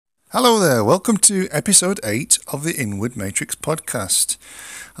Hello there, welcome to episode 8 of the Inward Matrix podcast.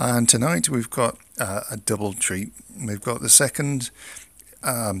 And tonight we've got a double treat. We've got the second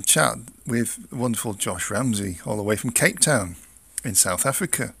chat with the wonderful Josh Ramsay, all the way from Capetown in South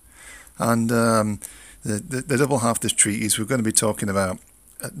Africa. And the double half of this treat is we're going to be talking about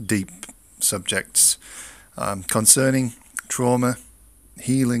deep subjects concerning trauma,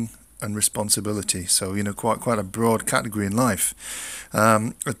 healing, and responsibility. So, quite a broad category in life.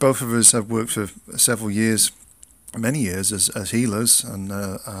 As both of us have worked for several years, many years as healers and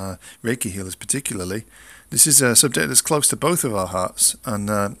Reiki healers particularly, this is a subject that's close to both of our hearts.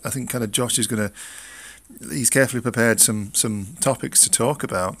 And I think kind of Josh is he's carefully prepared some topics to talk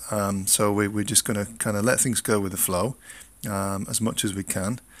about. So we're just going to kind of let things go with the flow as much as we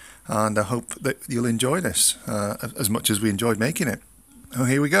can. And I hope that you'll enjoy this as much as we enjoyed making it. Oh,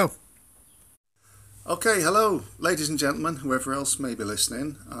 here we go. Okay, hello, ladies and gentlemen, whoever else may be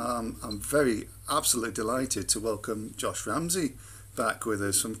listening. I'm absolutely delighted to welcome Josh Ramsay back with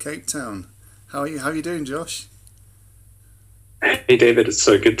us from Capetown. How are you doing, Josh? Hey, David, it's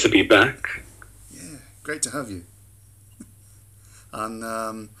so good to be back. Yeah, great to have you.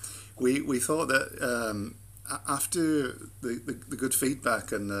 And we thought that after the good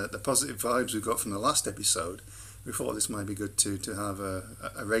feedback and the positive vibes we got from the last episode, we thought this might be good to have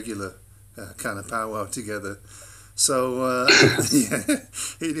a regular kind of powwow together. So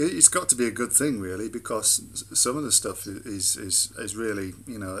it's got to be a good thing, really, because some of the stuff is really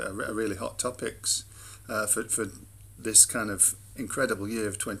are really hot topics for this kind of incredible year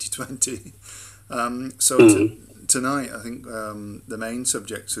of 2020. Tonight, I think the main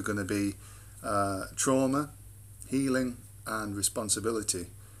subjects are going to be trauma, healing, and responsibility.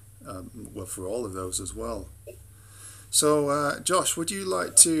 Well, for all of those as well. So, Josh, would you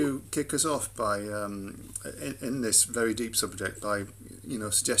like to kick us off by, in this very deep subject, by,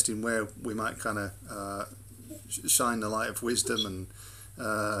 suggesting where we might kind of shine the light of wisdom and,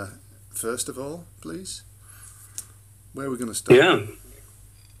 first of all, please? Where are we going to start?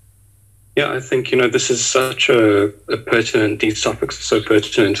 Yeah, I think, this is such a pertinent, these topics are so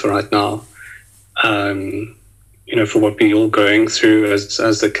pertinent for right now, for what we're all going through as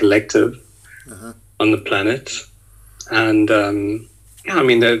the collective on the planet. And,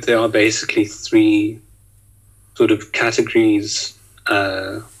 there are basically three sort of categories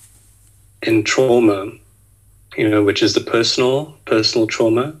in trauma, which is the personal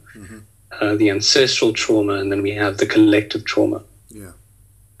trauma, the ancestral trauma, and then we have the collective trauma. Yeah.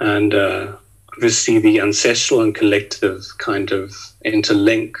 And obviously the ancestral and collective kind of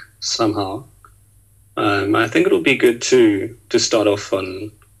interlink somehow. I think it'll be good to start off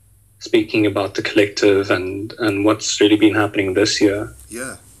on speaking about the collective and what's really been happening this year.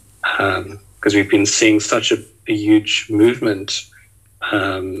 Yeah. Because we've been seeing such a huge movement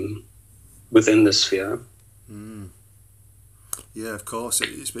within the sphere. Mm. Yeah, of course.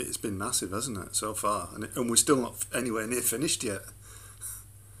 It's been massive, hasn't it, so far? And we're still not anywhere near finished yet.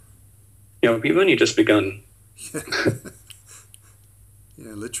 Yeah, we've only just begun. Yeah.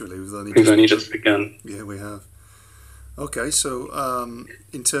 Yeah, literally. We've only just begun. Yeah, we have. Okay, so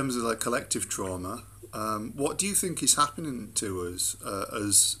in terms of collective trauma, what do you think is happening to us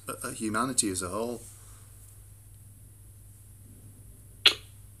as humanity as a whole?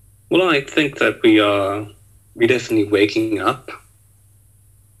 Well, I think that we're definitely waking up.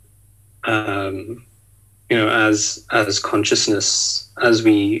 As consciousness, as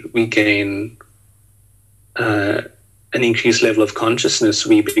we gain an increased level of consciousness,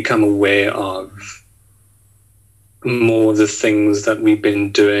 we become aware of more of the things that we've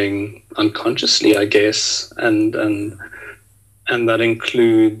been doing unconsciously, I guess, and that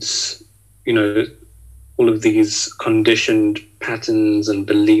includes, all of these conditioned patterns and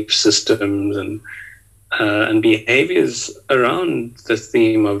belief systems and behaviors around the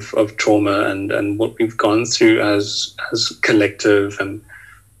theme of trauma and what we've gone through as collective and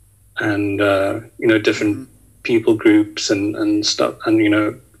different people groups and stuff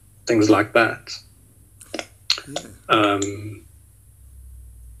and things like that.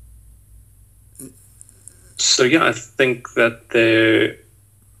 I think that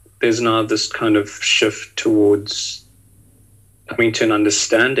there's now this kind of shift towards coming to an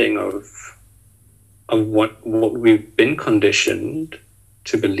understanding of what we've been conditioned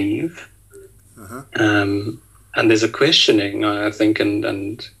to believe, and there's a questioning, I think,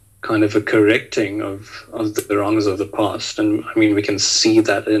 and kind of a correcting of the wrongs of the past, and we can see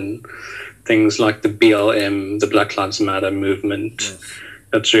that in things like the BLM, the Black Lives Matter movement,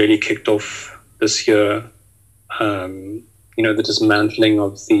 that's really kicked off this year. The dismantling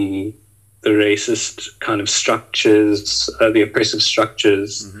of the racist kind of structures, the oppressive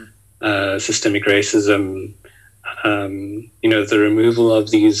structures systemic racism, the removal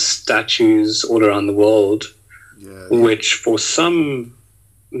of these statues all around the world, which for some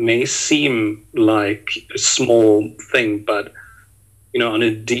may seem like a small thing, but on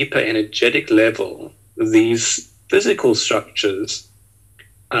a deeper energetic level, these physical structures,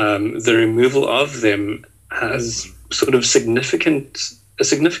 the removal of them has sort of a significant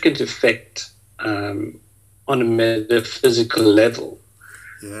effect on a metaphysical level.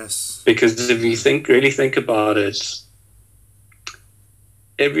 Yes. Because if you really think about it,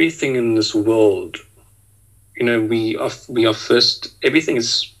 everything in this world, we are first, everything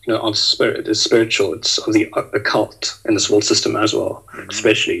is, of spirit, is spiritual, it's of the occult in this world system as well,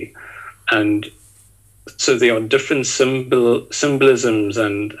 especially. And so there are different symbolisms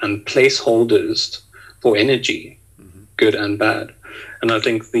and placeholders for energy, good and bad. And I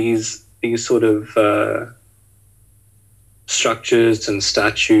think these sort of structures and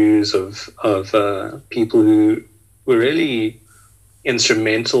statues of people who were really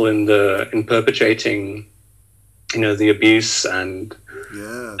instrumental in perpetrating the abuse and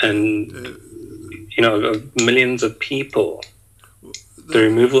millions of people, the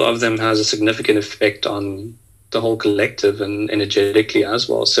removal of them has a significant effect on the whole collective and energetically as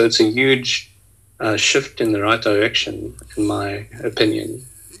well. So it's a huge shift in the right direction, in my opinion.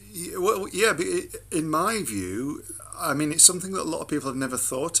 Well, yeah, but in my view, I mean, it's something that a lot of people have never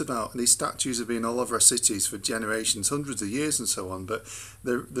thought about. These statues have been all over our cities for generations, hundreds of years, and so on. But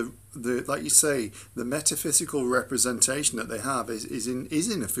the like you say, the metaphysical representation that they have is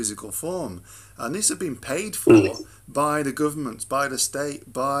in a physical form, and these have been paid for by the governments, by the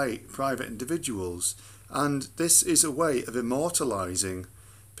state, by private individuals, and this is a way of immortalizing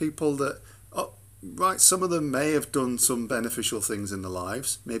people that. Right, some of them may have done some beneficial things in their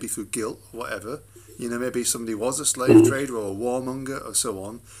lives, maybe through guilt or whatever. Maybe somebody was a slave trader or a warmonger or so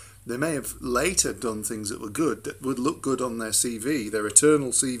on. They may have later done things that were good, that would look good on their CV, their eternal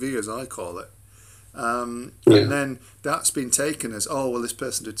CV as I call it. And then that's been taken as, oh, well, this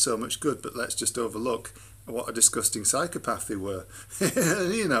person did so much good, but let's just overlook what a disgusting psychopath they were.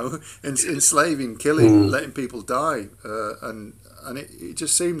 Enslaving, killing, letting people die. And it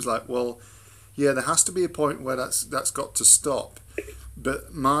just seems like, well, yeah, there has to be a point where that's got to stop.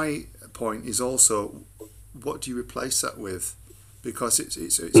 But my point is also, what do you replace that with? Because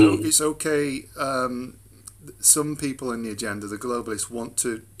it's okay. Some people in the agenda, the globalists, want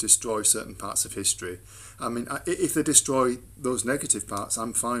to destroy certain parts of history. I mean, if they destroy those negative parts,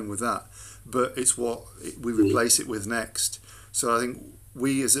 I'm fine with that. But it's what we replace it with next. So I think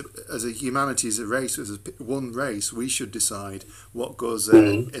we, as a humanity, as a race, as one race, we should decide what goes there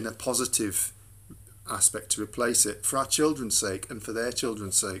in a positive aspect to replace it, for our children's sake and for their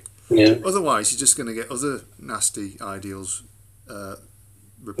children's sake. Otherwise, you're just going to get other nasty ideals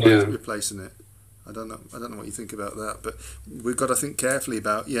replacing it. I don't know what you think about that, but we've got to think carefully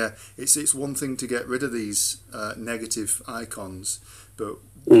about. It's one thing to get rid of these negative icons, but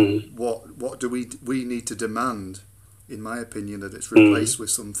what do we need to demand? In my opinion, that it's replaced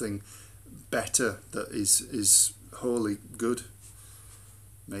with something better that is wholly good.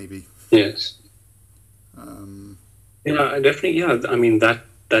 Maybe. Yes. Definitely. Yeah, I mean that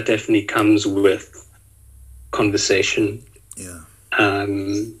definitely comes with conversation. Yeah.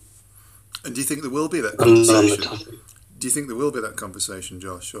 And do you think there will be that conversation? Do you think there will be that conversation,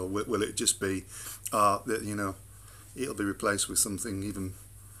 Josh, or will it just be that it'll be replaced with something even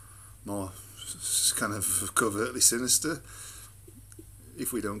more kind of covertly sinister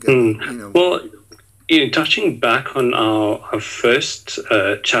if we don't get Well, touching back on our first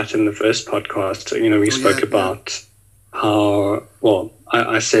chat in the first podcast, we spoke about how, well,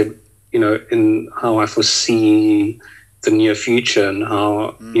 I said, in how I foresee the near future and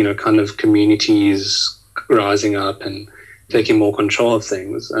how, kind of communities rising up and taking more control of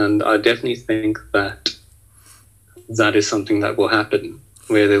things. And I definitely think that is something that will happen,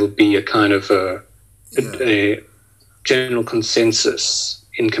 where there will be a kind of a general consensus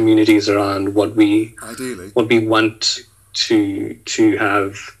in communities around what we want to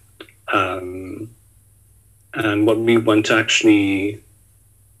have, and what we want to actually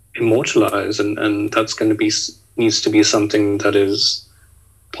immortalize, and that's going to needs to be something that is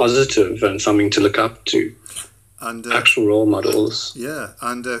positive and something to look up to, and actual role models. Yeah,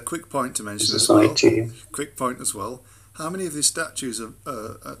 and a quick point to mention society. As well. Quick point as well. How many of these statues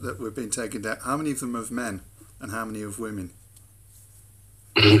that were being taken down? How many of them of men, and how many of women?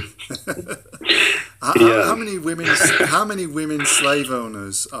 How many women slave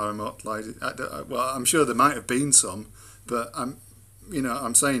owners are immortalized? Well, I'm sure there might have been some, but I'm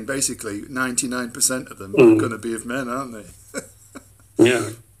saying basically 99% of them are going to be of men, aren't they?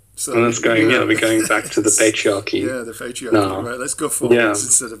 Yeah. So and we're going back to the patriarchy. Yeah, the patriarchy. No. Right, let's go forwards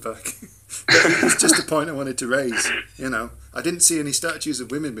instead of back. It's just a point I wanted to raise. I didn't see any statues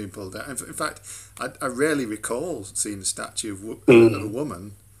of women being pulled out. In fact, I rarely recall seeing a statue of a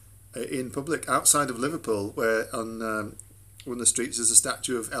woman in public outside of Liverpool, where on one of the streets there's a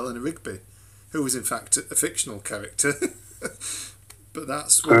statue of Eleanor Rigby, who was in fact a fictional character. But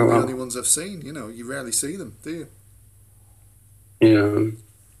that's one of the only ones I've seen. You rarely see them, do you? Yeah.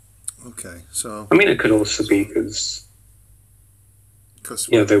 Okay, so... I mean, it could also be because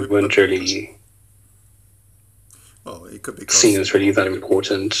they weren't really... Well, it could be seen as really that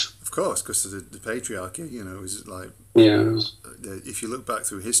important. Of course, because of the patriarchy, is like... Yeah. If you look back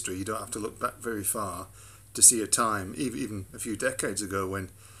through history, you don't have to look back very far to see a time, even a few decades ago, when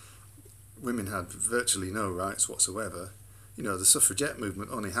women had virtually no rights whatsoever. The suffragette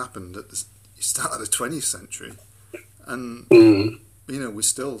movement only happened at the start of the 20th century. And... we're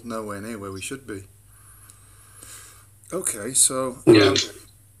still nowhere near where we should be. Okay, so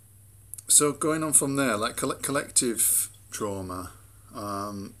so going on from there, like collective trauma,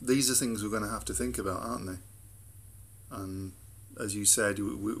 these are things we're going to have to think about, aren't they? And as you said,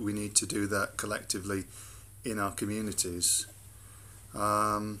 we need to do that collectively in our communities.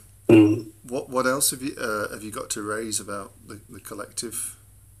 What else have you got to raise about the collective,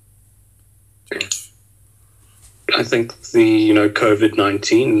 Josh? I think the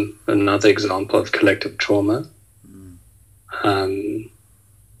COVID-19, another example of collective trauma. And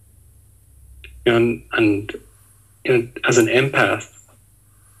as an empath,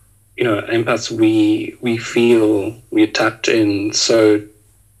 empaths we feel we're tapped in so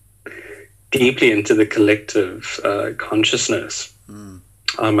deeply into the collective consciousness.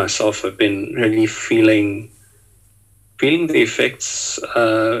 I myself have been really feeling the effects,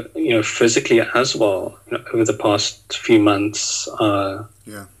 physically as well, over the past few months,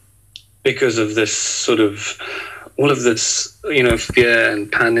 because of this sort of, all of this, fear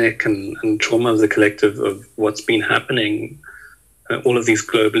and panic and trauma of the collective of what's been happening, all of these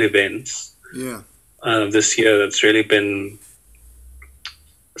global events this year. That's really been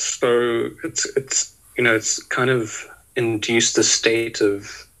so, it's kind of induced a state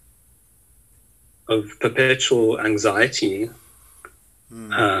of perpetual anxiety.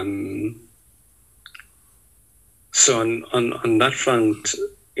 So on that front,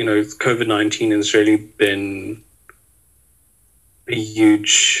 COVID-19 has really been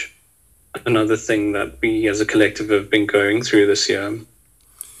another thing that we as a collective have been going through this year.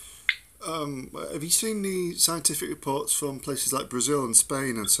 Have you seen the scientific reports from places like Brazil and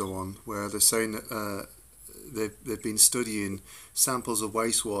Spain and so on, where they're saying that they've been studying samples of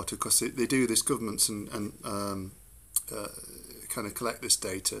wastewater, because they do this, governments and kind of collect this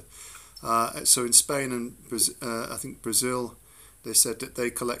data. So in Spain and I think Brazil, they said that they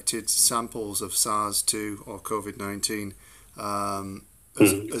collected samples of SARS-2 or COVID-19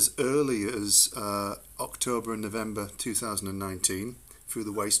 as early as October and November 2019 through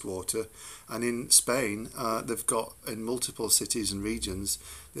the wastewater. And in Spain, they've got, in multiple cities and regions,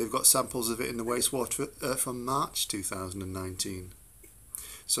 they've got samples of it in the wastewater from March 2019.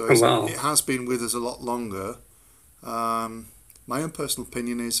 So it has been with us a lot longer. My own personal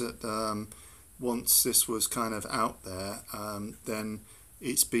opinion is that once this was kind of out there, then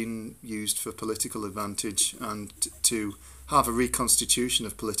it's been used for political advantage and to have a reconstitution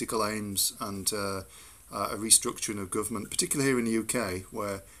of political aims and a restructuring of government, particularly here in the UK,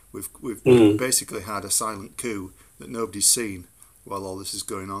 where we've basically had a silent coup that nobody's seen while all this is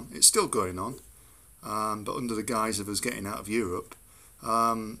going on. It's still going on, but under the guise of us getting out of Europe,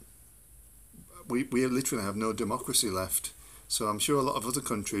 we literally have no democracy left. So I'm sure a lot of other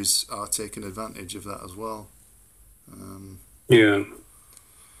countries are taking advantage of that as well.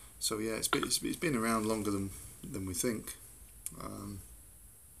 So yeah, it's been around longer than we think.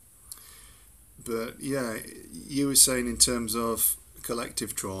 But yeah, you were saying in terms of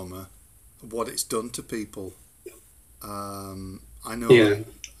collective trauma, what it's done to people. I know.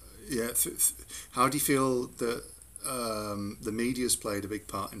 How do you feel that the media's played a big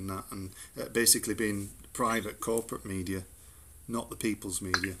part in that, and basically being private corporate media, not the people's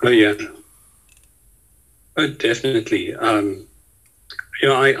media? Definitely. I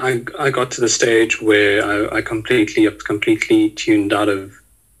got to the stage where I completely tuned out of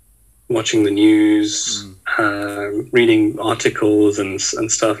watching the news, reading articles and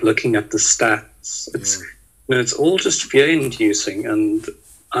stuff, looking at the stats. It's all just fear-inducing, and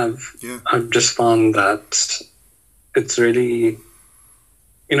I've just found that it's really,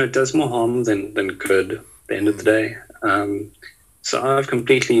 it does more harm than good at the end of the day. So I've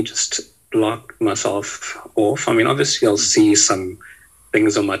completely just blocked myself off. I mean, obviously I'll see some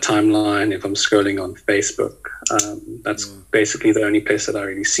things on my timeline, if I'm scrolling on Facebook. That's basically the only place that I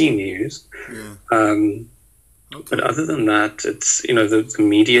really see news. Yeah. Okay. But other than that, it's, the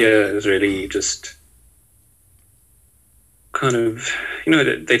media is really just kind of,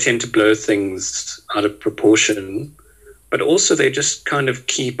 they tend to blow things out of proportion, but also they just kind of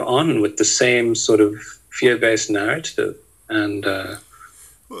keep on with the same sort of fear-based narrative. And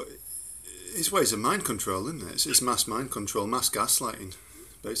well, it's ways of mind control, isn't it? It's mass mind control, mass gaslighting,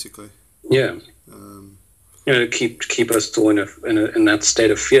 basically. Yeah. Keep us all in that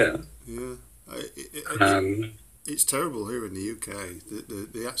state of fear. Yeah. It's terrible here in the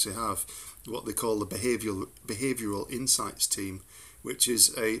UK. They actually have what they call the behavioural insights team, which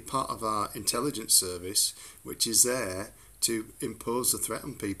is a part of our intelligence service, which is there to impose the threat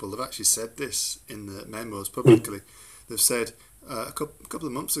on people. They've actually said this in the memos publicly. They've said a couple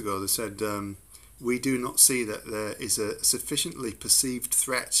of months ago, they said, we do not see that there is a sufficiently perceived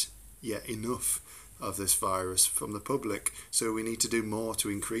threat yet enough of this virus from the public, so we need to do more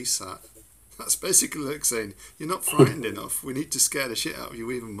to increase that. That's basically like saying, you're not frightened enough, we need to scare the shit out of you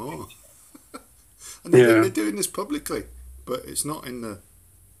even more. And they're doing this publicly, but it's not in the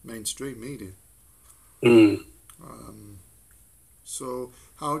mainstream media. So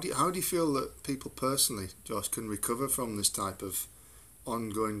how do you feel that people personally, Josh, can recover from this type of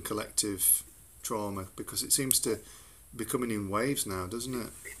ongoing collective trauma? Because it seems to be coming in waves now, doesn't it?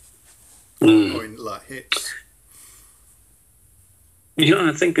 Or in like hits.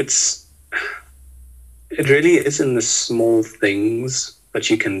 I think it really is in the small things that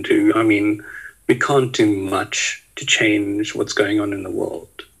you can do. I mean, we can't do much to change what's going on in the world.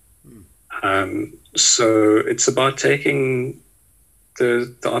 So it's about taking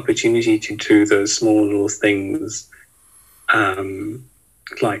the opportunity to do those small little things,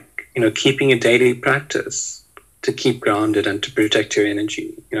 like, keeping a daily practice to keep grounded and to protect your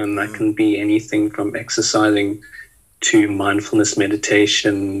energy. And that can be anything from exercising to mindfulness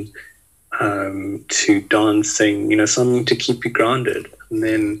meditation, to dancing, something to keep you grounded. And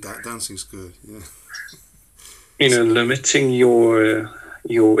then that dancing's good, yeah. Limiting your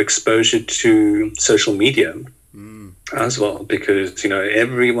exposure to social media as well, because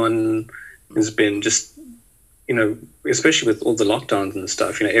everyone has been just, especially with all the lockdowns and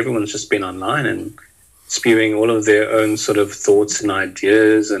stuff, everyone's just been online and spewing all of their own sort of thoughts and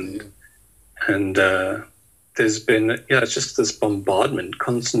ideas, and there's been it's just this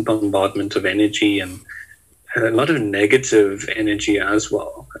constant bombardment of energy, and a lot of negative energy as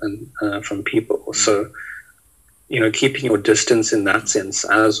well, and from people. So keeping your distance in that sense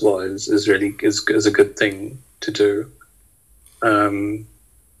as well is really a good thing to do.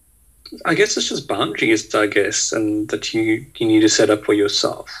 I guess it's just boundaries, and that you need to set up for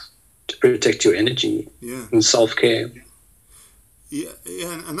yourself to protect your energy and self-care. Yeah,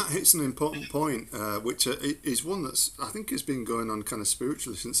 and that hits an important point, which is one that's, I think, has been going on kind of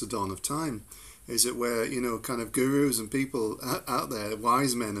spiritually since the dawn of time. Is it where, kind of gurus and people out there,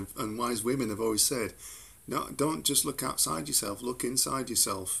 wise men and wise women have always said, no, don't just look outside yourself, look inside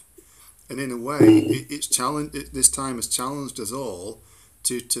yourself. And in a way, this time has challenged us all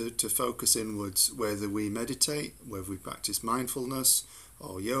to focus inwards, whether we meditate, whether we practice mindfulness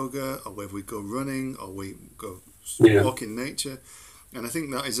or yoga, or whether we go running or we go walk in nature. And I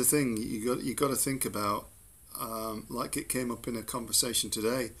think that is a thing you got to think about. Like it came up in a conversation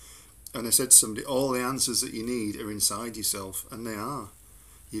today, and I said to somebody, all the answers that you need are inside yourself, and they are.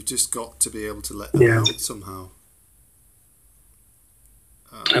 You've just got to be able to let them out somehow.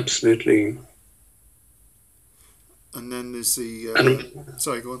 Absolutely. And then there's the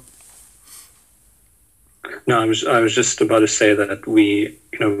sorry, go on. No, I was just about to say that we,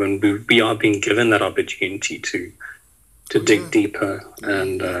 when we are being given that opportunity to dig deeper,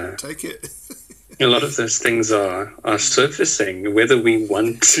 and take it. A lot of those things are surfacing, whether we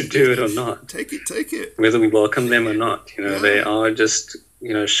want to do it or not. Take it. Whether we welcome them or not, they are just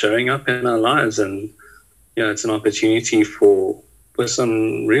showing up in our lives, and it's an opportunity for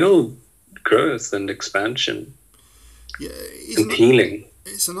some real growth and expansion. Yeah, and healing.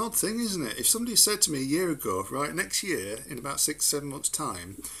 It's an odd thing, isn't it? If somebody said to me a year ago, right, next year, in about 6-7 months'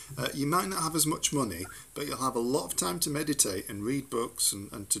 time, you might not have as much money, but you'll have a lot of time to meditate and read books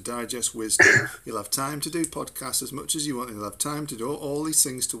and to digest wisdom. You'll have time to do podcasts as much as you want. You'll have time to do all these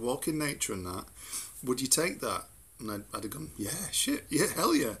things, to walk in nature and that. Would you take that? And I'd have gone,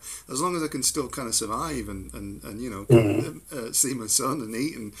 hell yeah. As long as I can still kind of survive and see my son and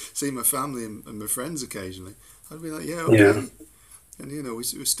eat and see my family and my friends occasionally, I'd be like, okay. Yeah. And we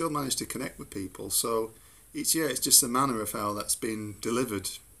still manage to connect with people. So it's just the manner of how that's been delivered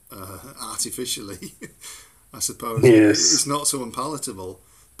artificially. I suppose. Yes. It's not so unpalatable,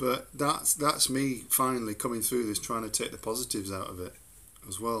 but that's me finally coming through this, trying to take the positives out of it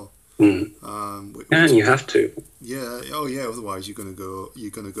as well. Mm. And you have to. Yeah. Oh, yeah. Otherwise, you're gonna go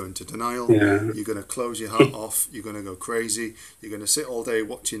into denial. Yeah. You're gonna close your heart off. You're gonna go crazy. You're gonna sit all day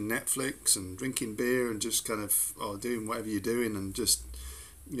watching Netflix and drinking beer and just kind of doing whatever you're doing, and just,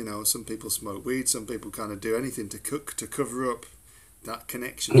 some people smoke weed. Some people kind of do anything to cover up that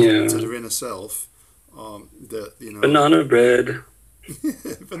connection to their inner self. Banana bread.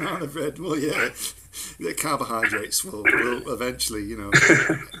 Banana bread. Well, yeah, the carbohydrates will eventually,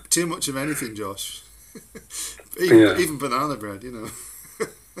 too much of anything, Josh. Even banana bread,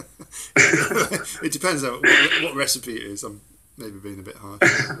 It depends on what recipe it is. I'm maybe being a bit harsh.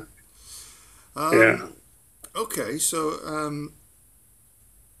 Okay, so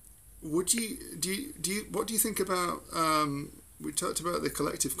what do you think about? We talked about the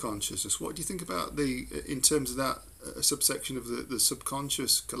collective consciousness. What do you think about in terms of that subsection of the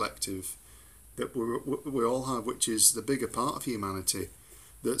subconscious collective that we all have, which is the bigger part of humanity,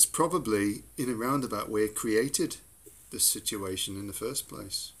 that's probably in a roundabout way created this situation in the first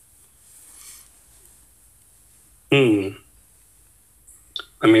place? I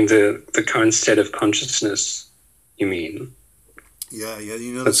mean, the current state of consciousness, you mean? Yeah,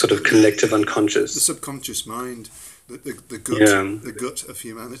 that sort of collective unconscious. The subconscious mind, the gut of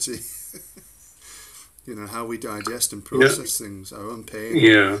humanity. How we digest and process things, our own pain,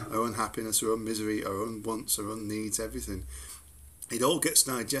 our own happiness, our own misery, our own wants, our own needs, everything. It all gets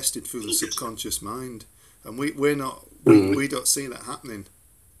digested through the subconscious mind, and we don't see that happening.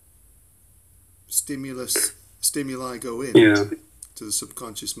 Stimuli go in to the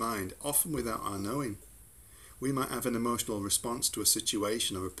subconscious mind, often without our knowing. We might have an emotional response to a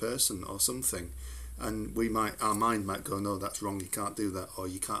situation or a person or something, and our mind might go, no, that's wrong, you can't do that, or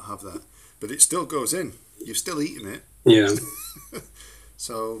you can't have that. But it still goes in. You've still eaten it. Yeah.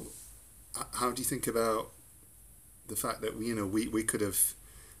 So, how do you think about the fact that we could have,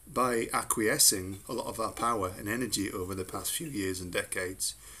 by acquiescing a lot of our power and energy over the past few years and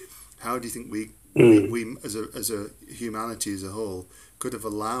decades, how do you think we as a humanity as a whole could have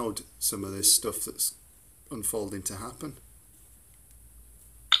allowed some of this stuff that's unfolding to happen?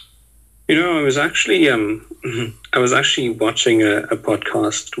 I was actually watching a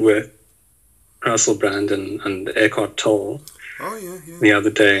podcast with Russell Brand and Eckhart Tolle the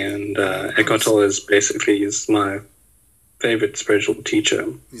other day, and Eckhart Tolle is my favorite spiritual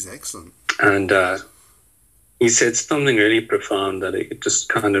teacher. He's excellent. And he said something really profound that it just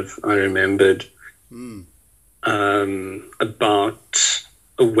kind of, I remembered about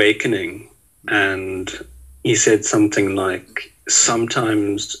awakening. And he said something like,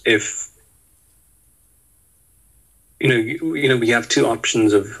 sometimes if we have two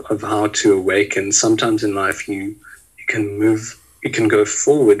options of how to awaken. Sometimes in life you can go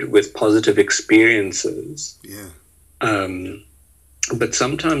forward with positive experiences. But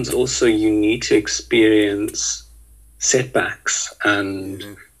sometimes also you need to experience setbacks and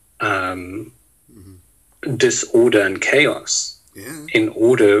disorder and chaos in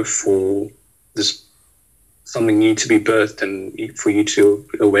order for something new to be birthed and for you to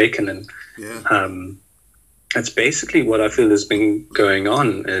awaken. And that's basically what I feel has been going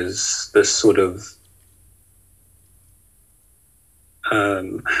on, is this sort of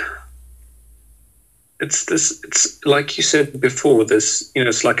it's like you said before, this,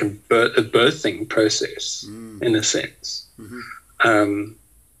 it's like a birthing process in a sense.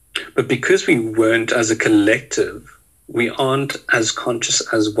 But because we weren't as a collective, we aren't as conscious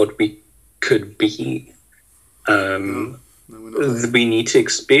as what we could be. We need to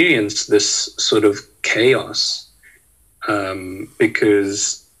experience this sort of chaos,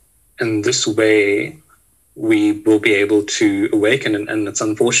 because in this way we will be able to awaken. And it's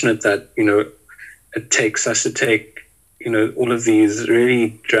unfortunate that it takes us to take all of these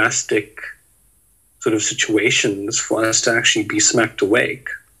really drastic sort of situations for us to actually be smacked awake.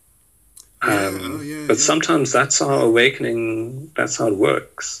 But sometimes that's our awakening, that's how it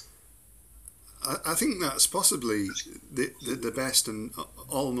works. I think that's possibly the best and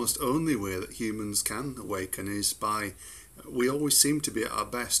almost only way that humans can awaken, is by, we always seem to be at our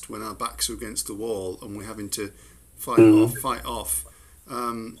best when our backs are against the wall and we're having to fight off.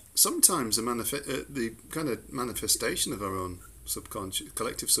 Sometimes the kind of manifestation of our own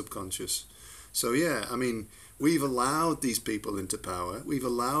collective subconscious. So we've allowed these people into power. We've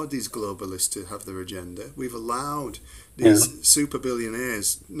allowed these globalists to have their agenda. We've allowed these super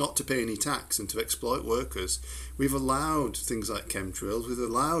billionaires not to pay any tax and to exploit workers. We've allowed things like chemtrails. We've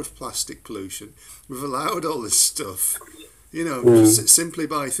allowed plastic pollution. We've allowed all this stuff. You know, Mm. simply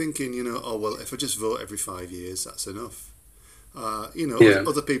by thinking, you know, oh well, if I just vote every 5 years, that's enough. You know, Yeah.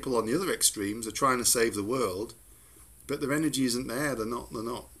 other people on the other extremes are trying to save the world, but their energy isn't there. They're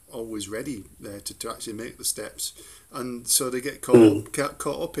not always ready there to actually make the steps, and so they get Mm.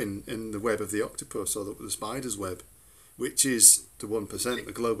 caught up in the web of the octopus or the spider's web, which is the 1%.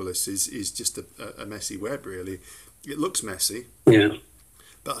 The globalists is just a messy web. Really, it looks messy, Yeah.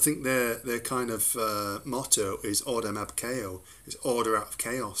 but I think their kind of motto is ordem ab chaos, is order out of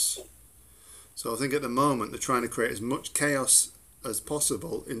chaos. So I think at the moment they're trying to create as much chaos as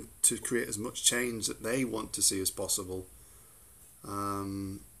possible to create as much change that they want to see as possible.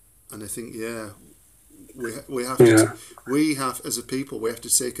 And I think, yeah, we have to Yeah. we have as a people we have to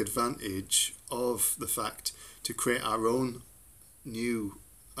take advantage of the fact to create our own new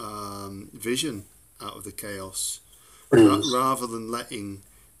vision out of the chaos, Mm. rather than letting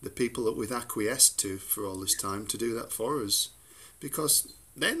the people that we've acquiesced to for all this time to do that for us, because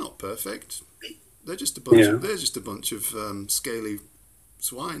they're not perfect. They're just a bunch. Yeah. They're just a bunch of scaly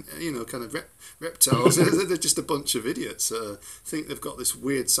swine. You know, kind of reptiles. They're just a bunch of idiots. Think they've got this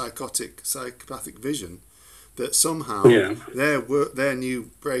weird psychopathic vision that somehow Yeah. their new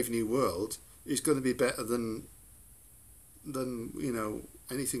brave new world is going to be better than you know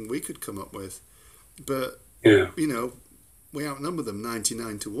anything we could come up with. But Yeah. you know, we outnumber them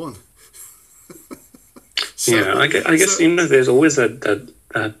 99-1. Yeah. I guess so you know, there's always that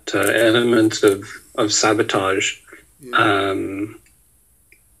element of sabotage. yeah, Um,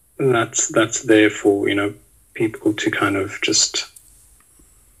 that's there for, you know, people to kind of just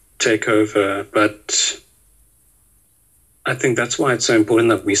take over. But I think that's why it's so important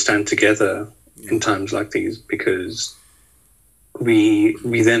that we stand together in times like these, because we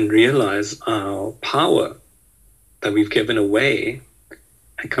then realize our power that we've given away,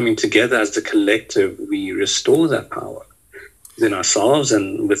 and coming together as a collective, we restore that power within ourselves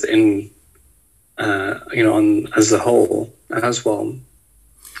and within, you know, as a whole as well.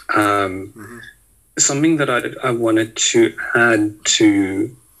 Something that I wanted to add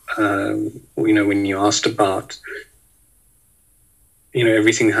to, you know, when you asked about, you know,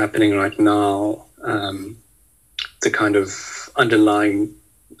 everything happening right now, the kind of underlying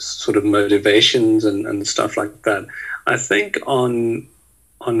sort of motivations and stuff like that. I think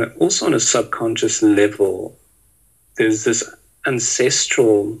also on a subconscious level, there's this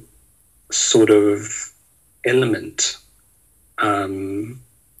ancestral sort of element,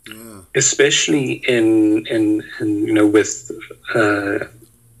 especially in you know, with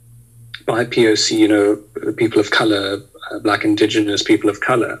BIPOC, you know, people of color, Black Indigenous people of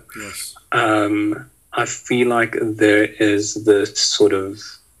color. yes, I feel like there is this sort of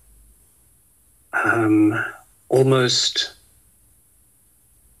almost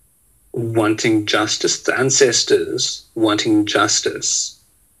wanting justice, the ancestors wanting justice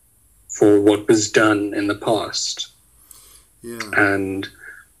for what was done in the past. yeah, And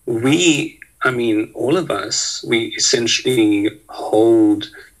all of us, we essentially hold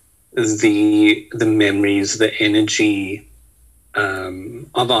the memories, the energy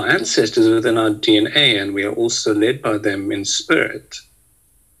of our ancestors within our DNA, and we are also led by them in spirit.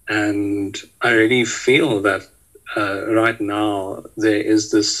 And I really feel that right now there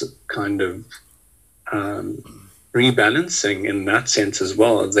is this kind of rebalancing in that sense as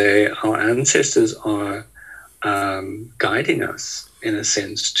well. Our ancestors are guiding us in a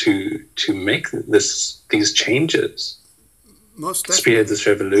sense to make these changes, most spearhead definitely. this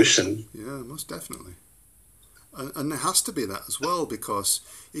revolution. Yeah, most definitely. And there has to be that as well, because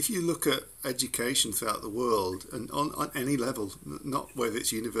if you look at education throughout the world and on any level, not whether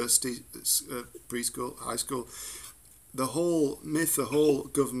it's university, it's, preschool, high school, the whole myth, the whole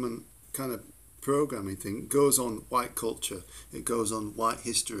government kind of programming thing goes on white culture, it goes on white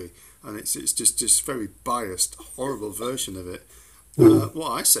history, and it's just very biased, horrible version of it.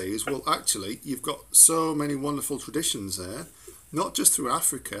 What I say is, well, actually, you've got so many wonderful traditions there, not just through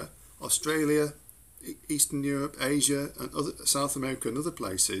Africa, Australia, Eastern Europe, Asia, and South America and other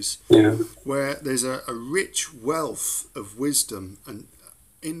places, where there's a rich wealth of wisdom and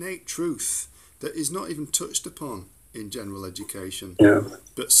innate truth that is not even touched upon in general education.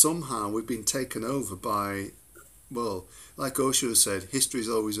 But somehow we've been taken over by, well, like Osho said, history is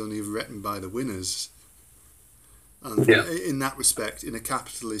always only written by the winners. And in that respect, in a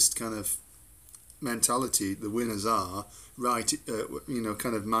capitalist kind of mentality, the winners are right, you know,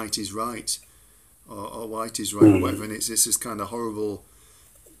 kind of might is right. Or white is right, or whatever, and it's this kind of horrible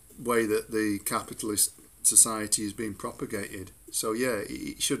way that the capitalist society is being propagated. So yeah,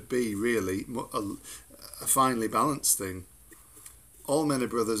 it should be really a finely balanced thing. all men are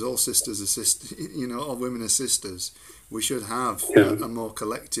brothers, all sisters are sisters, all women are sisters. We should have Yeah. a more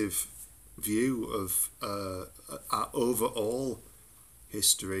collective view of our overall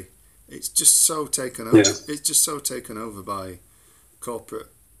history. It's just so taken over. Yeah. It's just so taken over by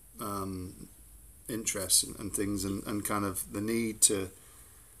corporate interests and things, and kind of the need to.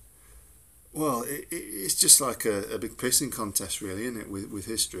 Well, it's just like a big pissing contest, really, isn't it? With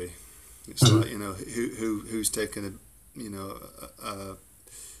history, it's like who's taken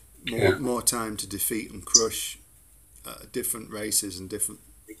more time to defeat and crush different races and different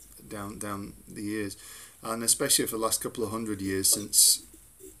down the years, and especially for the last couple of 100 years since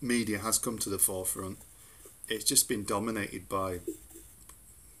media has come to the forefront, it's just been dominated by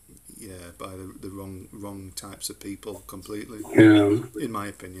the wrong types of people completely. Yeah. In my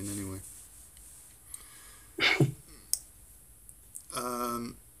opinion, anyway.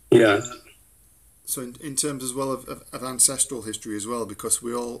 Yeah. So in terms as well of ancestral history as well, because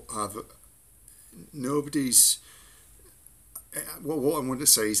we all have nobody's. What I want to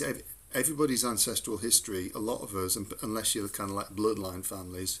say is everybody's ancestral history. A lot of us, unless you're kind of like bloodline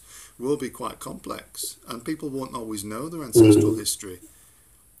families, will be quite complex, and people won't always know their ancestral history.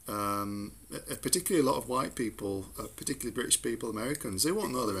 Particularly a lot of white people, particularly British people, Americans, they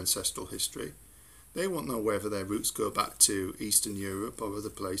won't know their ancestral history. They won't know whether their roots go back to Eastern Europe or other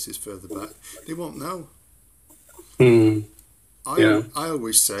places further back. They won't know. I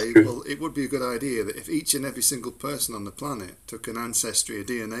always say, well, it would be a good idea that if each and every single person on the planet took an ancestry, a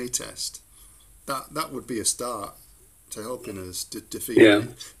DNA test, that would be a start to helping us to defeat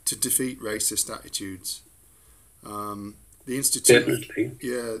racist attitudes. The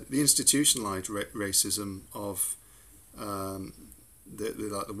institutionalized racism of the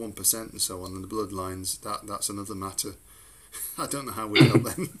 1% and so on, and the bloodlines. That's another matter. I don't know how we help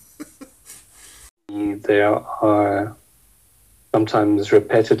them. There are sometimes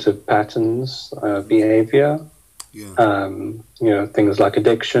repetitive patterns of behavior. Yeah. Things like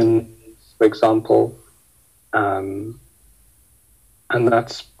addiction, for example, and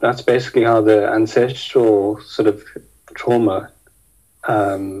that's basically how the ancestral sort of trauma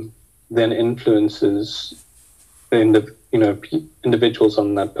then influences the individuals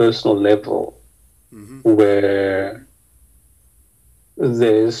on that personal level, where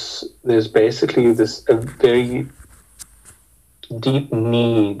there's basically a very deep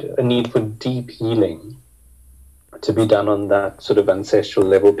need for deep healing to be done on that sort of ancestral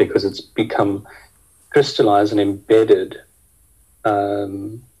level, because it's become crystallized and embedded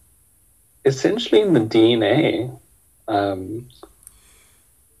essentially in the DNA,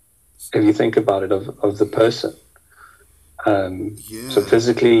 if you think about it, of the person. So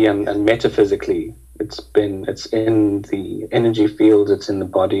physically and metaphysically, it's in the energy field, it's in the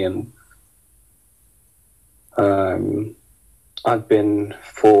body, and I've been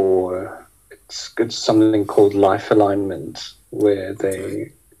for it's something called life alignment, where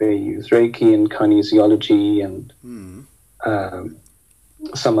they use Reiki and kinesiology and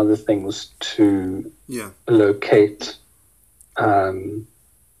some other things to locate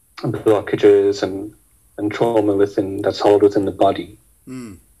blockages and trauma that's held within the body,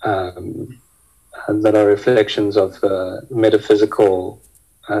 and that are reflections of metaphysical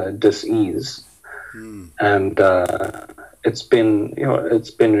dis-ease. And it's been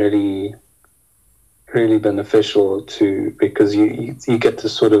really, really beneficial because you get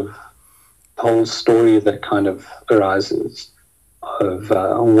this sort of whole story that kind of arises of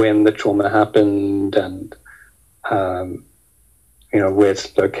when the trauma happened and where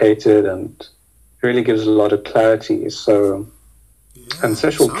it's located, and really gives a lot of clarity. So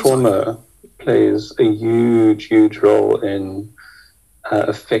ancestral trauma plays a huge role in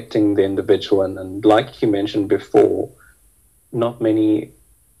affecting the individual, and like you mentioned before, not many,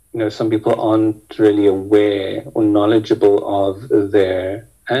 some people aren't really aware or knowledgeable of their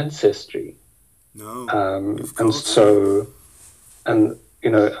ancestry. No, and so,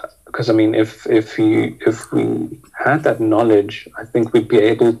 because I mean, if we had that knowledge, I think we'd be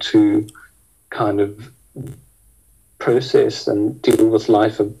able to kind of process and deal with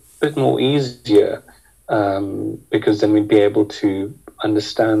life a bit more easier, because then we'd be able to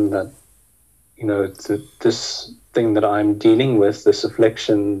understand that, this thing that I'm dealing with, this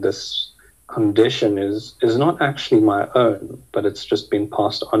affliction, this condition is not actually my own, but it's just been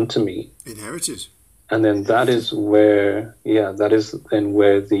passed on to me. Inherited. And then that is where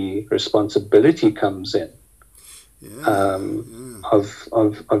the responsibility comes in,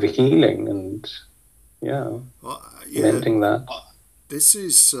 of healing and mending that. This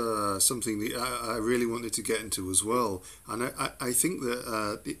is something that I really wanted to get into as well, and I think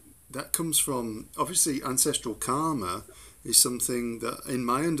that that comes from, obviously, ancestral karma is something that, in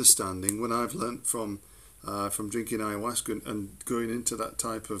my understanding, when I've learnt from drinking ayahuasca and going into that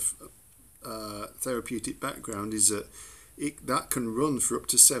type of therapeutic background, is that that can run for up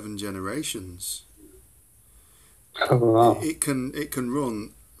to 7 generations. Oh, wow. It can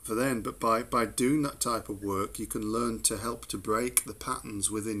run for then, but by doing that type of work, you can learn to help to break the patterns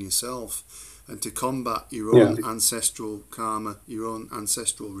within yourself and to combat your own ancestral karma, your own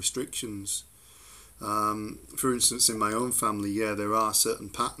ancestral restrictions. For instance, in my own family, there are certain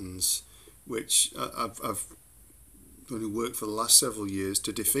patterns which I've only worked for the last several years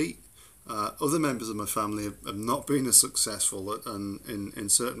to defeat. Other members of my family have not been as successful in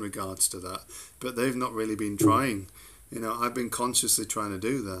certain regards to that, but they've not really been trying. I've been consciously trying to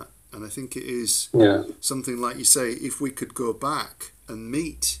do that, and I think it is something like you say. If we could go back and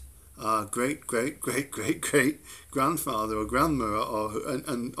meet our great grandfather or grandmother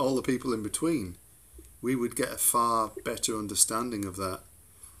and all the people in between, we would get a far better understanding of that.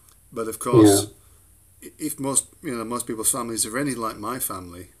 But of course, if most people's families are anything like my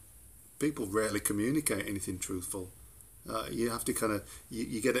family, people rarely communicate anything truthful. You have to kind of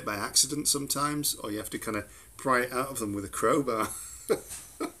you get it by accident sometimes, or you have to kind of pry it out of them with a crowbar.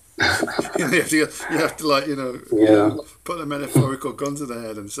 You have to put a metaphorical gun to their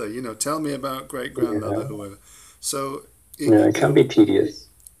head and say, tell me about great grandmother, whoever. So it can be tedious.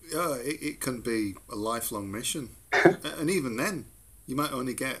 Yeah, it can be a lifelong mission, and even then, you might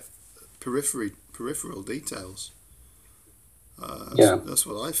only get peripheral details. That's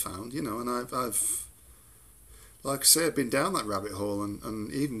what I found, and I've like I say, I've been down that rabbit hole, and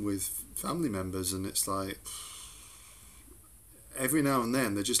even with family members, and it's like every now and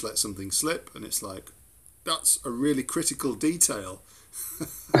then they just let something slip, and it's like, that's a really critical detail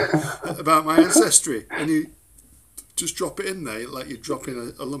about my ancestry, and you just drop it in there like you're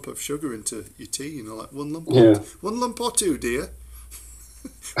dropping a lump of sugar into your tea, like one lump or two, dear.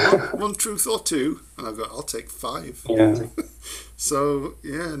 one truth or two, and I'll take 5. So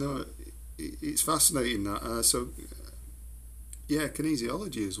it's fascinating that. So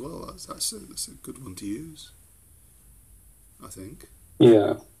kinesiology as well. That's a good one to use, I think.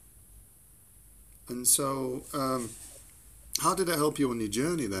 Yeah. And so, how did it help you on your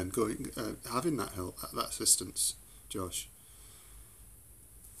journey then? Going having that help, that assistance, Josh.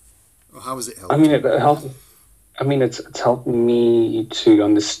 Or how has it helped? I mean, it helped. I mean, it's helped me to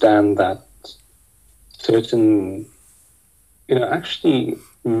understand that certain, actually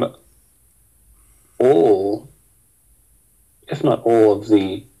all, if not all of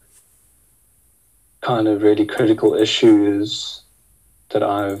the kind of really critical issues that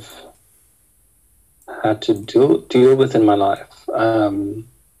I've had to deal with in my life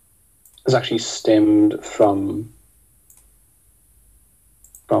has actually stemmed from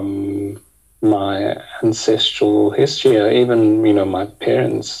my ancestral history, or even, my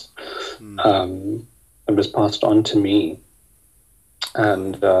parents. It was passed on to me.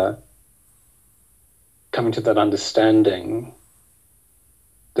 And coming to that understanding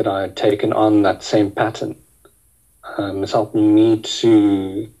that I had taken on that same pattern has helped me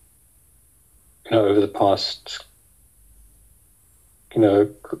to, over the past,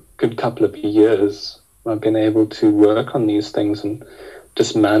 good couple of years, I've been able to work on these things and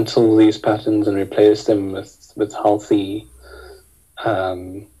dismantle these patterns and replace them with healthy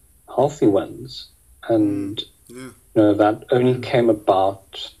ones. And that only came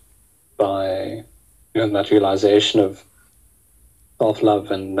about by that realization of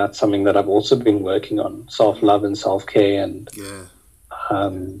self-love, and that's something that I've also been working on, self-love and self-care,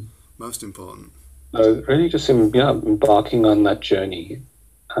 and most important. So really just embarking on that journey.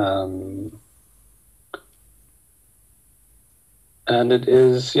 And it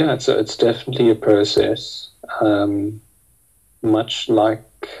is, it's definitely a process, much like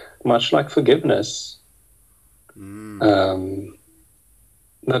forgiveness.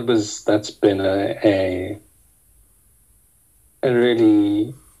 That's been a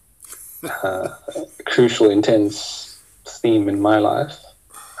really crucial, intense theme in my life.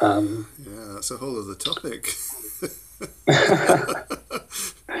 That's a whole other topic.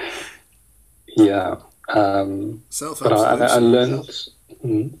 Self-absolution. I learned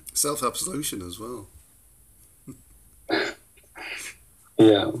self-absolution as well.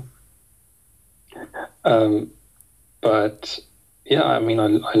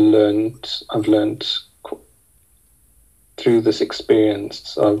 I've learned through this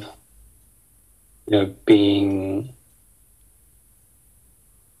experience of being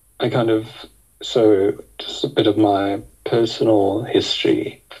just a bit of my personal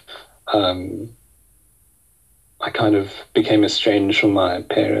history. I kind of became estranged from my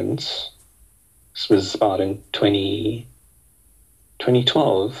parents. This was about in 2010,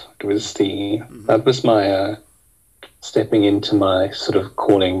 2012. It was that was my stepping into my sort of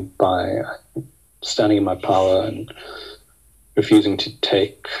calling by standing in my power and refusing to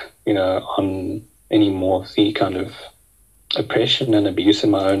take, on any more of the kind of oppression and abuse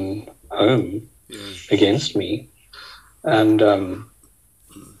in my own home against me. And,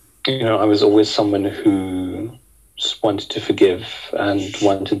 I was always someone who wanted to forgive and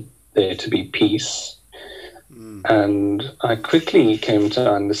wanted there to be peace. And I quickly came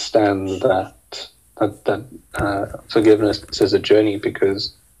to understand that forgiveness is a journey,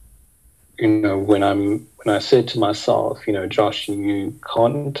 because when I said to myself, Josh, you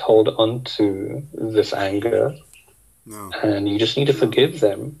can't hold on to this anger, and you just need to forgive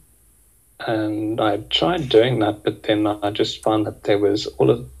them. And I tried doing that, but then I just found that there was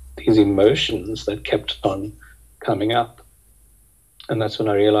all of these emotions that kept on coming up, and that's when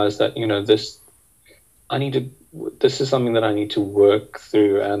I realized that this is something that I need to work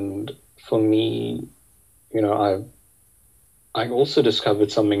through. And for me, I also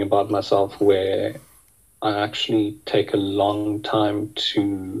discovered something about myself where I actually take a long time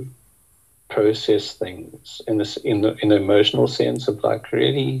to process things in the emotional sense of like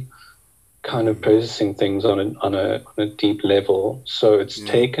really kind of processing things on a deep level. So it's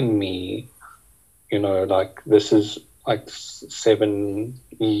taken me, like this is like 8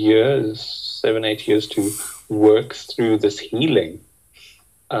 years to work through this healing.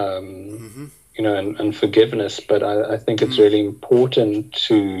 And forgiveness. But I think it's really important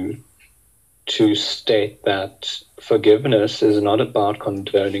to state that forgiveness is not about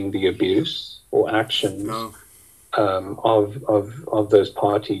condoning the abuse or actions of those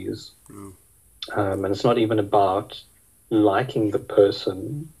parties. And it's not even about liking the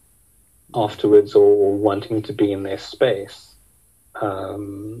person afterwards or wanting to be in their space.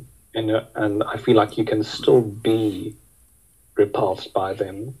 And I feel like you can still be repulsed by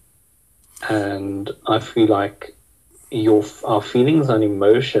them. And I feel like our feelings and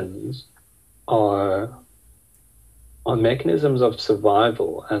emotions are mechanisms of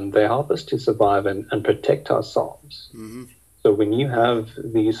survival, and they help us to survive and protect ourselves. So when you have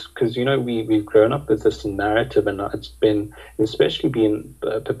these, because we've grown up with this narrative, and it's been especially been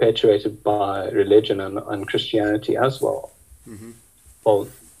perpetuated by religion and Christianity as well. Well,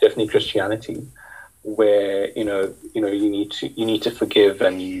 definitely Christianity, where you need to forgive,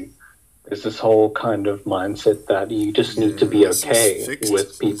 and there's this whole kind of mindset that you just need to be okay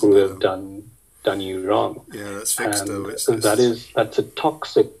with people who have done you wrong. Yeah, that's fixed, though. That's a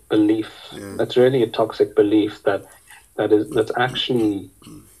toxic belief. Yeah. That's really a toxic belief that actually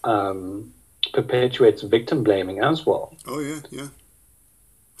perpetuates victim blaming as well. Oh yeah.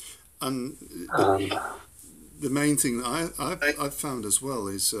 And the main thing that I've found as well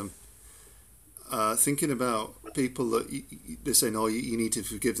is thinking about people that they're saying, "Oh, you need to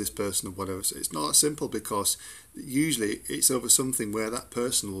forgive this person" or whatever. So it's not that simple, because usually it's over something where that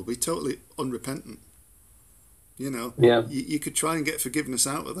person will be totally unrepentant. You could try and get forgiveness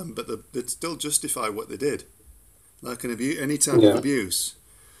out of them, but they'd still justify what they did, like any type of abuse.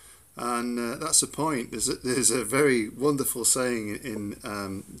 And that's the point. There's a very wonderful saying in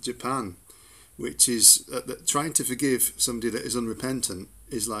Japan, which is that trying to forgive somebody that is unrepentant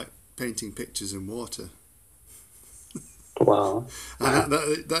is like painting pictures in water. Wow. And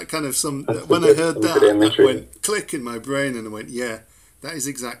that kind of when I heard that went click in my brain, and I went, yeah, that is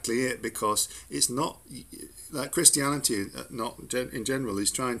exactly it, because it's not like Christianity, not in general,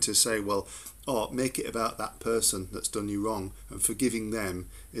 is trying to say, well, make it about that person that's done you wrong, and forgiving them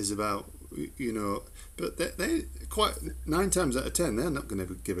is about, but they quite 9 times out of 10, they're not going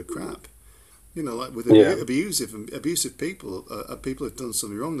to give a crap. Like with abusive people, people who've done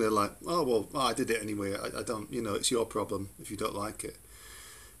something wrong, they're like, I did it anyway. I don't, it's your problem if you don't like it.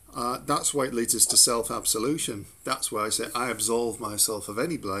 That's why it leads us to self-absolution. That's why I say I absolve myself of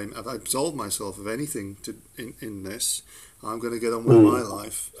any blame. I've absolved myself of anything in this. I'm going to get on with my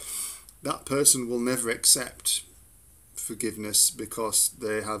life. That person will never accept forgiveness because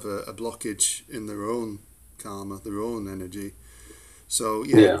they have a blockage in their own karma, their own energy. So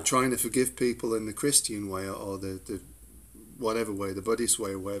trying to forgive people in the Christian way or the whatever way, the Buddhist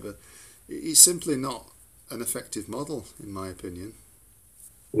way or whatever, is simply not an effective model, in my opinion.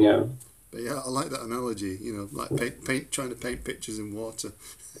 Yeah. But I like that analogy. Like trying to paint pictures in water.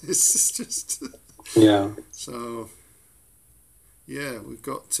 It's just. So, we've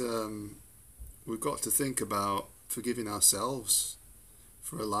got to think about forgiving ourselves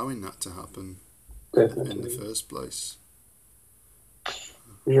for allowing that to happen in the first place.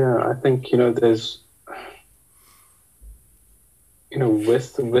 Yeah, I think there's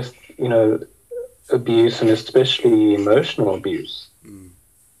with abuse, and especially emotional abuse,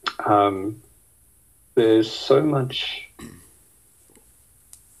 there's so much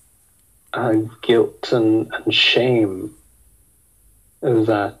guilt and shame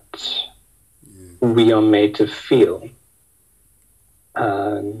that we are made to feel.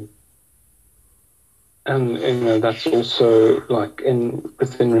 And that's also like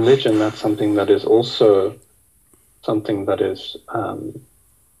within religion, that's something that is also something that is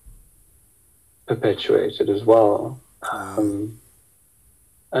perpetuated as well.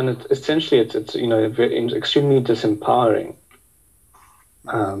 And essentially it's extremely disempowering.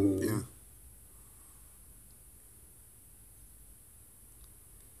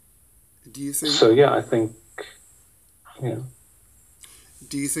 Do you think? So yeah, I think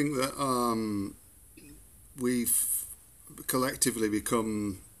Do you think that we've collectively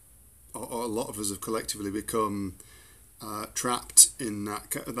become, or a lot of us have collectively become trapped in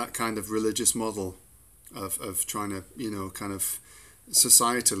that kind of religious model of trying to, kind of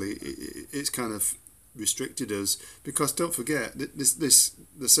societally, it's kind of restricted us, because don't forget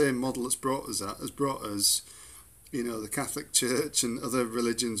the same model has brought us the Catholic Church and other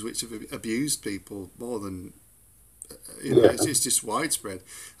religions which have abused people more than it's just widespread.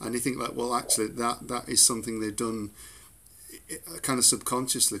 And you think like, well, actually that is something they've done kind of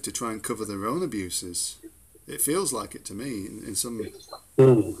subconsciously to try and cover their own abuses. It feels like it to me in some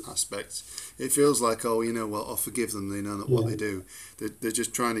aspects. It feels like, I'll forgive them. They know not what they do. They're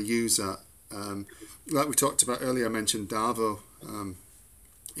just trying to use that. Like we talked about earlier, I mentioned Davo,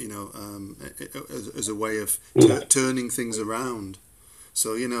 as a way of turning things around.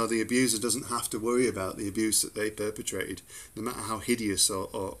 So, the abuser doesn't have to worry about the abuse that they perpetrated, no matter how hideous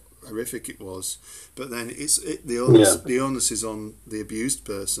or horrific it was. But then the onus is on the abused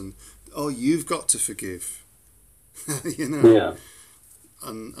person. Oh, you've got to forgive. Yeah.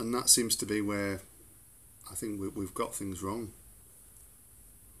 And that seems to be where I think we've got things wrong.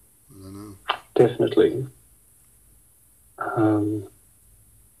 I don't know. Definitely.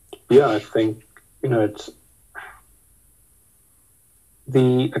 I think, it's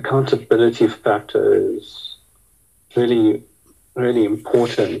the accountability factor is really, really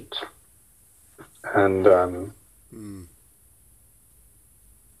important. And I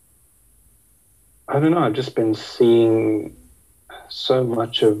don't know, I've just been seeing so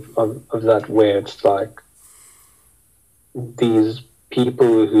much of that, where it's like these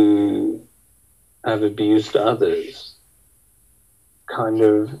people who have abused others, kind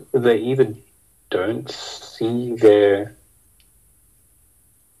of, they either don't see their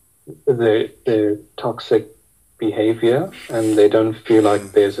toxic behavior, and they don't feel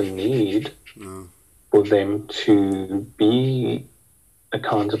like there's a need for them to be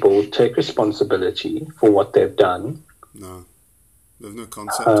accountable, take responsibility for what they've done. No, there's no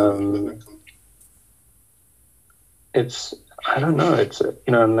concept of it. It's, I don't know, it's,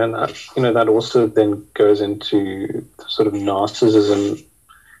 and then that also then goes into sort of narcissism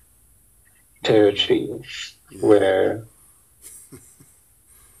territory, where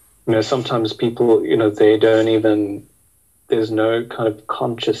sometimes people, they don't even, there's no kind of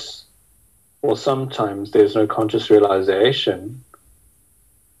conscious, or sometimes there's no conscious realization.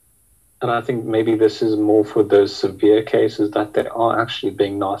 And I think maybe this is more for those severe cases, that they are actually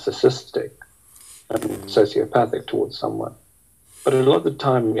being narcissistic and sociopathic towards someone. But a lot of the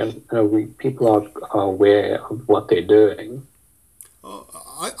time, people are aware of what they're doing. Oh,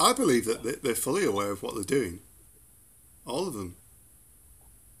 I believe that they're fully aware of what they're doing. All of them.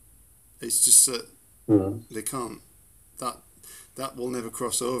 It's just that they can't. That will never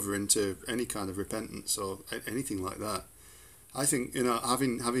cross over into any kind of repentance or anything like that. I think,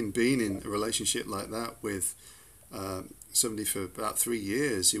 having been in a relationship like that with somebody for about 3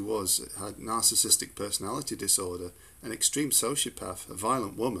 years who had narcissistic personality disorder, an extreme sociopath, a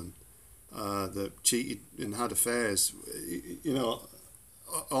violent woman that cheated and had affairs,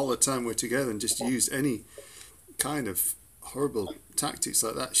 all the time we're together, and just used any kind of horrible tactics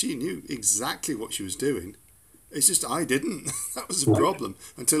like that. She knew exactly what she was doing. It's just I didn't. That was the problem,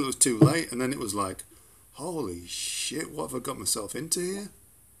 until it was too late, and then it was like, holy shit, what have I got myself into here?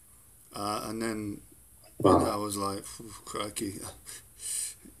 And then I was like, crikey,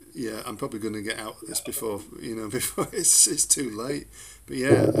 yeah, I'm probably going to get out of this before it's too late. But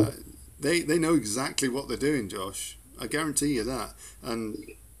they know exactly what they're doing, Josh. I guarantee you that.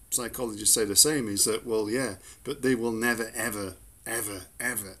 And psychologists say the same, is that, well, yeah, but they will never, ever, ever,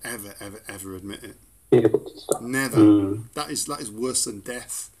 ever, ever, ever, ever admit it. Never. That is worse than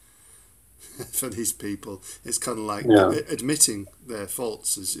death for these people. It's kind of like admitting their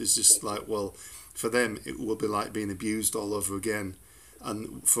faults is just like, well, for them it will be like being abused all over again.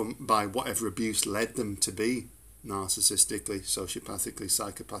 and by whatever abuse led them to be narcissistically, sociopathically,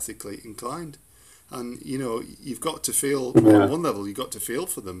 psychopathically inclined. And you've got to feel on one level, you've got to feel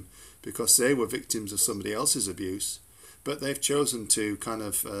for them because they were victims of somebody else's abuse, but they've chosen to kind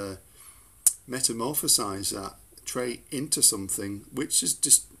of metamorphosize that trait into something which is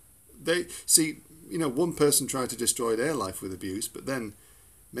just they see. One person tried to destroy their life with abuse, but then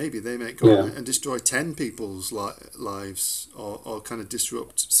maybe they might go on and destroy 10 people's lives, or kind of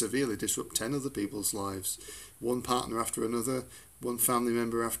severely disrupt 10 other people's lives, one partner after another, one family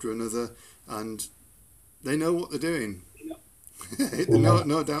member after another, and they know what they're doing.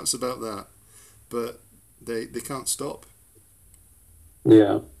 No doubts about that, but they can't stop.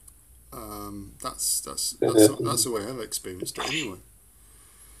 Yeah. That's the way I've experienced it anyway.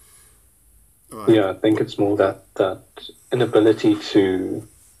 Right. Yeah, I think it's more that inability to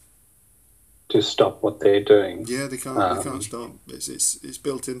stop what they're doing. Yeah, they can't stop. It's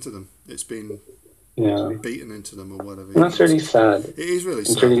built into them. It's been beaten into them or whatever. And that's really sad. It is really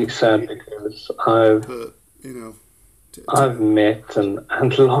sad. It's really sad because I've met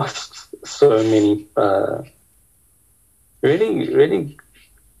and lost so many really, really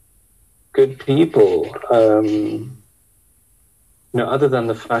good people. Other than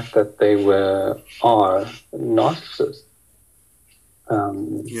the fact that they are narcissists.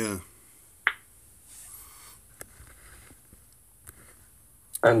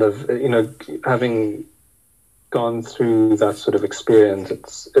 And having gone through that sort of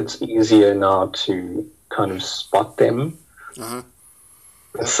experience, it's easier now to kind of spot them. Uh-huh.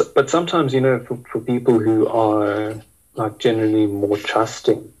 But sometimes, for people who are like generally more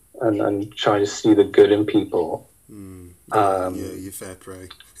trusting and try to see the good in people, you're fair prey.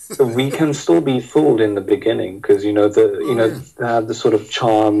 We can still be fooled in the beginning because they have the sort of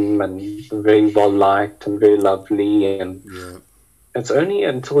charm and very well liked and very lovely, and it's only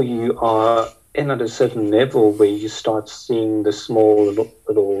until you are in at a certain level where you start seeing the small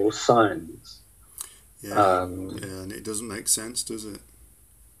little signs. And it doesn't make sense, does it?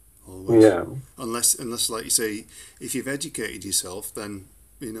 Always. Yeah. Unless, like you say, if you've educated yourself, then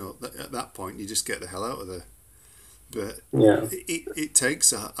at that point you just get the hell out of there. But it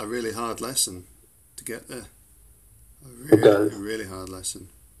takes a really hard lesson to get there. A really hard lesson.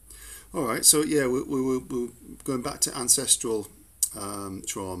 All right, so we're going back to ancestral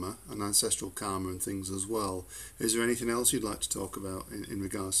trauma and ancestral karma and things as well. Is there anything else you'd like to talk about in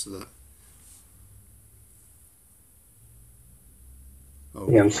regards to that?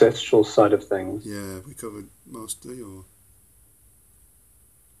 The ancestral side of things. Yeah, we covered mostly, or?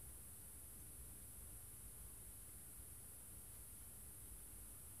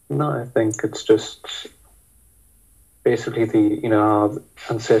 No, I think it's just basically our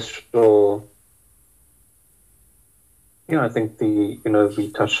ancestral. I think we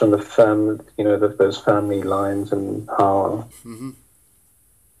touched on the family, those family lines and how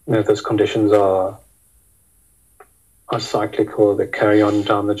those conditions are cyclical. They carry on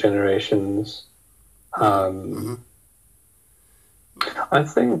down the generations. I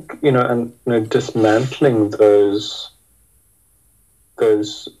think and dismantling those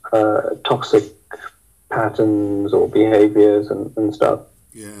toxic patterns or behaviors and stuff.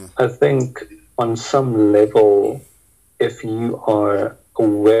 Yeah. I think on some level, if you are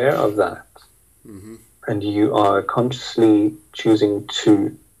aware of that and you are consciously choosing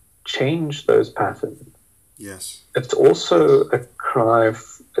to change those patterns, yes, it's also a cry.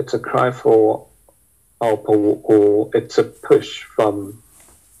 It's a cry for help, or it's a push from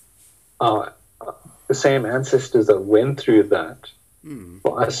the same ancestors that went through that.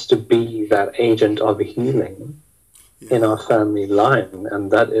 For us to be that agent of healing in our family line,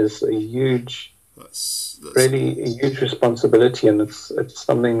 and that is a huge, really a huge responsibility, and it's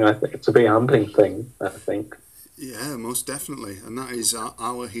something I think it's a very humbling thing. I think. Yeah, most definitely, and that is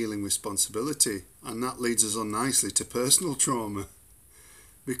our healing responsibility, and that leads us on nicely to personal trauma,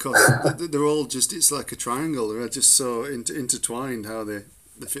 because they're all just—it's like a triangle. They're just so intertwined how they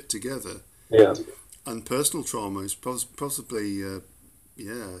fit together. Yeah. And personal trauma is possibly,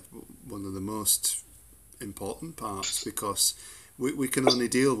 one of the most important parts, because we can only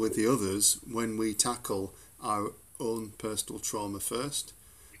deal with the others when we tackle our own personal trauma first.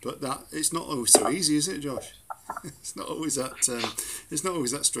 But it's not always so easy, is it, Josh? It's not always that. It's not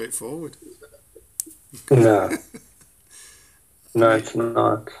always that straightforward. No. No, it's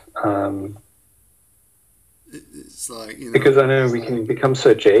not. It's like because I know we can become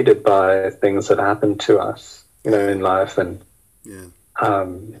so jaded by things that happen to us, in life, and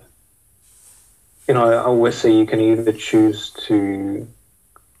I always say you can either choose to,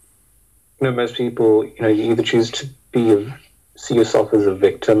 most people, you either choose to be see yourself as a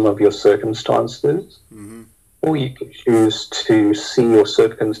victim of your circumstances, Mm-hmm. or you can choose to see your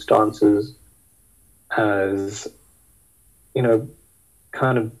circumstances as,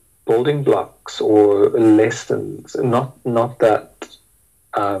 kind of building blocks or lessons. Not that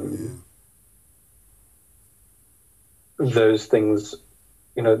Yeah. those things,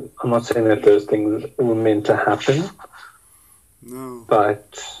 I'm not saying that those things were meant to happen, No.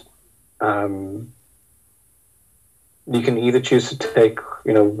 but you can either choose to take,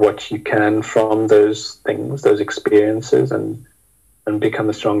 what you can from those things, those experiences, and become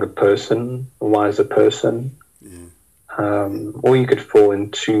a stronger person, a wiser person. Yeah. Or you could fall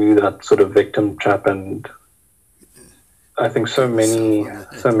into that sort of victim trap, and I think so Beat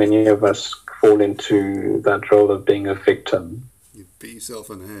yourself many on the head. of us fall into that role of being a victim. You beat yourself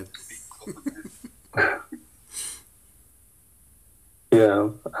on the head. Yeah,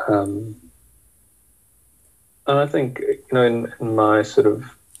 and I think in my sort of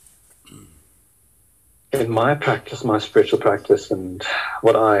in my practice, my spiritual practice, and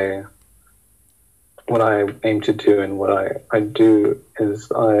what I aim to do, and what I do is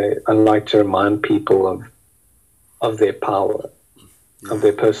I like to remind people of their power, Yeah. of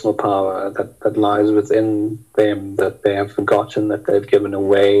their personal power that lies within them, that they have forgotten, that they've given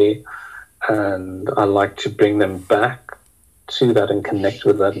away, and I like to bring them back to that and connect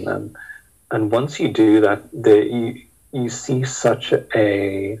with that. And once you do that, you see such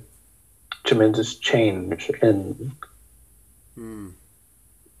a tremendous change in Mm.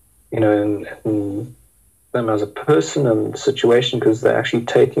 in them as a person and situation, because they're actually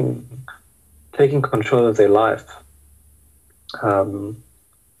taking control of their life. So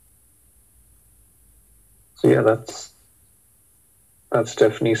yeah, that's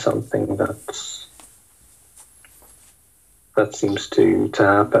definitely something that seems to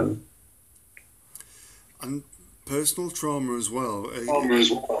happen. And personal trauma as well.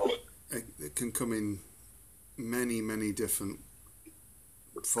 It can come in many different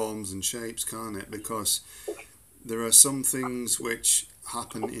forms and shapes, can't it? Because there are some things which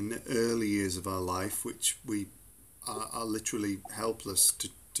happen in the early years of our life which we are literally helpless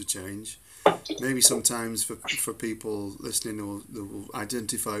to change. Maybe sometimes for people listening who will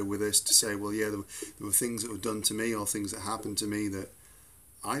identify with this, to say, well, yeah, there were things that were done to me or things that happened to me that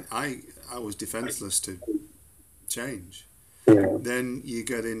I was defenseless to change. Yeah. Then you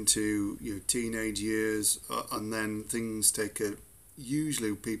get into your teenage years, and then things take a.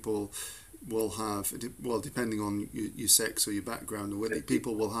 Usually, people will have, well, depending on your sex or your background, or whether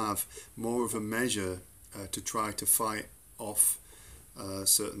people will have more of a measure to try to fight off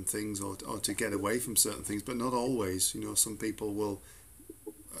certain things, or to get away from certain things, but not always. Some people will,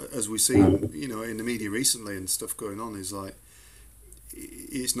 as we've seen, in the media recently and stuff going on, is like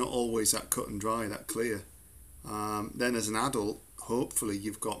it's not always that cut and dry, that clear. Then as an adult, hopefully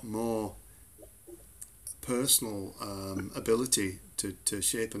you've got more personal ability to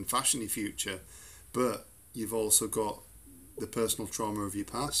shape and fashion your future, but you've also got the personal trauma of your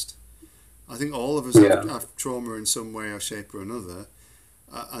past. I think all of us have trauma in some way or shape or another,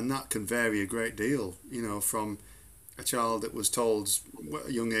 and that can vary a great deal, from a child that was told at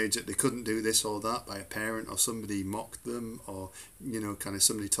a young age that they couldn't do this or that by a parent, or somebody mocked them, or kind of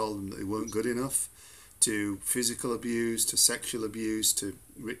somebody told them that they weren't good enough, to physical abuse, to sexual abuse, to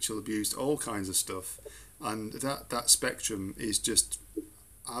ritual abuse, all kinds of stuff. And that spectrum is just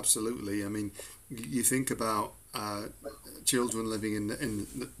absolutely, I mean, you think about children living in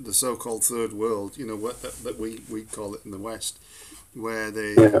the so-called third world, what that we call it in the West, where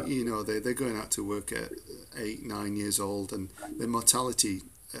they're going out to work at 8-9 years old, and their mortality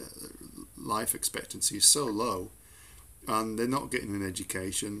life expectancy is so low, and they're not getting an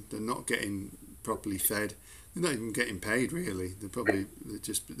education, they're not getting properly fed, they're not even getting paid really. They've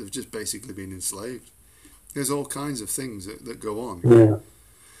just basically been enslaved. There's all kinds of things that go on. Yeah.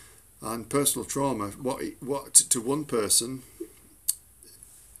 And personal trauma, what to one person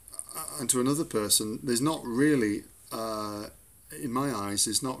and to another person, there's not really, in my eyes,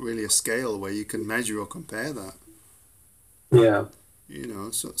 there's not really a scale where you can measure or compare that. Yeah.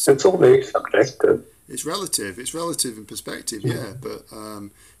 So it's all very subjective. It's relative in perspective, yeah. But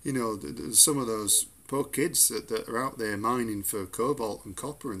some of those poor kids that are out there mining for cobalt and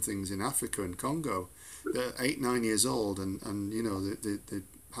copper and things in Africa and Congo, they're 8-9 years old, and they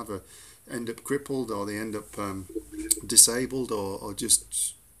end up crippled, or they end up disabled, or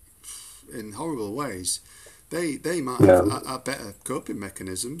just in horrible ways. They might have better coping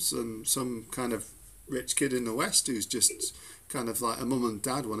mechanisms than some kind of rich kid in the West who's just kind of like a mum and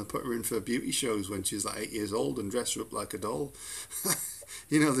dad want to put her in for beauty shows when she's like 8 years old and dress her up like a doll.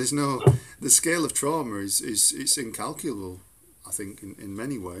 There's the scale of trauma is it's incalculable. I think, in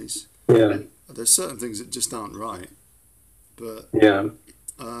many ways. Yeah. There's certain things that just aren't right. But Yeah.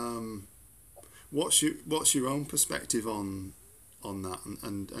 what's your own perspective on that,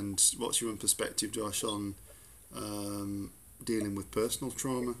 and what's your own perspective, Josh, on dealing with personal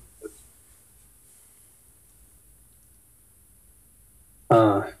trauma?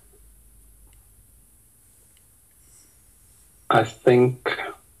 I think,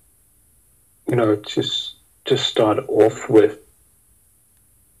 just to start off with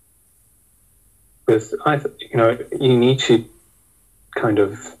you need to kind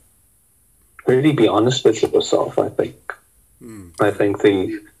of really be honest with yourself. I think. I think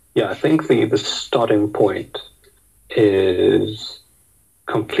the starting point is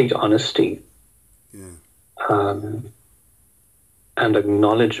complete honesty. Yeah. And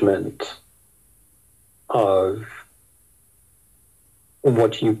acknowledgement of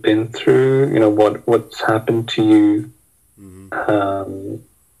what you've been through, what's happened to you,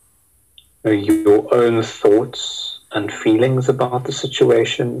 your own thoughts and feelings about the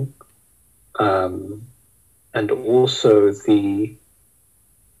situation, and also the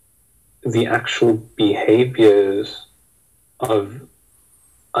actual behaviors of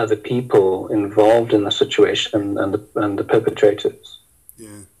other people involved in the situation and the perpetrators.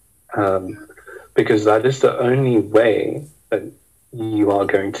 Yeah. Because that is the only way that you are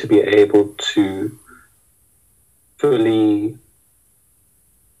going to be able to fully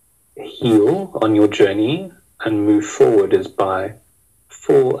heal on your journey and move forward, is by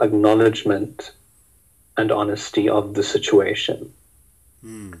full acknowledgement and honesty of the situation.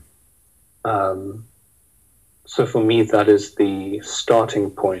 So for me, that is the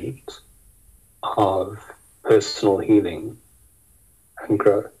starting point of personal healing and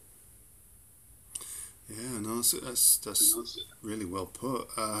growth. Yeah, no, that's really well put.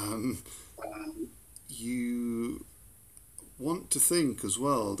 You want to think as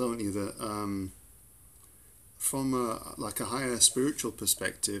well, don't you, that from a higher spiritual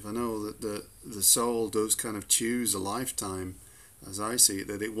perspective, I know that the soul does kind of choose a lifetime, as I see it,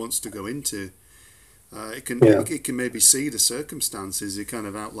 that it wants to go into. It can maybe see the circumstances, the kind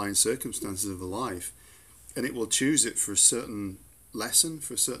of outline circumstances of a life, and it will choose it for a certain lesson,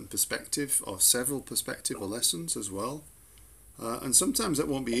 for a certain perspective, or several perspective or lessons as well. And sometimes that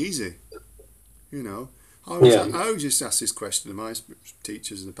won't be easy. I always used to ask this question to my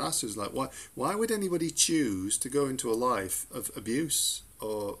teachers and the pastors, like, why would anybody choose to go into a life of abuse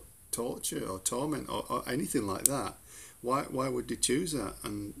or torture or torment or anything like that? Why would they choose that?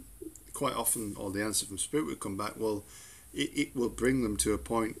 And quite often, or the answer from Spirit would come back, well, it will bring them to a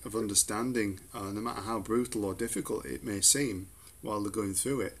point of understanding, no matter how brutal or difficult it may seem while they're going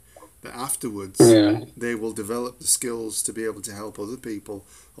through it, that afterwards they will develop the skills to be able to help other people,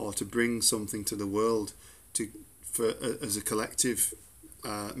 or to bring something to the world as a collective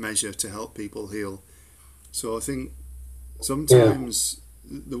measure to help people heal. So I think sometimes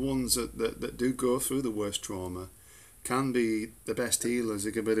the ones that do go through the worst trauma can be the best healers.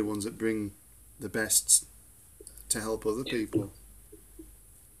 They can be the ones that bring the best to help other people.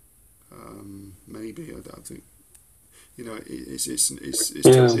 Maybe, I don't think.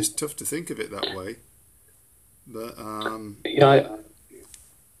 It's tough to think of it that way. But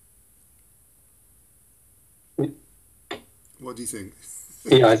what do you think?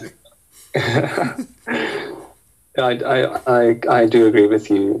 I do agree with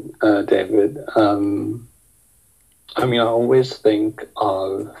you, David. I always think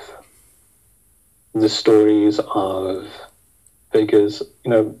of the stories of figures,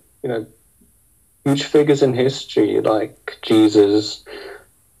 huge figures in history, like Jesus,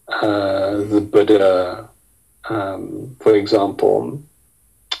 the Buddha, for example,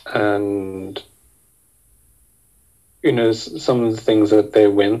 and some of the things that they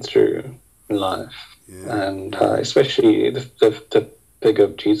went through in life, and especially the figure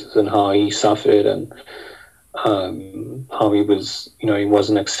of Jesus and how he suffered, and how he was, he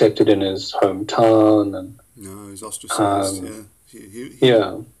wasn't accepted in his hometown, and he was ostracized.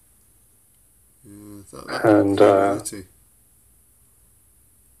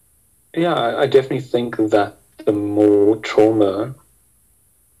 I definitely think that the more trauma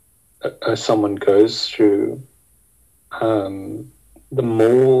someone goes through, the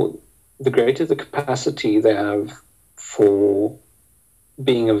greater the capacity they have for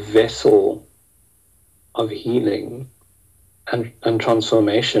being a vessel of healing and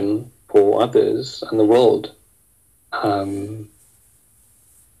transformation for others and the world,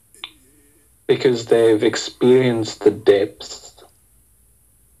 because they've experienced the depth,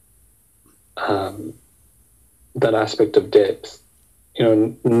 that aspect of depth.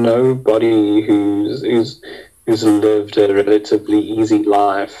 Nobody who's who's lived a relatively easy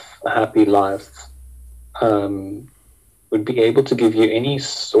life, a happy life, would be able to give you any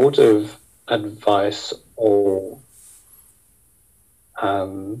sort of advice or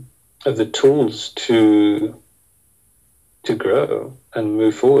the tools to grow and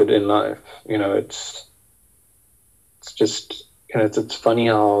move forward in life. It's just, it's funny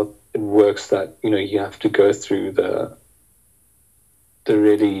how it works that, you have to go through the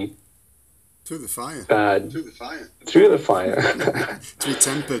really through the fire bad through the fire to be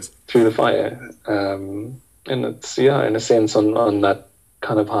tempered through the fire. And it's, in a sense, on that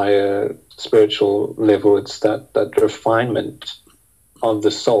kind of higher spiritual level, it's that refinement of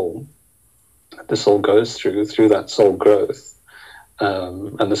the soul goes through that soul growth,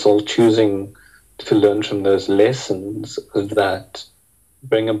 and the soul choosing to learn from those lessons that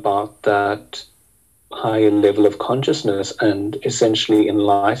bring about that higher level of consciousness and essentially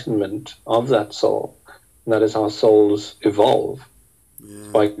enlightenment of that soul. And that is how souls evolve,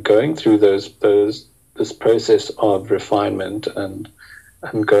 by going through this process of refinement and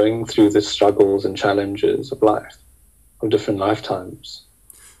going through the struggles and challenges of life, of different lifetimes.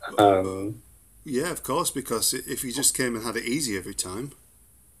 Yeah, of course, because if you just came and had it easy every time,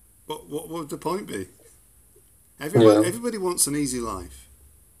 what would the point be? Everybody wants an easy life.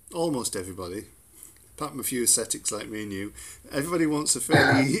 Almost everybody. Apart from a few ascetics like me and you. Everybody wants a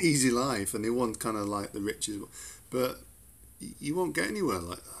fairly easy life, and they want kind of like the riches. But you won't get anywhere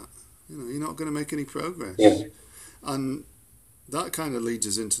like that. You're not going to make any progress. Yeah. And that kind of leads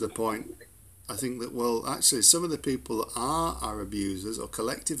us into the point, I think, that, well, actually, some of the people that are our abusers or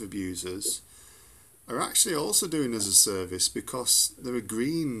collective abusers are actually also doing us a service, because they're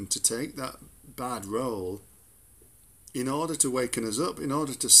agreeing to take that bad role in order to waken us up, in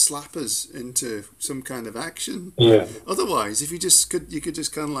order to slap us into some kind of action. Yeah. Otherwise, if you could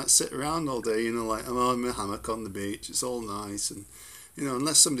just kind of like sit around all day, like, I'm on my hammock on the beach, it's all nice, and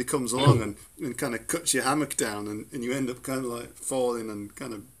unless somebody comes along and kind of cuts your hammock down, and you end up kind of like falling and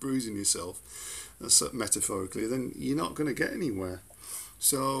kind of bruising yourself, metaphorically, then you're not going to get anywhere.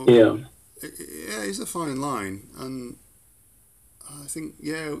 So it's a fine line, and I think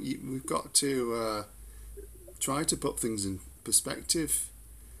we've got to try to put things in perspective.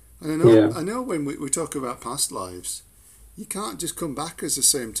 And I know when we talk about past lives, you can't just come back as the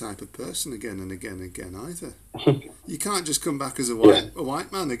same type of person again and again and again either. You can't just come back as a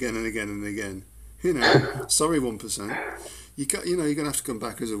white man again and again and again. Sorry, 1%. You're going to have to come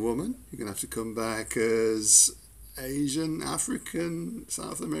back as a woman. You're going to have to come back as Asian, African,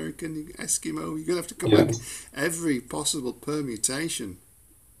 South American, Eskimo. You're going to have to come back every possible permutation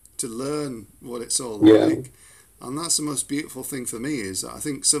to learn what it's all like. And that's the most beautiful thing for me, is that I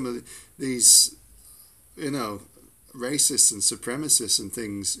think some of these, racists and supremacists and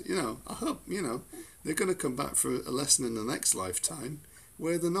things, I hope, they're going to come back for a lesson in the next lifetime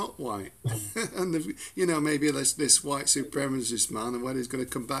where they're not white. And, maybe this white supremacist man, and when he's going to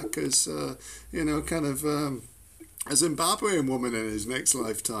come back as, a Zimbabwean woman in his next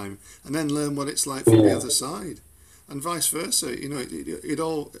lifetime, and then learn what it's like from the other side. And vice versa, it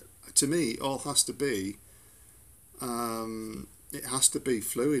all, to me, all has to be, it has to be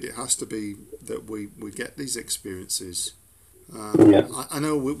fluid. It has to be that we get these experiences. I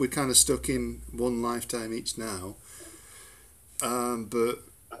know we're kind of stuck in one lifetime each now, but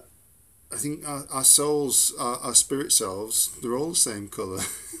I think our souls, our spirit selves, they're all the same colour.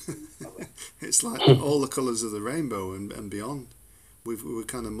 It's like all the colours of the rainbow and beyond. We're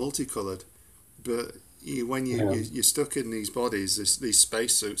kind of multicoloured, but when you're stuck in these bodies, these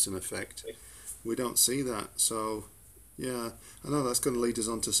spacesuits in effect, we don't see that. So I know that's going to lead us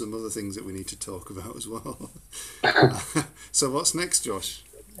on to some other things that we need to talk about as well. So what's next, Josh?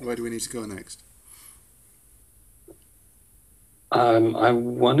 Where do we need to go next? I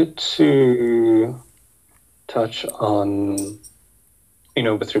wanted to touch on,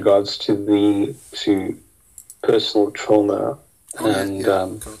 with regards to personal trauma and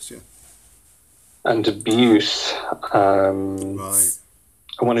abuse. Right.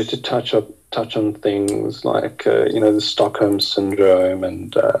 I wanted to touch on things like the Stockholm syndrome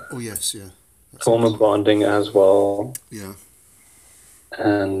and trauma bonding as well. Yeah.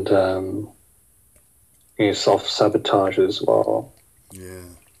 And self-sabotage as well. Yeah.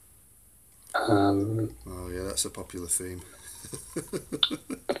 That's a popular theme.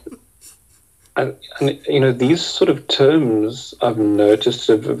 and these sort of terms I've noticed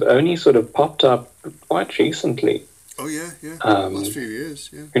have only sort of popped up quite recently. Oh yeah. Last few years,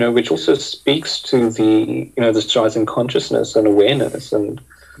 which also speaks to the this rising consciousness and awareness, and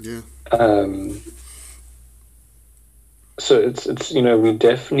so it's we're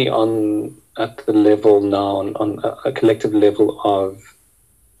definitely on at the level now, on a collective level of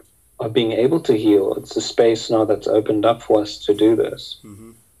being able to heal. It's a space now that's opened up for us to do this.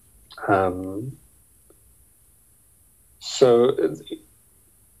 So,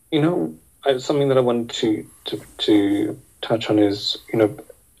 something that I wanted to touch on is, a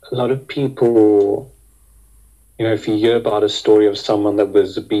lot of people, if you hear about a story of someone that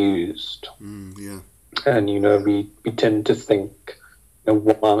was abused, and, we tend to think,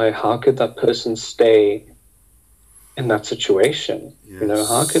 how could that person stay in that situation? Yes.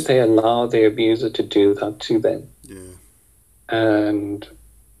 How could they allow their abuser to do that to them? Yeah. And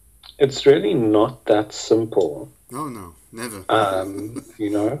it's really not that simple. No, never. Never.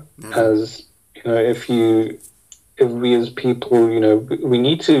 Never. If we as people, we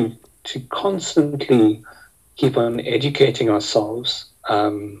need to constantly keep on educating ourselves.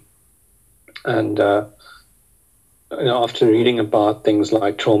 After reading about things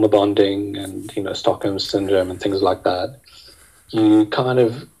like trauma bonding and, Stockholm syndrome and things like that, you kind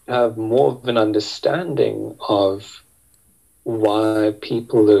of have more of an understanding of why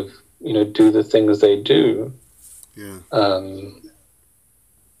people have, do the things they do. Yeah.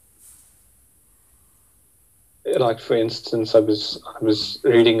 Like, for instance, I was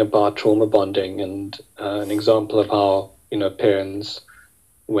reading about trauma bonding, and an example of how, parents,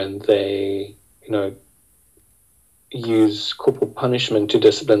 when they, use corporal punishment to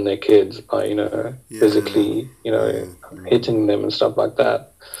discipline their kids by, physically, hitting them and stuff like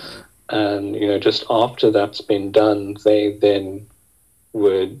that. And, just after that's been done, they then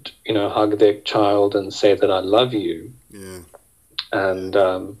would, hug their child and say that I love you. Yeah. And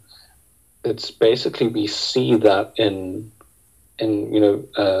it's basically, we see that in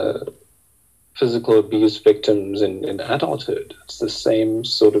physical abuse victims in adulthood. It's the same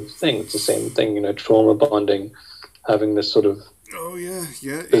sort of thing. It's the same thing, trauma bonding, having this sort of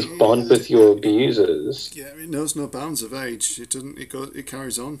this bond with your abusers. Yeah, it knows no bounds of age. It doesn't. It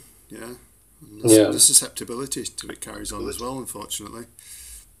carries on. Yeah. The susceptibility to it carries on as well, unfortunately.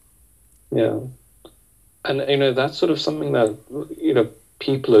 Yeah. And that's sort of something that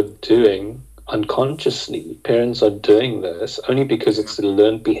people are doing unconsciously. Parents are doing this only because it's a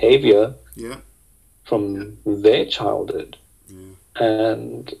learned behavior from their childhood.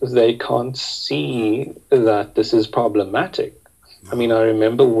 And they can't see that this is problematic. No. I mean, I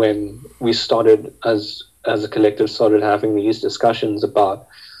remember when we started, as a collective, started having these discussions about,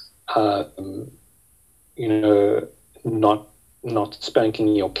 not spanking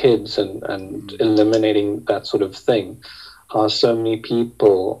your kids and eliminating that sort of thing. How so many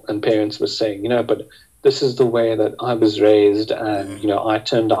people and parents were saying, but this is the way that I was raised, and I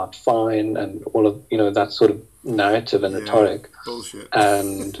turned out fine, and all of that sort of narrative and rhetoric. Bullshit.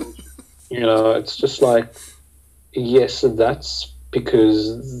 And it's just like, yes, that's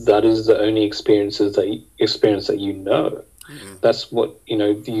because that is the only experience that you know. That's what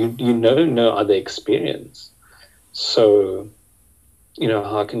no other experience. So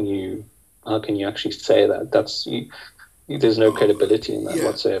how can you actually say that? That's there's no credibility in that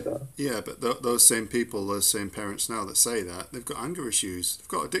whatsoever. Yeah, but those same people, those same parents now that say that, they've got anger issues, they've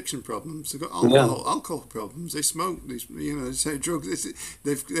got addiction problems, they've got alcohol problems, they smoke, they say drugs.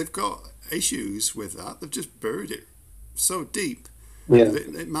 They've got issues with that. They've just buried it so deep.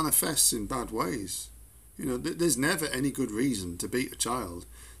 It manifests in bad ways. There's never any good reason to beat a child.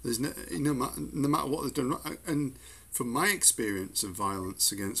 There's no matter what they've done. And from my experience of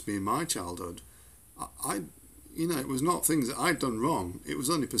violence against me in my childhood, it was not things that I'd done wrong. It was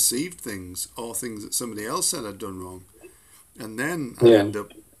only perceived things or things that somebody else said I'd done wrong. And then I end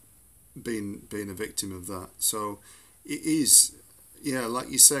up being a victim of that. So it is, like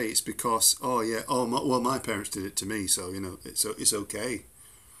you say, it's because, my parents did it to me, so, it's okay.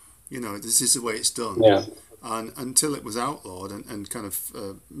 This is the way it's done. Yeah. And until it was outlawed and kind of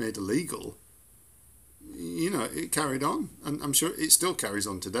made illegal, it carried on, and I'm sure it still carries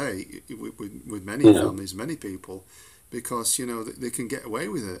on today with many families, many people, because they can get away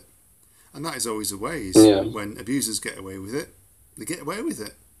with it, and that is always the way. When abusers get away with it, they get away with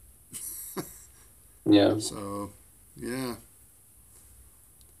it. So,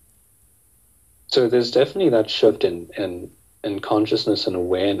 So there's definitely that shift in consciousness and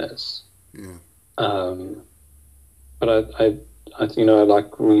awareness. But I like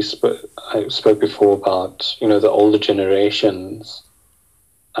I spoke before about, the older generations,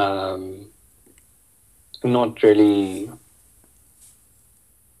 not really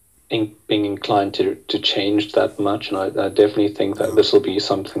being inclined to change that much. And I definitely think that this will be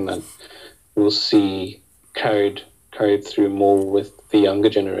something that we'll see carried through more with the younger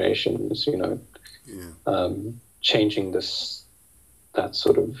generations, changing that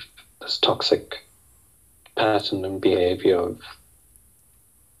sort of toxic pattern and behavior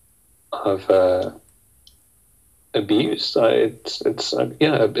of abuse. It's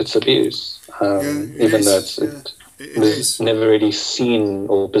abuse. Even though it was never really seen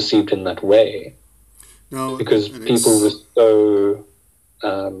or perceived in that way. No, because people were so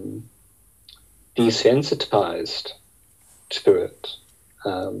desensitized to it.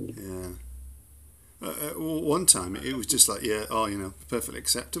 One time it was just like, perfectly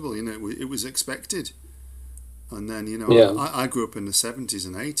acceptable. It was expected. And then, I grew up in the 70s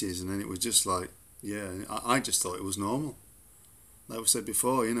and 80s, and then it was just like, I just thought it was normal. Like we said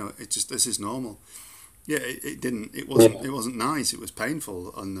before, this is normal. Yeah, it wasn't nice. It was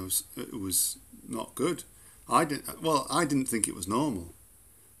painful, and it was not good. I didn't think it was normal.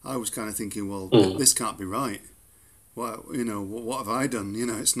 I was kind of thinking, well, this can't be right. Well, what have I done?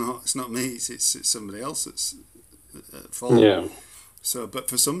 It's not me. It's somebody else that's at fault. Yeah. So, but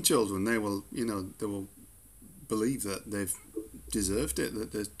for some children, they will believe that they've deserved it,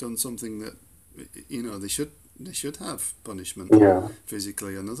 that they've done something that they should have punishment,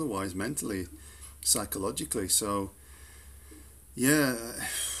 physically and otherwise, mentally, psychologically. So,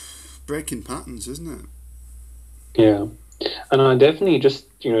 breaking patterns, isn't it? Yeah, and I definitely just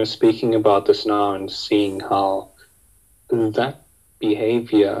speaking about this now and seeing how that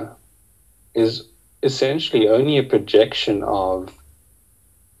behavior is essentially only a projection of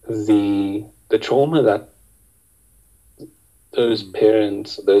the trauma that those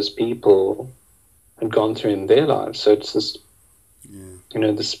parents, those people had gone through in their lives. So it's this,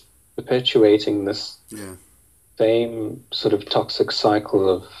 this perpetuating this same sort of toxic cycle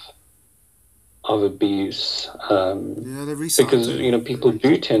of abuse. Because people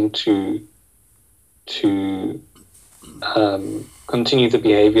do tend to continue the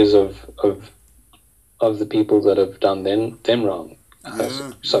behaviors of the people that have done them wrong,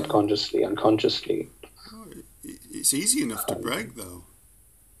 subconsciously, unconsciously. It's easy enough to break, though.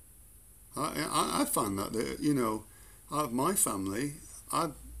 I found that out of my family,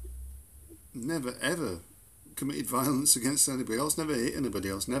 I've never ever committed violence against anybody else, never hit anybody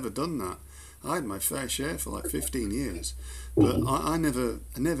else, never done that. I had my fair share for like 15 years, but I never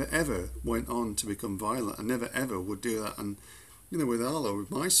ever went on to become violent. I never ever would do that. And with Arlo,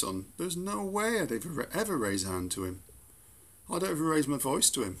 with my son, there's no way I'd ever raise a hand to him. I'd ever raise my voice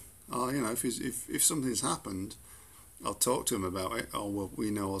to him. If something's happened, I'll talk to him about it.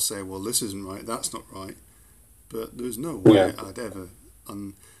 I'll say, well, this isn't right, that's not right. But there's no way I'd ever.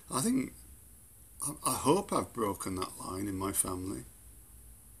 And I think, I hope I've broken that line in my family.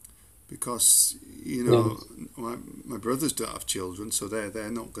 Because, my brothers don't have children, so they're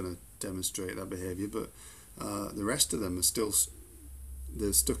not going to demonstrate that behaviour. But the rest of them are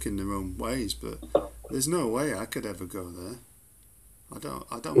they're stuck in their own ways. But there's no way I could ever go there. I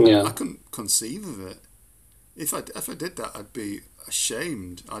couldn't conceive of it. If I did that, I'd be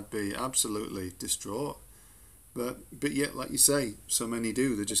ashamed. I'd be absolutely distraught. But yet, like you say, so many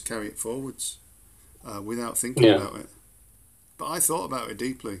do. They just carry it forwards without thinking about it. But I thought about it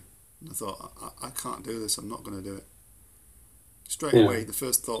deeply. And I thought, I can't do this. I'm not going to do it. Straight away, the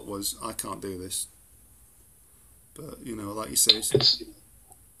first thought was, I can't do this. But like you say,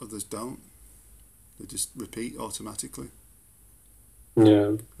 others don't. They just repeat automatically.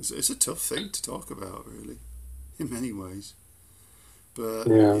 Yeah, it's a tough thing to talk about, really, in many ways. But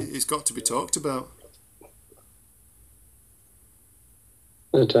it's got to be talked about.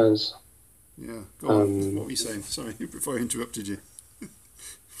 It does. Yeah, go on. What were you saying? Sorry, before I interrupted you.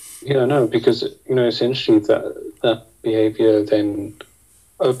 Yeah, no, because essentially that behavior then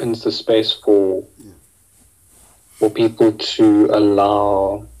opens the space for people to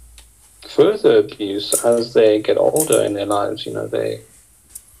allow further abuse as they get older in their lives.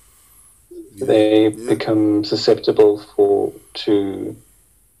 They become susceptible to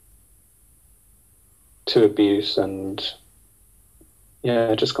abuse, and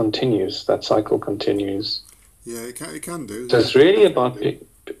it just continues. That cycle continues. Yeah, it can do. So it's really about.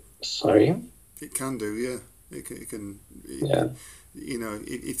 Sorry. It can do. Yeah, it can. Yeah.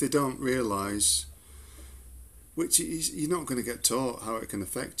 If they don't realise. Which is, you're not going to get taught how it can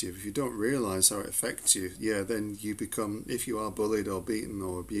affect you. If you don't realise how it affects you, then you become, if you are bullied or beaten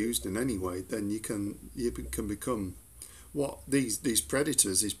or abused in any way, then you can become what these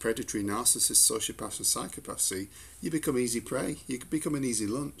predators, these predatory narcissists, sociopaths and psychopaths see. You become easy prey. You can become an easy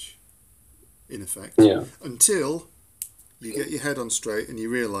lunch, in effect. Yeah. Until you get your head on straight and you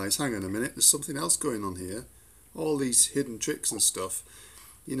realise, hang on a minute, there's something else going on here. All these hidden tricks and stuff.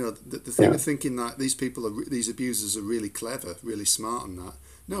 The thing of thinking that these abusers are really clever, really smart and that.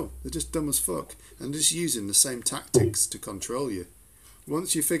 No, they're just dumb as fuck. And just using the same tactics to control you.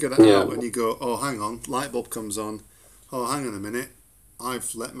 Once you figure that out and you go, oh, hang on, light bulb comes on, oh, hang on a minute,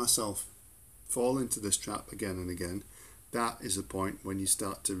 I've let myself fall into this trap again and again. That is the point when you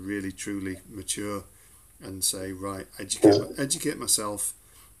start to really, truly mature and say, right, educate myself.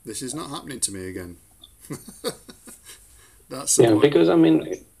 This is not happening to me again. That's the point. Because, I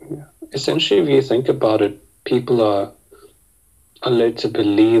mean, essentially, if you think about it, people are led to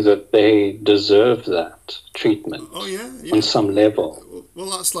believe that they deserve that treatment on some level. Well,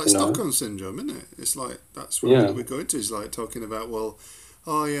 that's like Stockholm Syndrome, isn't it? It's like, that's what we're going to, is like talking about, well,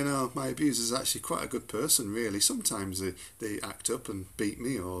 oh, my abuser's actually quite a good person, really. Sometimes they act up and beat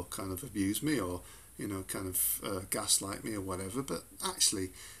me or kind of abuse me or, kind of gaslight me or whatever. But actually,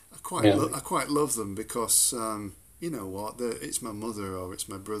 I quite love them because, you know what, it's my mother or it's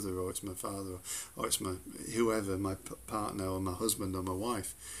my brother or it's my father or it's my whoever, my partner or my husband or my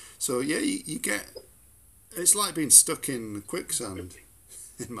wife. So, you get, it's like being stuck in quicksand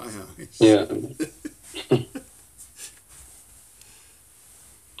in my eyes. Yeah.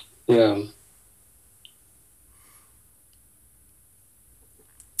 Yeah.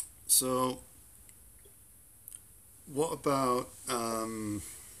 So, what about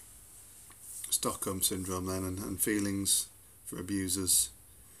Stockholm Syndrome then and feelings for abusers?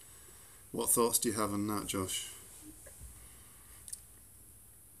 What thoughts do you have on that, Josh?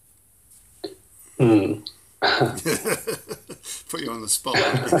 Put you on the spot.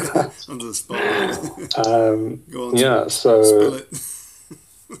 Under the spotlight. Go on, spill it.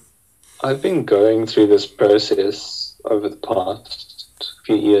 I've been going through this process over the past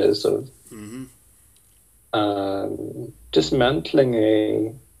few years of dismantling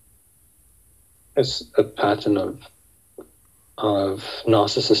a pattern of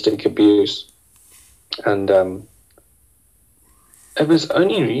narcissistic abuse, and it was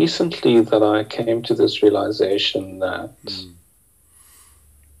only recently that I came to this realization that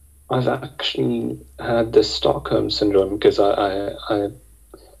I've actually had this Stockholm Syndrome because I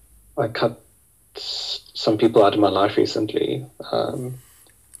cut some people out of my life recently, and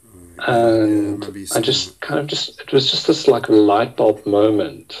I just it was just this like light bulb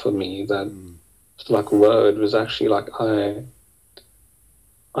moment for me that it's like, whoa, it was actually like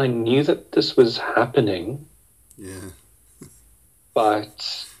I knew that this was happening,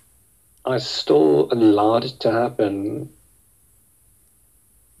 but I still allowed it to happen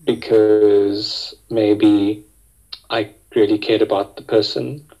because maybe I really cared about the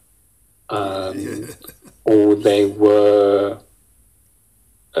person. Or they were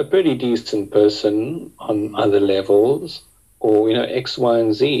a pretty decent person on other levels, or X, Y,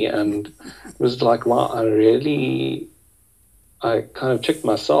 and Z, and it was like, wow, I kind of tricked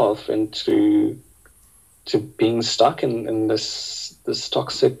myself into being stuck in this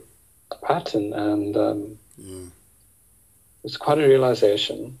toxic pattern, and it's quite a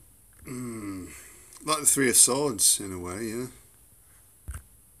realization. Like the Three of Swords in a way, yeah.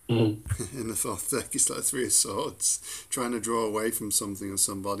 In the fourth deck, it's like the Three of Swords, trying to draw away from something or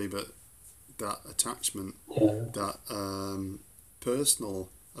somebody, but that attachment, that personal,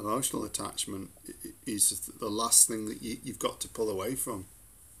 emotional attachment is the last thing that you've got to pull away from.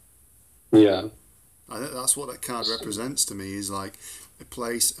 Yeah. I think that's what that card represents to me, is like a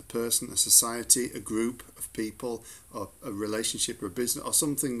place, a person, a society, a group of people, or a relationship or a business, or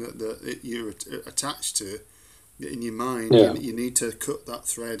something that you're attached to. In your mind, you need to cut that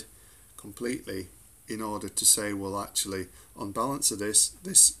thread completely in order to say, well, actually, on balance of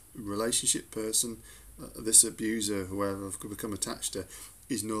this relationship person, this abuser, whoever I've become attached to,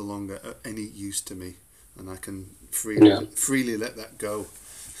 is no longer any use to me, and I can freely let that go.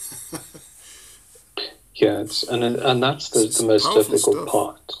 And that's the most difficult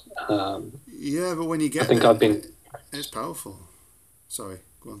part. But when you get it's powerful. Sorry,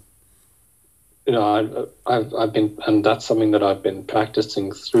 go on. I've been, and that's something that I've been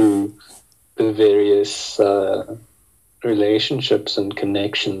practicing through the various relationships and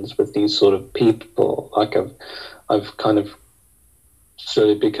connections with these sort of people. Like I've kind of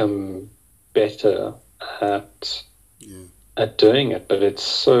slowly become better at doing it, but it's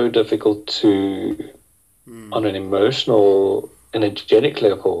so difficult to, on an emotional, energetic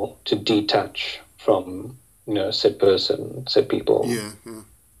level, to detach from said person, said people.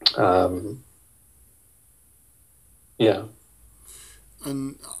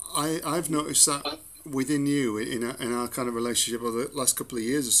 And I've noticed that within you in our kind of relationship over the last couple of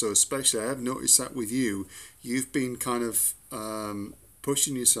years or so, especially, I've noticed that with you, you've been kind of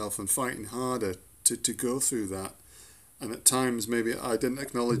pushing yourself and fighting harder to go through that. And at times, maybe I didn't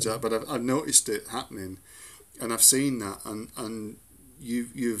acknowledge that, but I've noticed it happening, and I've seen that, and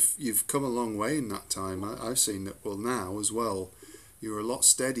you've come a long way in that time. I've seen that. Well, now as well, you're a lot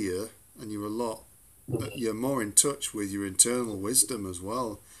steadier, and you're more in touch with your internal wisdom as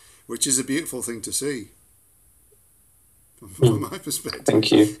well, which is a beautiful thing to see. From my perspective,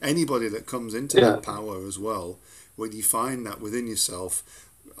 Thank you. Anybody that comes into that power as well, when you find that within yourself.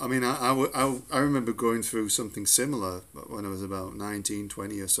 I mean, I remember going through something similar when I was about 19,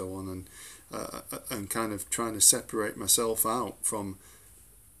 20 or so on, and kind of trying to separate myself out from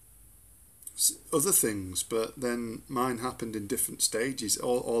other things, but then mine happened in different stages.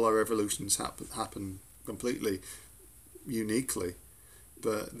 All our evolutions happen completely uniquely,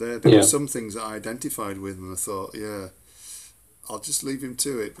 but there were some things that I identified with, and I thought, I'll just leave him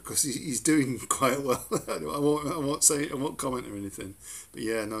to it because he's doing quite well. I won't comment or anything, but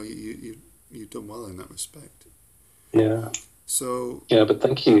you've done well in that respect. Yeah. So but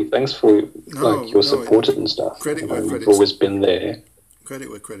thanks for your support and stuff. Credit where credit's, you've always been there. Credit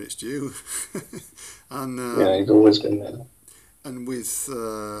where credit's due. And you've always been there. And with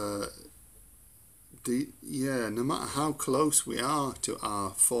no matter how close we are to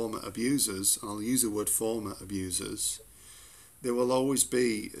our former abusers, I'll use the word former abusers, there will always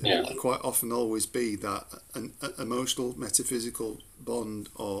be, quite often always be, that an emotional, metaphysical bond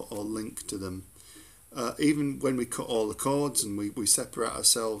or link to them. Even when we cut all the cords and we separate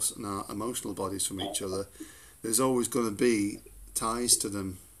ourselves and our emotional bodies from each other, there's always going to be ties to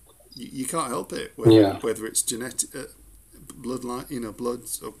them. You can't help it, whether it's genetic, bloodline,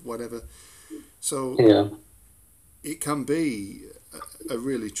 bloods or whatever. So it can be a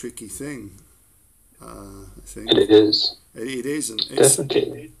really tricky thing. I think it is. It is, and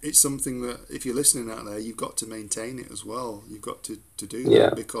definitely it's something that if you're listening out there, you've got to maintain it as well. You've got to do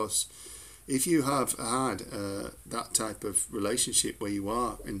that, because if you have had that type of relationship where you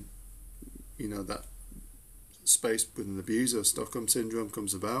are in, that space with an abuser, Stockholm syndrome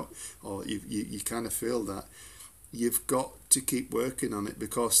comes about, or you kind of feel that, you've got to keep working on it,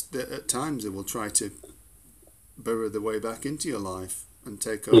 because at times they will try to burrow their way back into your life and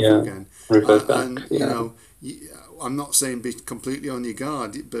take over again. I'm not saying be completely on your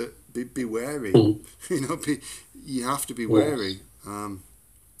guard, but be wary. You have to be wary,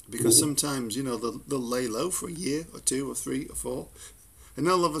 because sometimes they'll lay low for a year or 2 or 3 or 4, and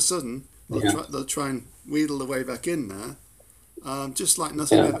all of a sudden they'll try and wheedle their way back in there, just like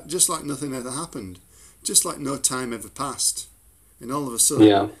nothing ever happened, just like no time ever passed, and all of a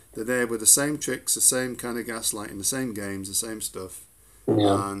sudden they're there with the same tricks, the same kind of gaslighting, the same games, the same stuff.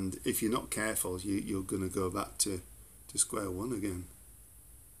 And if you're not careful, you're going to go back to square one again.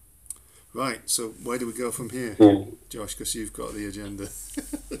 Right, so where do we go from here, Josh? Because you've got the agenda.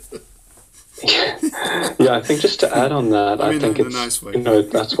 I think just to add on that, I think it's, nice way.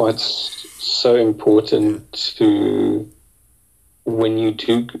 That's why it's so important to, when you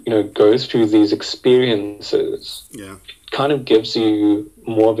do, go through these experiences, it kind of gives you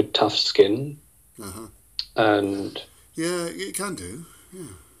more of a tough skin. And it can do.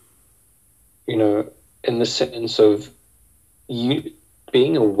 In the sense of you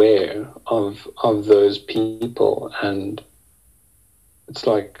being aware of those people, and it's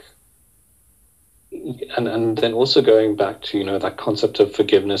like, and then also going back to that concept of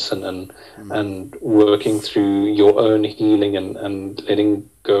forgiveness and working through your own healing and letting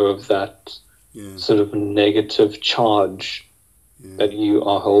go of that sort of negative charge that you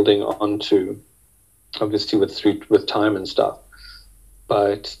are holding on to, obviously with time and stuff,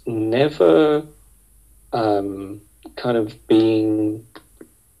 but never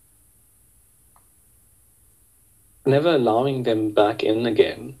never allowing them back in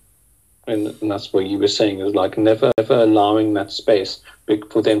again. And that's what you were saying, is like never allowing that space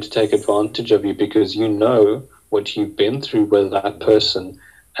for them to take advantage of you, because what you've been through with that person,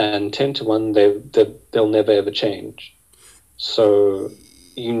 and 10 to 1 they'll never ever change. So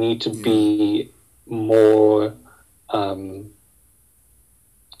you need to be more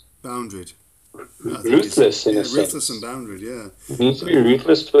boundaried, ruthless in a sense. Ruthless and boundaried, You need to be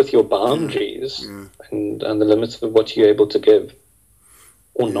ruthless with your boundaries and the limits of what you're able to give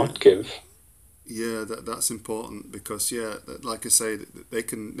or not give. That's important, because like I say, they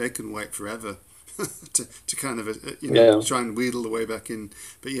can wait forever to kind of try and wheedle the way back in.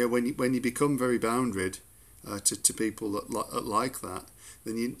 But when you become very boundaried to people that like that,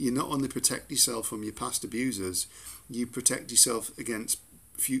 then you not only protect yourself from your past abusers, you protect yourself against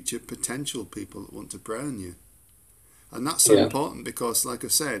future potential people that want to prey on you. And that's so important, because like I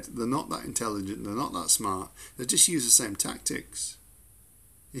said, they're not that intelligent, they're not that smart, they just use the same tactics.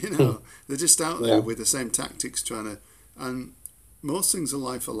 They're just out there with the same tactics trying to, and most things in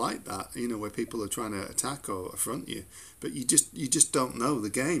life are like that, where people are trying to attack or affront you, but you just don't know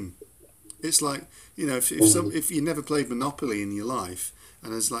the game. It's like, if you never played Monopoly in your life,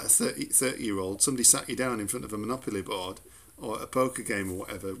 and as like a 30-year-old, somebody sat you down in front of a Monopoly board or a poker game or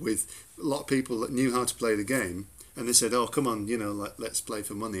whatever with a lot of people that knew how to play the game, and they said, "Oh, come on, let's play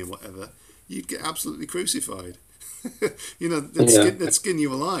for money or whatever," you'd get absolutely crucified. They'd skin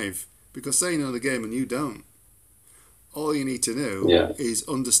you alive because they know the game and you don't. All you need to know is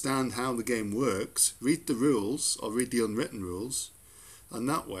understand how the game works, read the rules or read the unwritten rules, and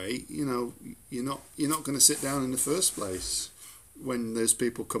that way, you're not going to sit down in the first place when those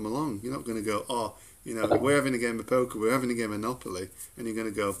people come along. You're not going to go, "Oh, we're having a game of poker, we're having a game of Monopoly," and you're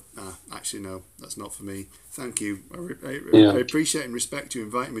going to go, "Actually, no, that's not for me. Thank you. I appreciate and respect you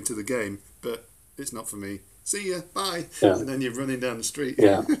inviting me to the game, but it's not for me. See ya, bye." Yeah. And then you're running down the street.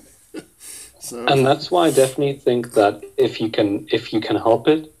 Yeah. And that's why I definitely think that if you can help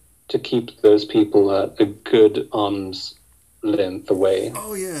it, to keep those people at a good arm's length away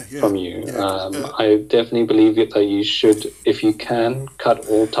from you. I definitely believe that you should, if you can, cut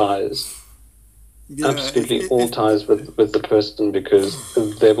all ties. Absolutely all ties with the person, because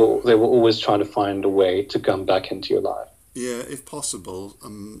they will always try to find a way to come back into your life. Yeah, if possible.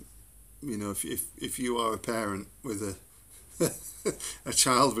 If you are a parent with a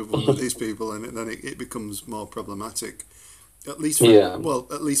child with one of these people, and then it becomes more problematic. At least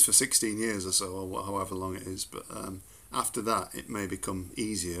for 16 years or so, or however long it is. But after that, it may become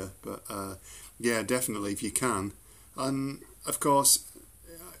easier. But definitely if you can. And of course,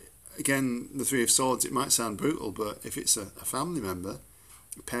 again, the Three of Swords, it might sound brutal, but if it's a family member,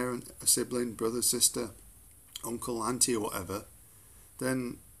 a parent, a sibling, brother, sister, uncle, auntie, or whatever,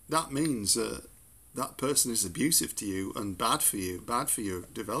 then that means that person is abusive to you and bad for your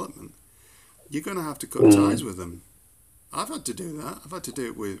development. You're going to have to cut ties with them. I've had to do that. I've had to do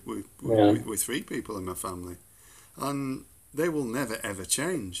it with 3 people in my family, and they will never ever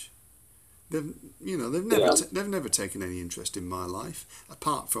change. They've never taken any interest in my life,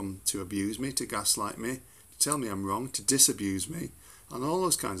 apart from to abuse me, to gaslight me, to tell me I'm wrong, to disabuse me, and all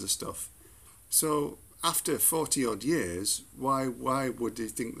those kinds of stuff. So after 40 odd years, why would they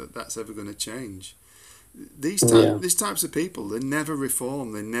think that that's ever going to change? These types of people, they never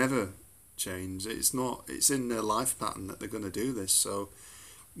reform, they never change. It's in their life pattern that they're going to do this. So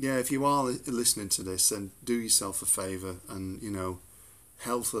if you are listening to this, then do yourself a favour and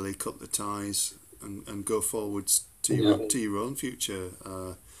healthily cut the ties and go forwards to your own future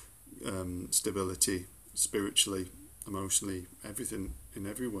stability, spiritually, emotionally, everything, in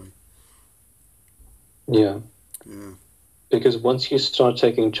every way. Yeah. Because once you start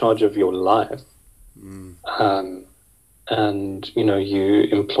taking charge of your life, and you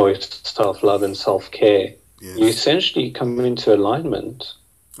employ self-love and self-care, you essentially come into alignment.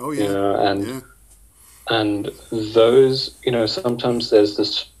 And those, sometimes there's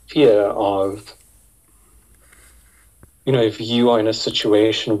this fear of, if you are in a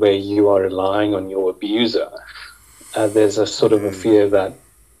situation where you are relying on your abuser, there's a sort of a fear that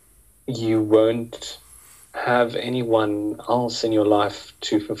you won't have anyone else in your life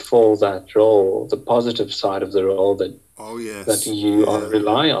to fulfill that role, the positive side of the role that you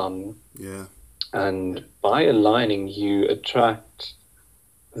rely on. Yeah. And by aligning, you attract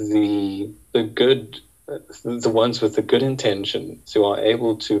the good, the ones with the good intentions who are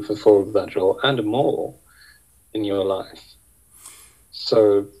able to fulfill that role and more in your life.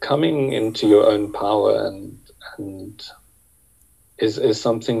 So coming into your own power and is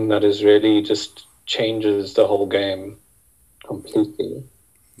something that is really just changes the whole game completely.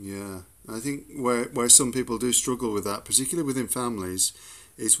 Yeah, I think where some people do struggle with that, particularly within families,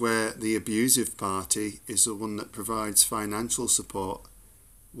 is where the abusive party is the one that provides financial support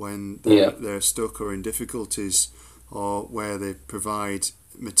when they're stuck or in difficulties, or where they provide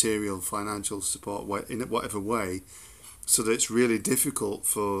material financial support in whatever way, so that it's really difficult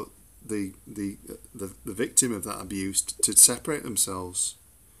for the victim of that abuse to separate themselves.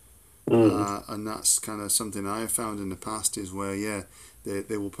 And that's kind of something I have found in the past, is where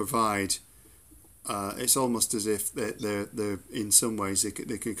they will provide. It's almost as if they're in some ways they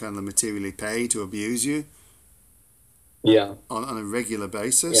could kind of materially pay to abuse you. On a regular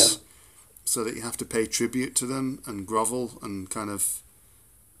basis, so that you have to pay tribute to them and grovel and kind of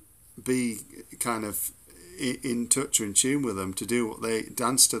be kind of in touch or in tune with them, to do what they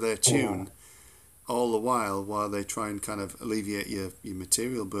dance to their tune, all the while they try and kind of alleviate your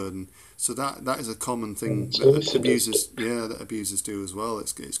material burden. So that is a common thing that abusers do as well.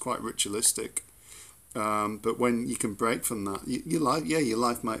 It's quite ritualistic. But when you can break from that, your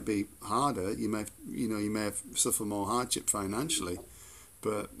life might be harder. You may have suffered more hardship financially,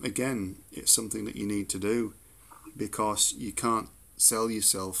 but again, it's something that you need to do, because you can't sell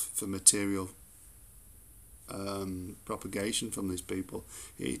yourself for material propagation from these people.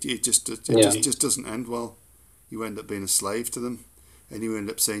 It just doesn't end well. You end up being a slave to them, and you end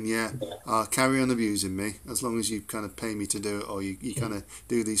up saying, carry on abusing me as long as you kind of pay me to do it, or you kind of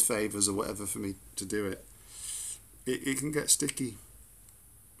do these favors or whatever for me to do it. It can get sticky.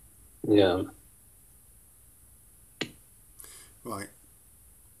 Yeah. Right.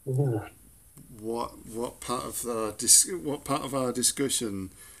 Yeah. What part of our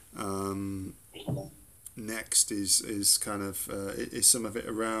discussion next is kind of is some of it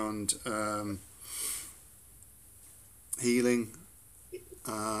around healing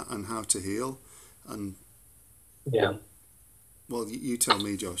and how to heal, and well, you tell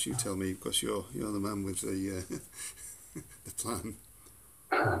me, Josh. You tell me, because you're the man with the the plan.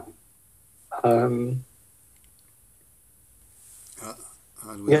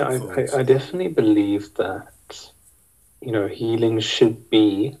 I definitely believe that healing should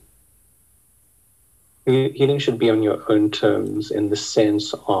be on your own terms, in the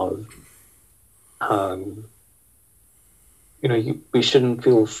sense of we shouldn't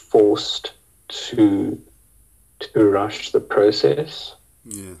feel forced to rush the process.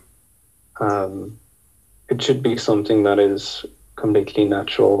 Yeah. It should be something that is completely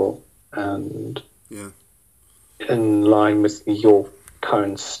natural and in line with your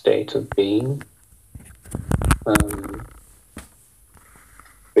current state of being.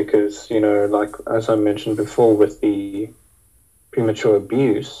 Because, like as I mentioned before, with the premature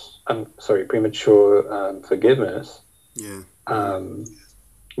forgiveness,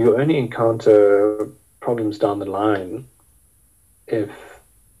 you only encounter problems down the line if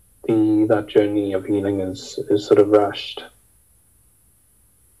that journey of healing is sort of rushed.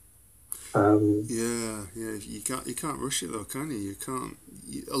 You can't rush it though, can you? You can't.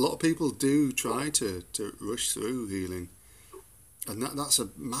 A lot of people do try to rush through healing, and that's a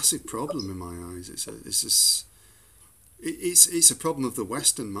massive problem in my eyes. It's a problem of the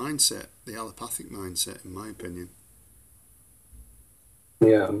Western mindset, the allopathic mindset, in my opinion.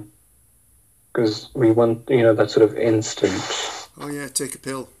 Yeah, because we want that sort of instant. Oh yeah, take a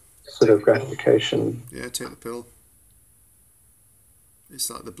pill. Sort of gratification. Yeah, take the pill. It's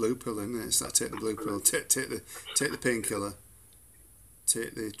like the blue pill, isn't it? It's like take the blue pill, take the painkiller,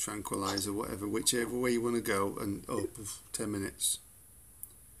 take the tranquilizer, whichever way you want to go, and 10 minutes.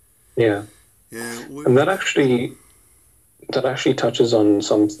 Yeah. Yeah. And that actually touches on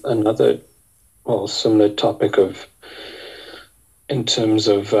another similar topic of, in terms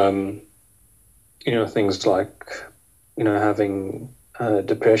of things like having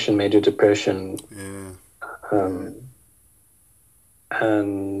depression, major depression. Yeah.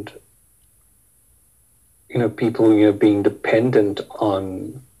 And people being dependent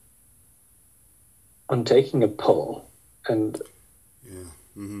on taking a pill, and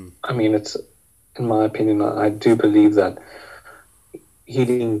I mean, it's, in my opinion, I do believe that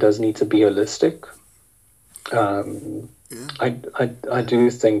healing does need to be holistic. I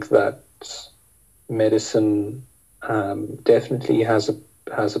do think that medicine definitely has a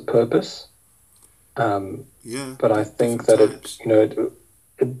purpose. But I think that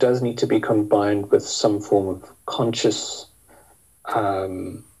it does need to be combined with some form of conscious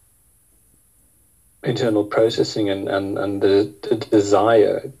internal processing and the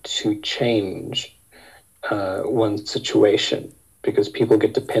desire to change one's situation, because people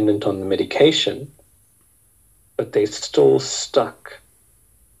get dependent on the medication, but they're still stuck.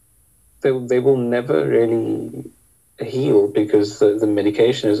 They will never really heal, because the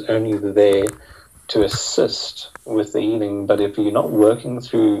medication is only there to assist with the healing. But if you're not working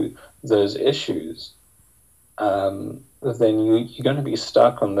through those issues, then you're going to be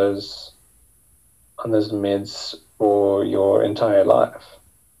stuck on those meds for your entire life.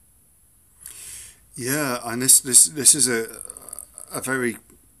 Yeah, and this is a very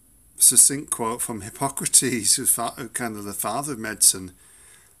succinct quote from Hippocrates, who's kind of the father of medicine.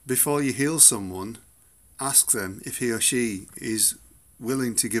 Before you heal someone, ask them if he or she is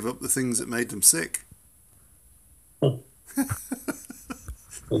willing to give up the things that made them sick. Yeah.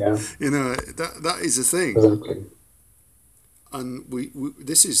 That is a thing. Exactly. And we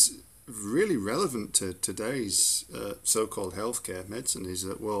this is really relevant to today's so-called healthcare medicine, is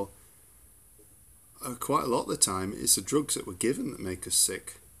that, quite a lot of the time it's the drugs that we're given that make us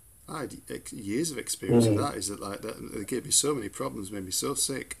sick. I had years of experience of that. Is that like that? They gave me so many problems, made me so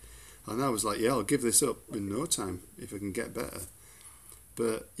sick, and I was like, I'll give this up in no time if I can get better.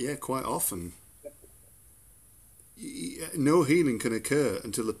 But quite often, no healing can occur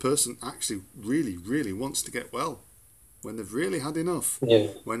until the person actually really, really wants to get well. When they've really had enough. Yeah.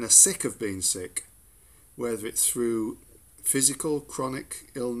 When they're sick of being sick, whether it's through physical chronic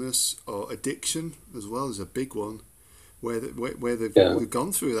illness or addiction as well is a big one, where they've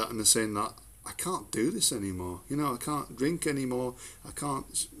gone through that and they're saying that I can't do this anymore. I can't drink anymore. I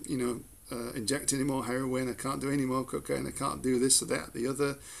can't inject any more heroin. I can't do any more cocaine. I can't do this or that, the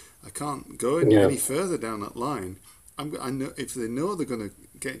other. I can't go any further down that line. I know if they know they're going to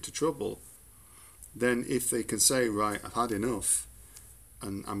get into trouble, then if they can say, right, I've had enough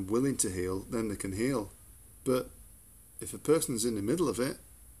and I'm willing to heal, then they can heal. But if a person's in the middle of it,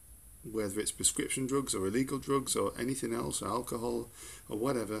 whether it's prescription drugs or illegal drugs or anything else, or alcohol or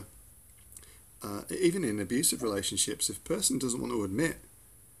whatever, even in abusive relationships, if a person doesn't want to admit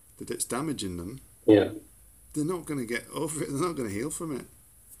that it's damaging them, they're not going to get over it. They're not going to heal from it.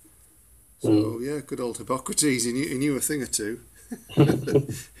 So good old Hippocrates. He knew a thing or two. He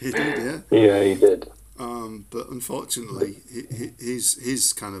did, yeah. Yeah, he did. But unfortunately,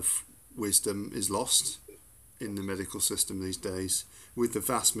 his kind of wisdom is lost in the medical system these days. With the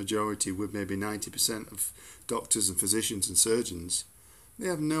vast majority, with maybe 90% of doctors and physicians and surgeons, they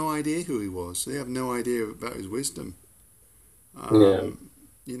have no idea who he was. They have no idea about his wisdom. The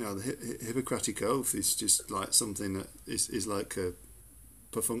Hippocratic Oath is just like something that is like a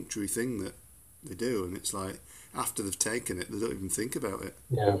perfunctory thing that they do, and it's like after they've taken it, they don't even think about it.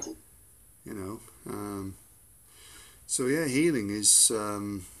 Healing is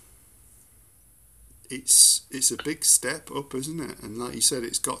it's a big step up, isn't it? And like you said,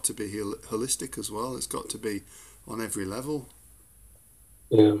 it's got to be holistic as well. It's got to be on every level.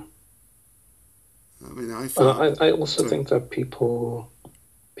 I mean, I also think that people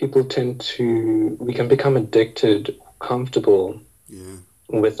tend to, we can become addicted, comfortable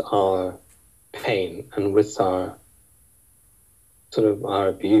with our pain and with our sort of our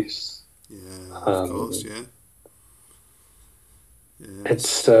abuse. Of course, yeah.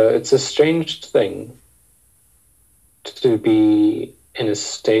 It's a strange thing to be in a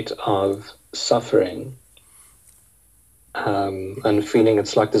state of suffering and feeling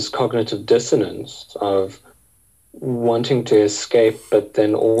it's like this cognitive dissonance of wanting to escape, but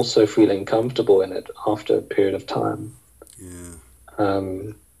then also feeling comfortable in it after a period of time.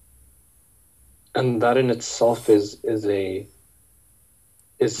 And that in itself is a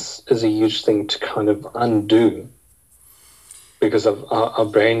huge thing to kind of undo, because of our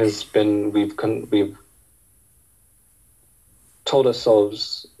brain has been, we've told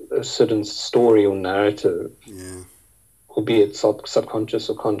ourselves a certain story or narrative, albeit subconscious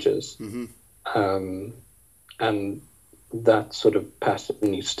or conscious, and that sort of pattern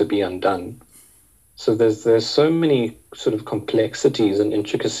needs to be undone. So there's so many sort of complexities and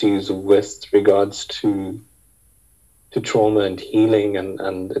intricacies with regards to trauma and healing,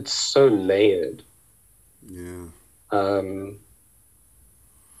 and it's so layered.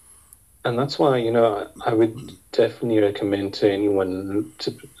 And that's why, I would definitely recommend to anyone, to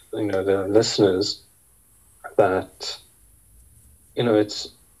the listeners, that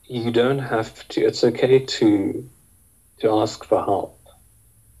you don't have to. It's okay to ask for help.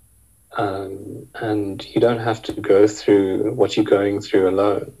 And you don't have to go through what you're going through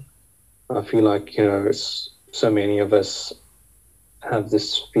alone. I feel like, so many of us have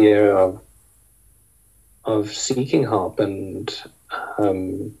this fear of seeking help, and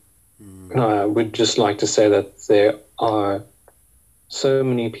I would just like to say that there are so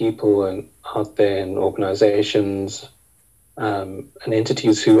many people out there in organizations and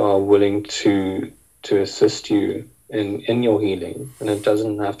entities who are willing to assist you in your healing, and it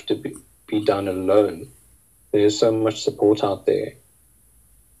doesn't have to be done alone. There's so much support out there.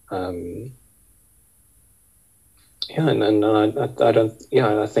 And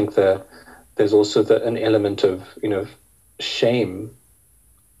I think that there's also an element of shame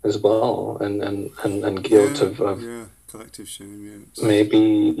as well, and guilt of collective shame.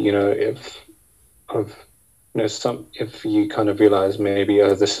 Maybe if you kind of realize maybe,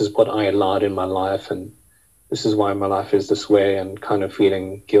 this is what I allowed in my life, and this is why my life is this way, and kind of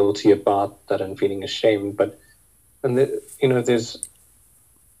feeling guilty about that and feeling ashamed.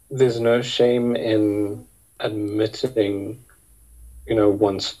 There's no shame in admitting,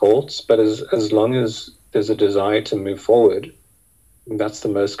 one's faults, but as long as there's a desire to move forward, that's the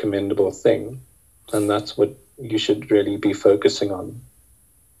most commendable thing, and that's what you should really be focusing on.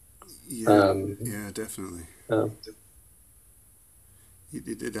 Definitely.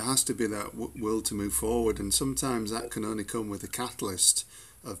 There has to be that will to move forward, and sometimes that can only come with a catalyst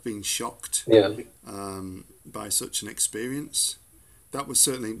of being shocked by such an experience. That was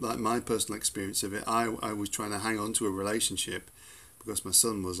certainly like my personal experience of it. I was trying to hang on to a relationship because my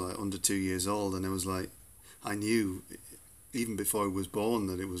son was like under 2 years old, and it was like I knew even before he was born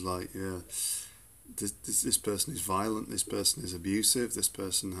that it was like this person is violent, this person is abusive, this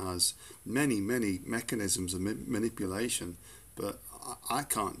person has many mechanisms of manipulation, but I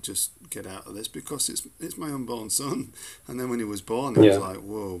can't just get out of this because it's my unborn son. And then when he was born, it was like,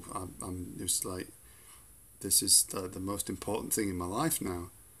 whoa, I'm just like, this is the most important thing in my life now.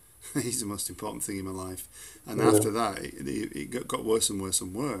 He's the most important thing in my life. And after that, it got worse and worse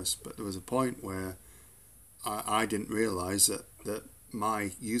and worse. But there was a point where I didn't realise that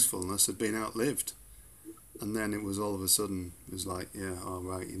my usefulness had been outlived. And then it was all of a sudden, it was like, yeah, all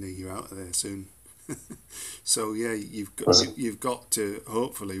right, you're out of there soon. So yeah, you've got to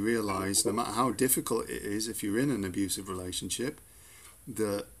hopefully realise, no matter how difficult it is, if you're in an abusive relationship,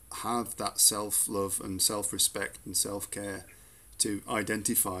 that have that self-love and self-respect and self-care to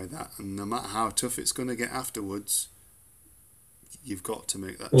identify that, and no matter how tough it's going to get afterwards, you've got to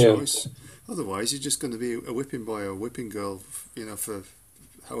make that choice. Otherwise, you're just going to be a whipping boy or a whipping girl, for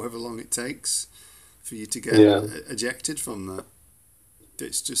however long it takes for you to get ejected from that.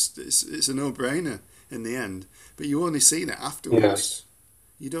 It's a no-brainer in the end, but you only see that afterwards.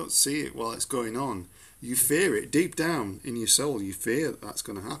 You don't see it while it's going on. You fear it deep down in your soul. You fear that's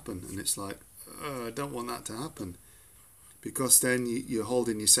going to happen, and it's like, I don't want that to happen, because then you're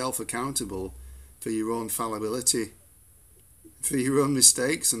holding yourself accountable for your own fallibility, for your own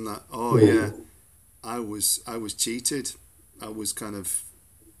mistakes, and that. Oh yeah, I was cheated. I was kind of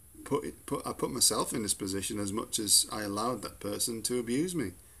I put myself in this position as much as I allowed that person to abuse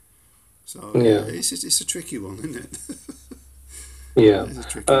me. So it's a tricky one, isn't it? It's a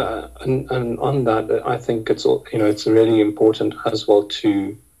tricky one. And on that, I think it's really important as well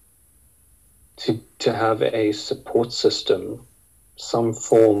to have a support system, some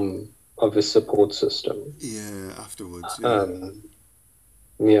form of a support system. Yeah, afterwards.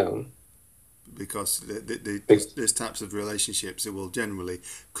 Because these types of relationships, it will generally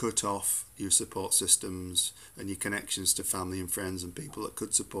cut off your support systems and your connections to family and friends and people that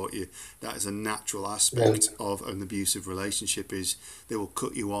could support you. That is a natural aspect of an abusive relationship, is they will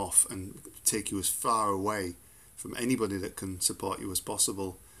cut you off and take you as far away from anybody that can support you as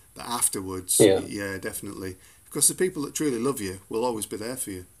possible. But afterwards, yeah, definitely. Because the people that truly love you will always be there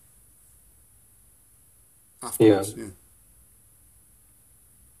for you. Afterwards,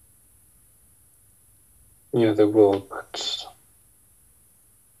 Yeah, they will, but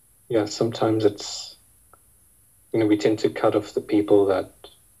sometimes it's, we tend to cut off the people that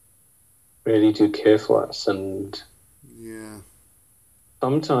really do care for us, and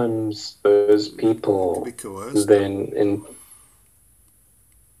sometimes those people can be coerced, then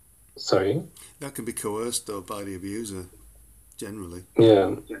sorry? That can be coerced though by the abuser, generally.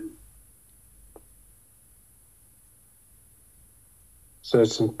 Yeah. So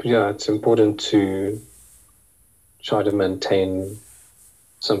it's important to try to maintain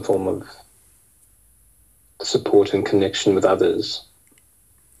some form of support and connection with others.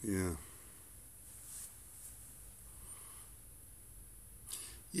 Yeah.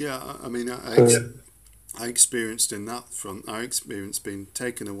 Yeah, I mean, I experienced in that front, I experienced being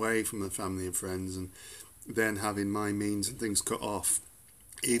taken away from the family and friends, and then having my means and things cut off.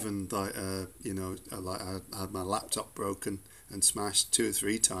 Even like, I had my laptop broken and smashed 2 or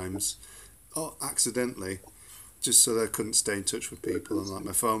 3 times, accidentally, just so that I couldn't stay in touch with people, and like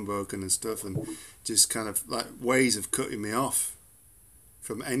my phone broken and stuff, and just kind of like ways of cutting me off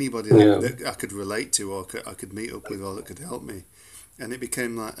from anybody that I could relate to, or I could meet up with, or that could help me. And it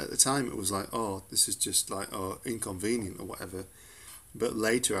became like, at the time it was like, oh, this is just like, inconvenient or whatever. But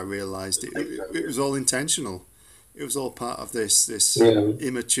later I realised it was all intentional. It was all part of this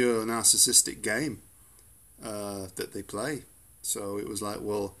immature narcissistic game that they play. So it was like,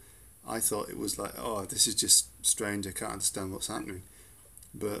 well, I thought it was like, oh, this is just strange, I can't understand what's happening.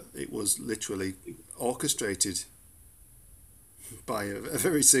 But it was literally orchestrated by a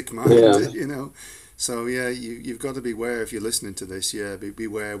very sick mind, So you've got to beware if you're listening to this.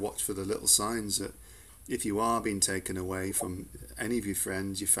 Beware, watch for the little signs that if you are being taken away from any of your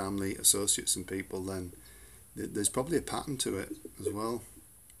friends, your family, associates and people, then there's probably a pattern to it as well.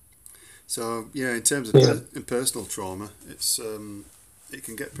 So in terms of personal trauma, it's it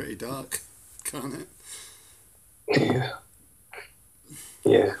can get pretty dark, can't it?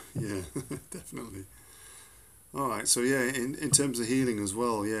 Yeah, definitely. All right, so in terms of healing as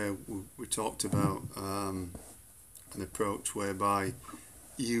well, we talked about an approach whereby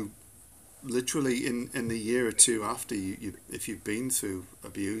you literally in the year or 2 after you if you've been through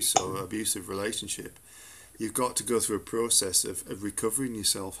abuse or abusive relationship, you've got to go through a process of recovering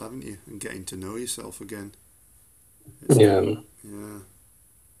yourself, haven't you, and getting to know yourself again.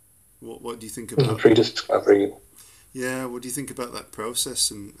 What do you think about rediscovery? Yeah, what do you think about that process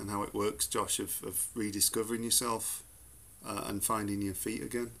and how it works, Josh, of rediscovering yourself and finding your feet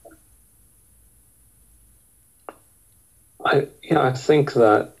again? I think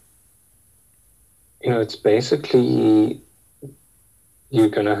that, it's basically you're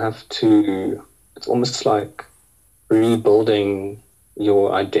going to have to, it's almost like rebuilding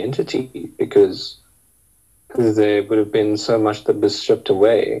your identity, because there would have been so much that was stripped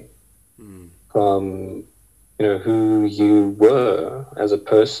away from, who you were as a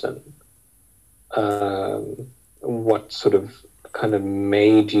person, what sort of kind of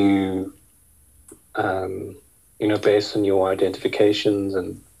made you, based on your identifications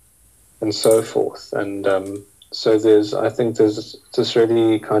and so forth. And so I think there's this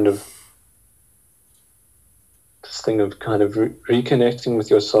really kind of this thing of kind of reconnecting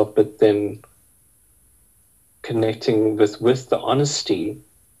with yourself, but then connecting with the honesty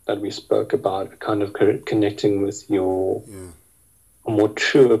that we spoke about, kind of connecting with your a more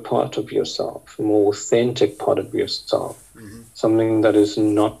truer part of yourself, a more authentic part of yourself, something that is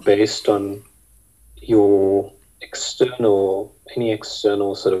not based on your any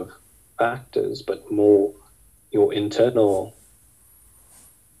external sort of factors, but more your internal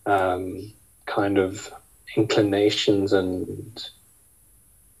kind of inclinations and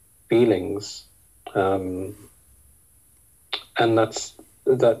feelings, and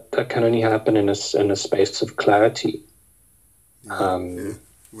that can only happen in a space of clarity. With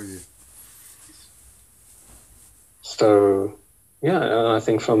you. So I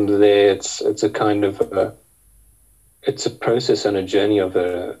think from there it's a kind of it's a process and a journey of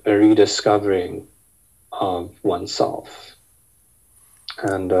a rediscovering of oneself.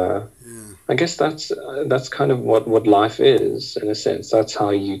 And I guess that's kind of what life is, in a sense. That's how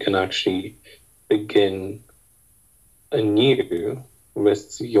you can actually begin anew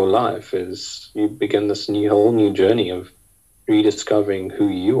with your life, is you begin this whole new journey of rediscovering who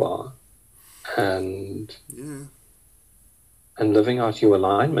you are and living out your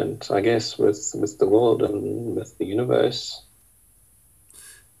alignment, I guess, with the world and with the universe.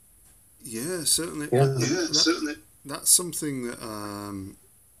 Yeah, certainly. Certainly. That's something that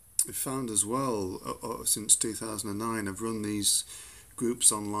I've found as well since 2009. I've run these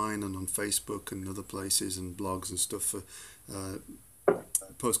groups online and on Facebook and other places and blogs and stuff for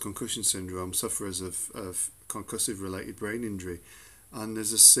post-concussion syndrome sufferers of concussive-related brain injury. And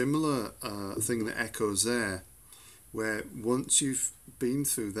there's a similar thing that echoes there, where once you've been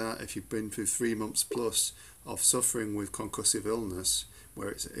through that, if you've been through 3 months plus of suffering with concussive illness, where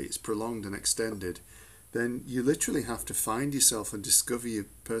it's prolonged and extended, then you literally have to find yourself and discover your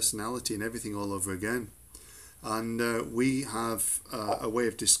personality and everything all over again. And we have a way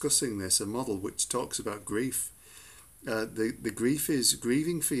of discussing this, a model which talks about grief. The grief is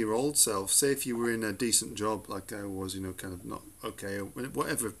grieving for your old self. Say if you were in a decent job like I was, kind of not okay,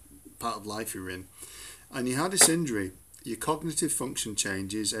 whatever part of life you're in, and you had this injury, your cognitive function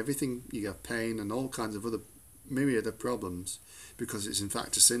changes, everything, you get pain and all kinds of other myriad of problems, because it's in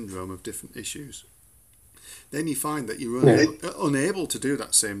fact a syndrome of different issues. Then you find that you're unable to do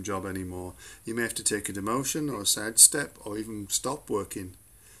that same job anymore. You may have to take a demotion or a sidestep or even stop working.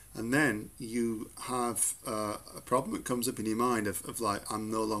 And then you have a problem that comes up in your mind of like,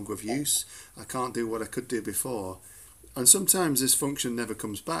 I'm no longer of use, I can't do what I could do before. And sometimes this function never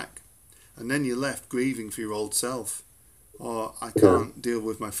comes back. And then you're left grieving for your old self. Or I can't deal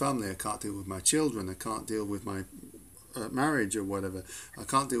with my family, I can't deal with my children, I can't deal with my marriage or whatever. I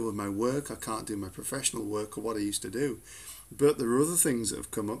can't deal with my work, I can't do my professional work or what I used to do. But there are other things that have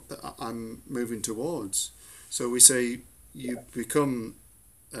come up that I'm moving towards. So we say you become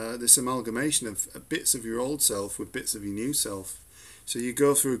this amalgamation of bits of your old self with bits of your new self. So you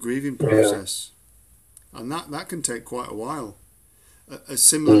go through a grieving process. And that can take quite a while. A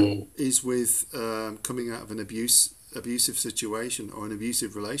similar is with coming out of an abusive situation or an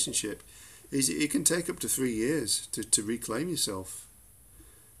abusive relationship. It can take up to 3 years to reclaim yourself.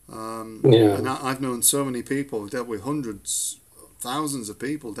 And I've known so many people, dealt with hundreds, thousands of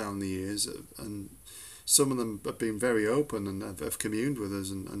people down the years, and some of them have been very open and have communed with us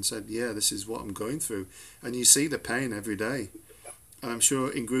and said, yeah, this is what I'm going through. And you see the pain every day. And I'm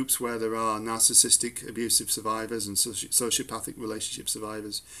sure in groups where there are narcissistic abusive survivors and sociopathic relationship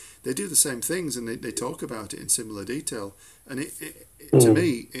survivors, they do the same things and they talk about it in similar detail. And to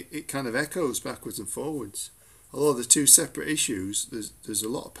me, it kind of echoes backwards and forwards. Although they're two separate issues, there's a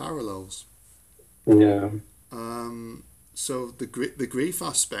lot of parallels. Yeah. So the grief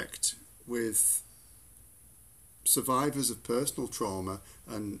aspect with survivors of personal trauma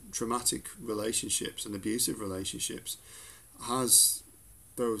and traumatic relationships and abusive relationships has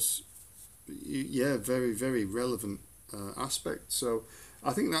those yeah, very, very relevant aspect. So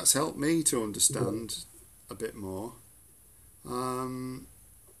I think that's helped me to understand a bit more.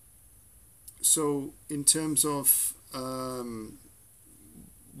 So in terms of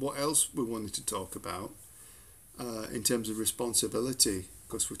what else we wanted to talk about, in terms of responsibility,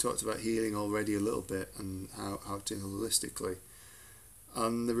 because we talked about healing already a little bit and how to heal holistically.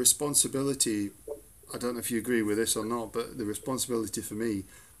 And the responsibility, I don't know if you agree with this or not, but the responsibility for me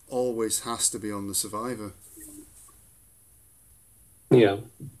always has to be on the survivor. Yeah.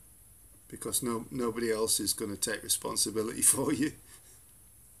 Because nobody else is going to take responsibility for you.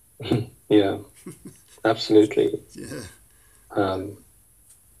 Yeah, absolutely. Yeah.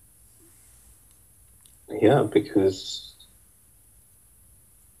 Yeah, because,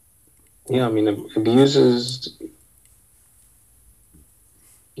 yeah, I mean, abusers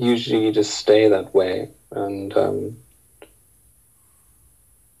usually just stay that way. And,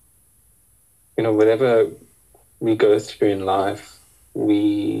 you know, whatever we go through in life,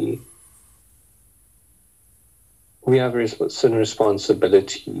 we have a certain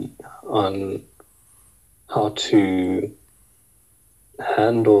responsibility on how to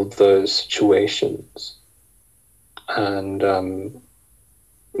handle those situations. And,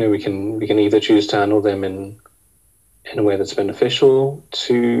 you know, we can either choose to handle them in a way that's beneficial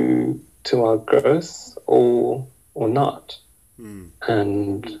to our growth or not.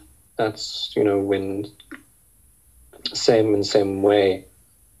 And that's, you know, when same way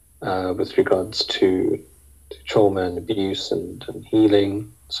with regards to trauma and abuse and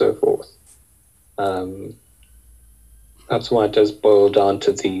healing, so forth. That's why it does boil down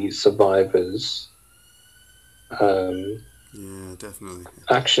to the survivors' Yeah, definitely.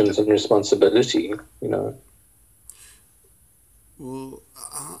 actions and responsibility, you know. Well,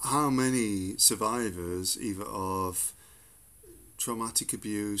 how many survivors, either of traumatic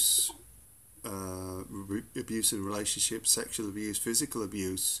abuse, abuse in relationships, sexual abuse, physical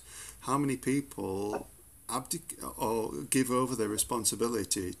abuse, how many people or give over their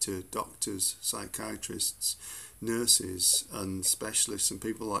responsibility to doctors, psychiatrists, nurses, and specialists and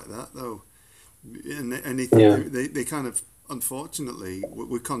people like that, though? And they kind of, unfortunately,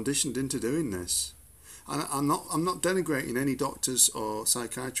 we're conditioned into doing this. And I'm not denigrating any doctors or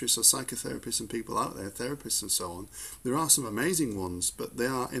psychiatrists or psychotherapists and people out there, therapists and so on. There are some amazing ones, but they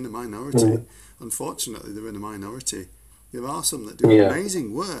are in a minority. Unfortunately, they're in a minority. There are some that do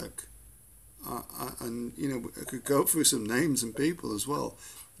amazing work, and you know, I could go through some names and people as well.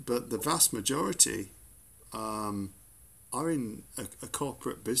 But the vast majority are in a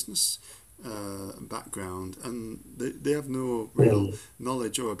corporate business background, and they have no real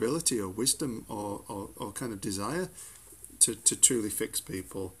knowledge or ability or wisdom or kind of desire to truly fix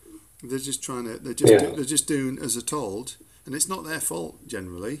people. They're just they're just doing as they're told, and it's not their fault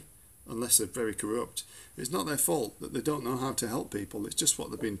generally, unless they're very corrupt. It's not their fault that they don't know how to help people. It's just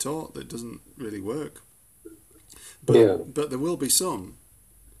what they've been taught that doesn't really work. But there will be some.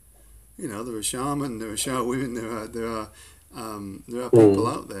 You know, there are shaman, there are Shah women, there are people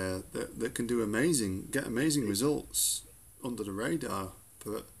out there that can get amazing results under the radar.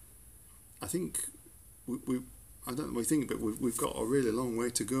 But I think I don't know what you think, but we've got a really long way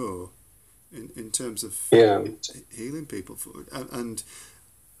to go in terms of healing people. And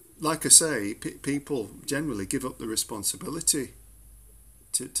like I say, people generally give up the responsibility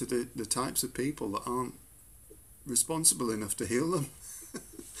to the types of people that aren't responsible enough to heal them.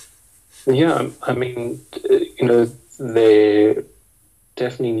 Yeah, I mean, you know, there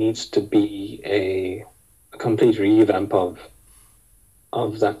definitely needs to be a complete revamp of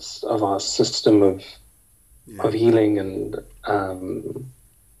our system of healing and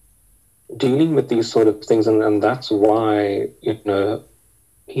dealing with these sort of things, and that's why, you know,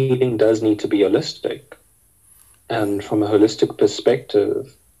 healing does need to be holistic. And from a holistic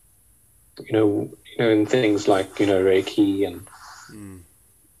perspective, you know, in things like, you know, Reiki and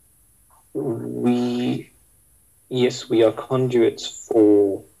we are conduits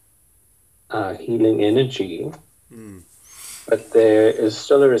for healing energy, but there is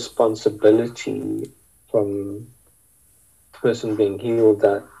still a responsibility from the person being healed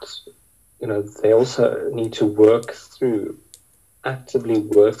that, you know, they also need to actively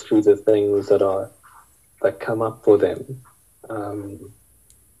work through the things that come up for them.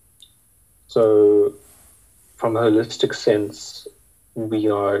 So from a holistic sense, we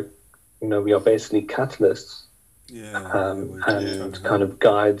are basically catalysts, and kind of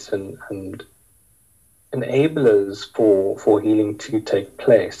guides and enablers for healing to take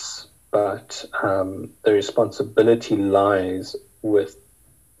place. But the responsibility lies with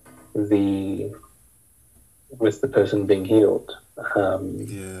the person being healed.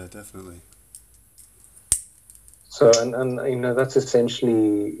 Yeah, definitely. So, and that's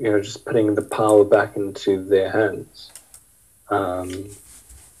essentially, just putting the power back into their hands.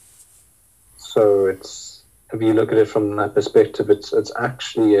 So if you look at it from that perspective, it's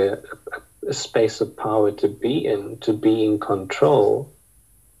actually a space of power to be in control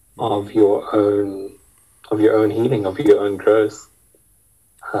of your own healing, of your own growth,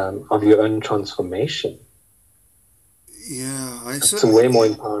 of your own transformation. Yeah, it's a way more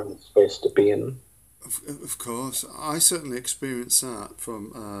empowering space to be in. Of course, I certainly experienced that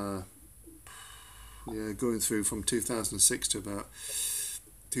from going through from 2006 to about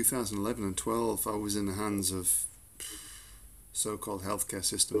 2011 and 12. I was in the hands of so-called healthcare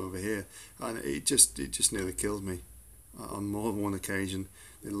system over here, and it just nearly killed me on more than one occasion.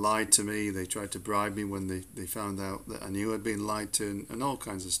 They lied to me. They tried to bribe me when they found out that I knew I'd been lied to, and all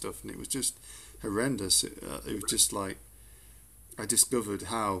kinds of stuff. And it was just horrendous. It was just like I discovered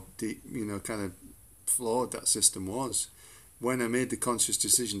how kind of flawed that system was when I made the conscious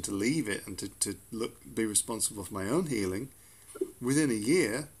decision to leave it and to be responsible for my own healing. Within a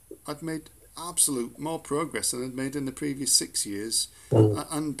year, I'd made absolute more progress than I'd made in the previous 6 years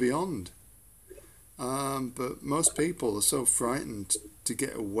and beyond. But most people are so frightened to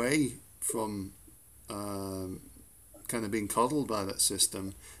get away from kind of being coddled by that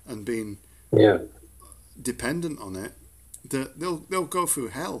system and being dependent on it, that they'll go through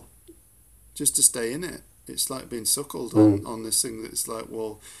hell just to stay in it. It's like being suckled on this thing that's like,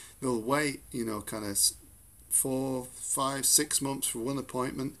 well, they'll wait, kind of 4, 5, 6 months for one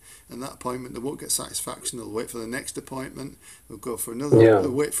appointment, and that appointment they won't get satisfaction. They'll wait for the next appointment. They'll go for another. They'll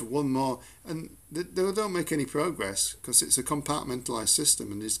wait for one more, and they don't make any progress because it's a compartmentalized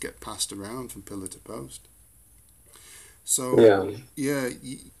system and they just get passed around from pillar to post. So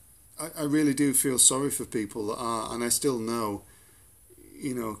I really do feel sorry for people that are, and I still know,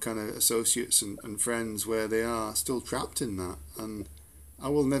 kind of associates and friends where they are still trapped in that, and I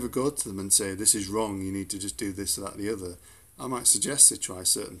will never go to them and say, this is wrong, you need to just do this, that, the other. I might suggest they try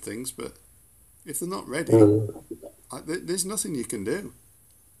certain things, but if they're not ready, there's nothing you can do.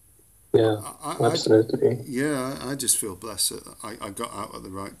 Yeah, absolutely. I just feel blessed that I got out at the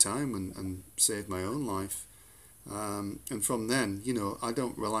right time and saved my own life. And from then, I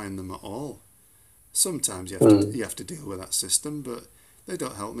don't rely on them at all. Sometimes you have to deal with that system, but they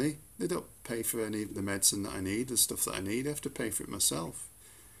don't help me. They don't pay for any of the medicine that I need, the stuff that I need. I have to pay for it myself.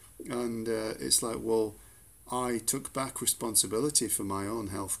 And it's like, well, I took back responsibility for my own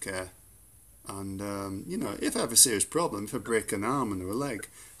healthcare. And, if I have a serious problem, if I break an arm and or a leg,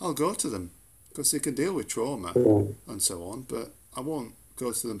 I'll go to them because they can deal with trauma and so on. But I won't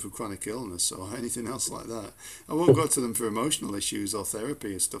go to them for chronic illness or anything else like that. I won't go to them for emotional issues or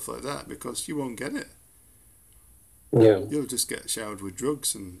therapy and stuff like that because you won't get it. Yeah. You'll just get showered with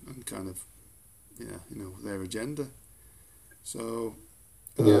drugs and kind of, their agenda. So,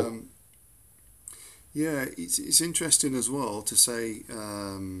 it's interesting as well to say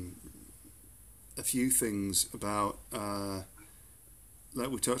a few things about, like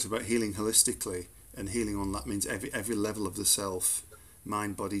we talked about healing holistically, and healing on that means every level of the self,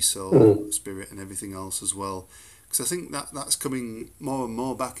 mind, body, soul, spirit, and everything else as well. Because I think that's coming more and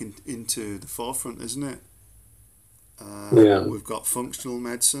more back into the forefront, isn't it? We've got functional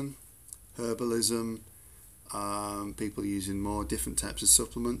medicine, herbalism, people using more different types of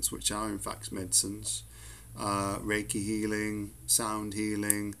supplements, which are in fact medicines, Reiki healing, sound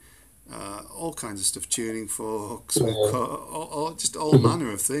healing, all kinds of stuff, tuning forks, we've got just all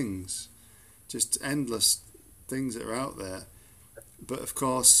manner of things, just endless things that are out there. But of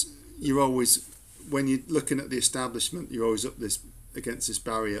course, you're always, when you're looking at the establishment, you're always against this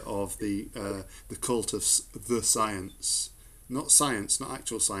barrier of the cult of the science, not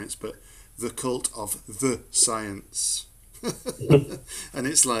actual science, but the cult of the science. And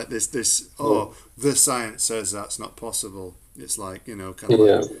it's like this the science says that's not possible. It's like, kind of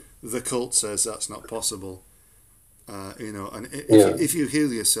like the cult says that's not possible. And if you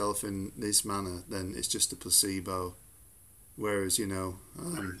heal yourself in this manner, then it's just a placebo. Whereas, the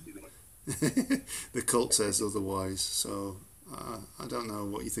cult says otherwise. So I don't know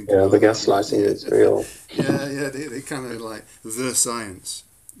what you think about the that. gaslighting is real. They kind of like the science.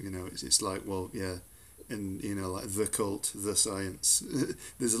 It's like, well, and like the cult, the science.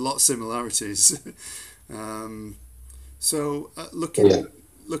 There's a lot of similarities. So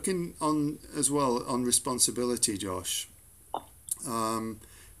looking on as well on responsibility, Josh.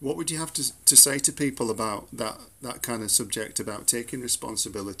 What would you have to say to people about that kind of subject, about taking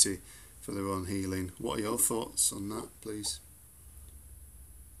responsibility for their own healing? What are your thoughts on that, please?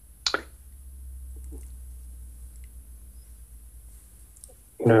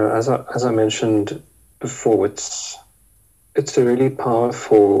 As I mentioned before, it's a really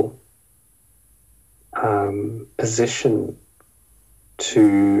powerful position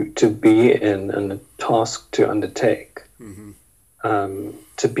to be in, and a task to undertake.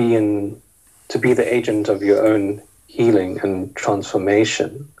 To be the agent of your own healing and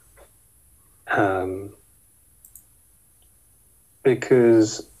transformation,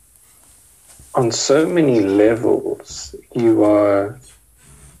 because on so many levels you're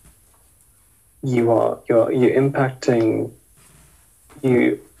impacting,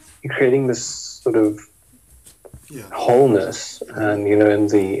 you're creating this sort of wholeness, and in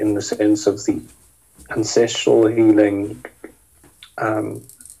the sense of the ancestral healing, and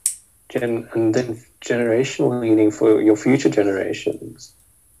then generational healing for your future generations,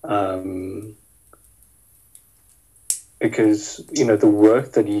 because the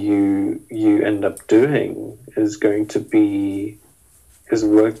work that you end up doing is going to be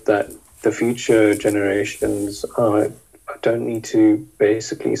work that the future generations don't need to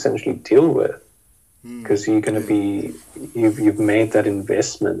basically essentially deal with, because you're going to be you've made that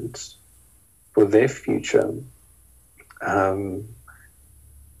investment for their future.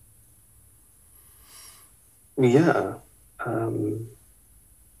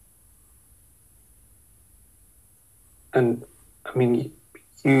 And I mean,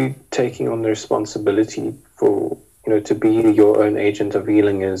 you taking on the responsibility for, to be your own agent of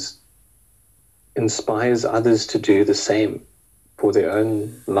healing inspires others to do the same for their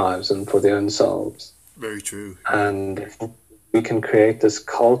own lives and for their own selves. Very true. And we can create this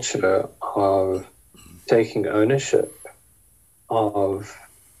culture of taking ownership of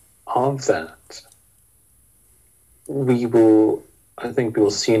that. I think we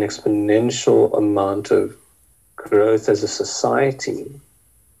will see an exponential amount of growth as a society,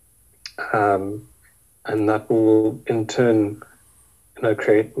 and that will in turn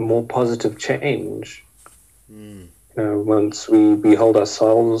create more positive change. Once we hold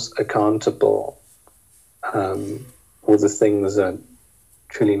ourselves accountable for the things that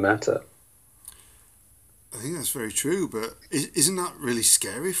truly matter. I think that's very true, but isn't that really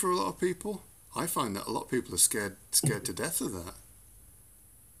scary for a lot of people? I find that a lot of people are scared to death of that.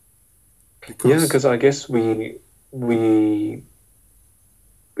 Because I guess we don't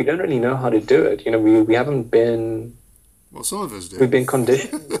really know how to do it. We haven't been. Well, some of us do. We've been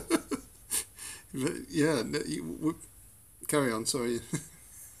conditioned. Carry on. Sorry.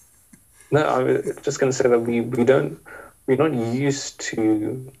 No, I was just going to say that we're not used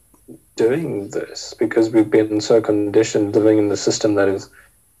to doing this, because we've been so conditioned living in the system that has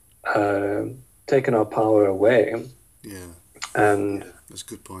taken our power away. Yeah. And that's a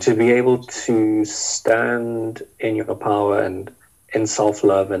good point. To be able to stand in your power and in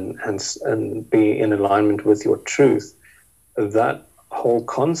self-love and be in alignment with your truth, that whole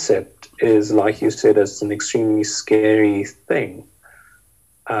concept is, like you said, it's an extremely scary thing,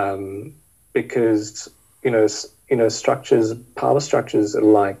 because structures, power structures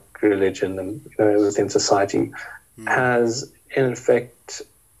like religion and within society has in effect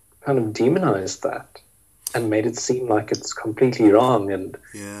kind of demonized that and made it seem like it's completely wrong and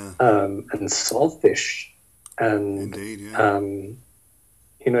selfish, and indeed,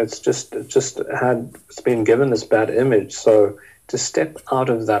 it's been given this bad image. So to step out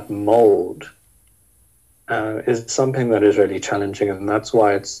of that mold is something that is really challenging, and that's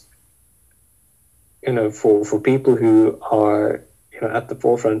why it's for people who are at the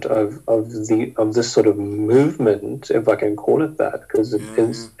forefront of this sort of movement, if I can call it that, because it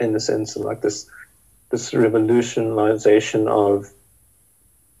is in a sense like this revolutionization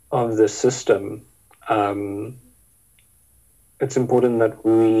of the system. It's important that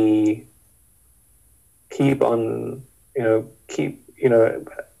we keep on,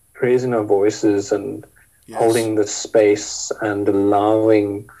 raising our voices and holding the space and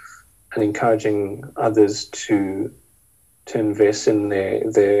allowing and encouraging others to invest in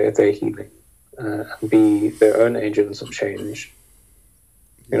their healing and be their own agents of change,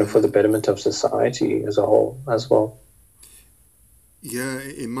 for the betterment of society as a whole as well. Yeah,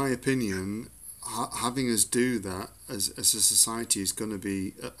 in my opinion, having us do that as a society is going to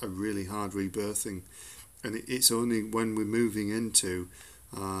be a really hard rebirthing, and it's only when we're moving into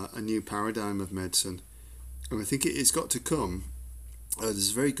a new paradigm of medicine, and I think it's got to come.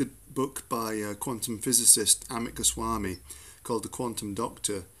 There's a very good book by quantum physicist Amit Goswami called The Quantum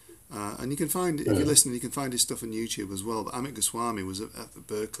Doctor, and you can find, if you're listening, you can find his stuff on YouTube as well. But Amit Goswami was at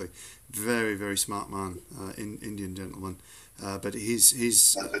Berkeley, very, very smart man, Indian gentleman. But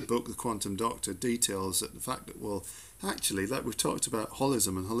his book, The Quantum Doctor, details that the fact that, well, actually, like we've talked about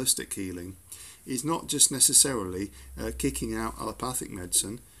holism and holistic healing, is not just necessarily kicking out allopathic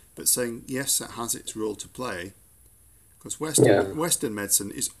medicine, but saying yes, that has its role to play, because Western medicine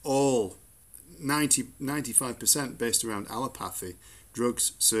is all 95% based around allopathy,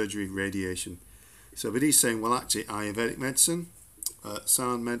 drugs, surgery, radiation. So, but he's saying, well, actually, Ayurvedic medicine,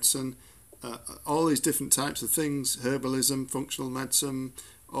 sound medicine, all these different types of things, herbalism, functional medicine,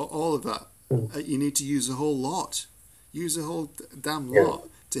 all of that, you need to use a whole lot. Use a whole damn lot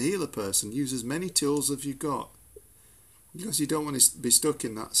to heal a person. Use as many tools as you've got. Because you don't want to be stuck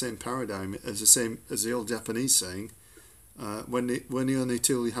in that same paradigm as the old Japanese saying, when the only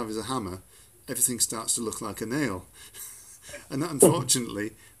tool you have is a hammer, everything starts to look like a nail. And that,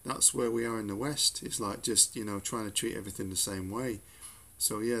 unfortunately, that's where we are in the West. It's like just, trying to treat everything the same way.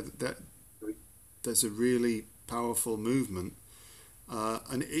 So yeah, there's a really powerful movement.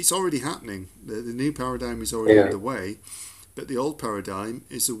 And it's already happening. The new paradigm is already underway, but the old paradigm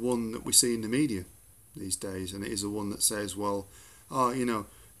is the one that we see in the media these days, and it is the one that says, well,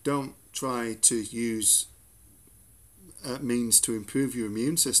 don't try to use means to improve your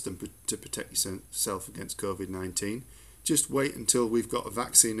immune system to protect yourself against COVID-19. Just wait until we've got a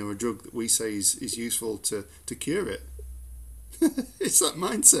vaccine or a drug that we say is useful to cure it. It's that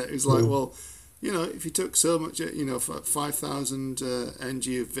mindset. It's like, well, if you took so much, 5,000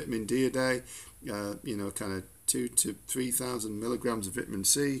 ng of vitamin D a day, kind of 2,000 to 3,000 milligrams of vitamin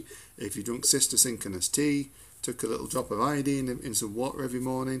C. If you drunk cystosynchronous tea, took a little drop of iodine in some water every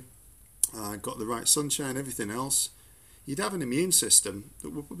morning, got the right sunshine, everything else, you'd have an immune system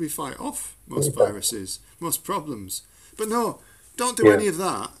that would probably fight off most viruses, most problems. But no, don't do any of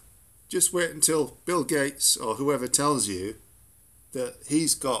that. Just wait until Bill Gates or whoever tells you that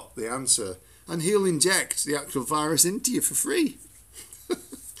he's got the answer, and he'll inject the actual virus into you for free.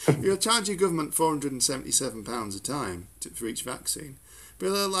 You'll charge your government £477 a time for each vaccine,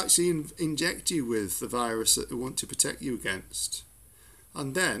 but they'll actually inject you with the virus that they want to protect you against.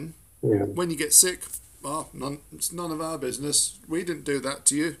 And then, when you get sick, it's none of our business. We didn't do that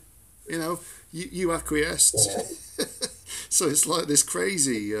to you. You acquiesced. So it's like this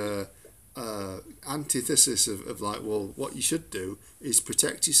crazy antithesis of like, well, what you should do is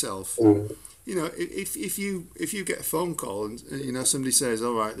protect yourself. If you get a phone call and somebody says,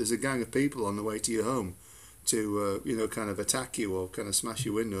 all right, there's a gang of people on the way to your home to kind of attack you or kind of smash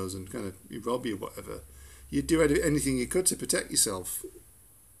your windows and kind of rob you, whatever, you'd do anything you could to protect yourself.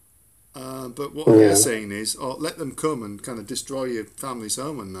 But what they're saying is, let them come and kind of destroy your family's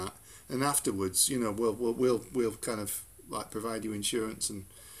home and that, and afterwards, we'll kind of like provide you insurance and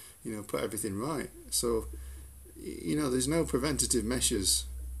put everything right. So there's no preventative measures.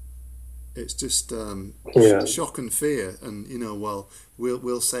 It's just shock and fear, and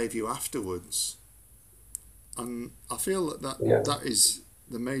we'll save you afterwards. And I feel that is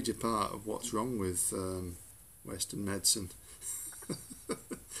the major part of what's wrong with Western medicine.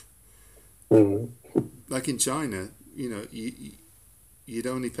 Like in China, you'd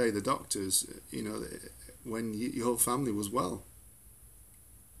only pay the doctors, when your whole family was well.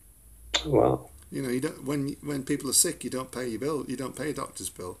 Wow. You don't when people are sick, you don't pay your bill. You don't pay a doctor's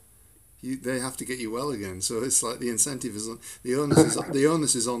bill. They have to get you well again. So it's like the incentive is on the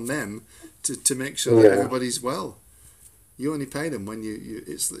onus is on them to make sure that everybody's well. You only pay them when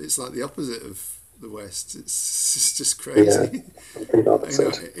it's like the opposite of the West. It's just crazy.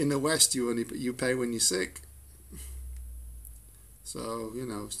 In the West, you pay when you're sick. So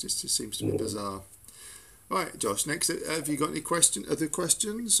it seems to be bizarre. All right, Josh. Next, have you got any other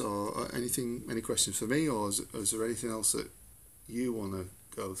questions, or anything? Any questions for me, or is there anything else that you want to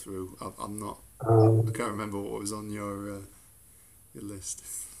go through? I'm not. I can't remember what was on your list.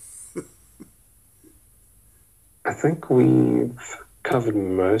 I think we've covered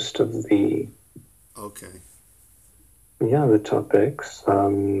most of the. Okay. Yeah, the topics.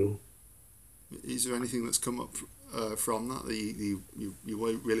 Is there anything that's come up from that you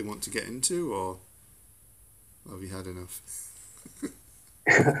really want to get into, or have you had enough?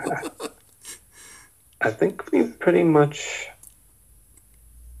 I think we've pretty much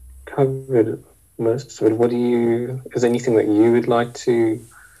covered most of it. Is there anything that you would like to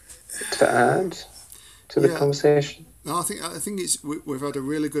add to the conversation? No, I think we've had a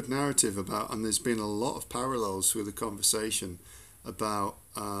really good narrative about, and there's been a lot of parallels through the conversation about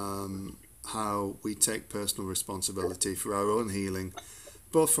how we take personal responsibility for our own healing,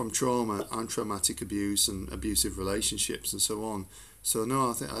 both from trauma and traumatic abuse and abusive relationships and so on. So no,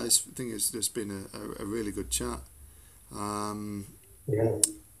 I think there's been a really good chat. I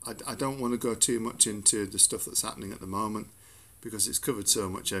don't want to go too much into the stuff that's happening at the moment because it's covered so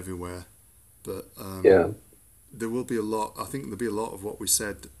much everywhere. But there will be a lot. I think there'll be a lot of what we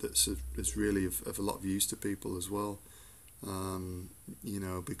said that's really of a lot of use to people as well.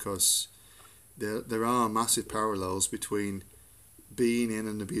 Because there are massive parallels between being in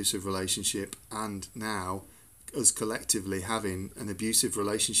an abusive relationship and now us collectively having an abusive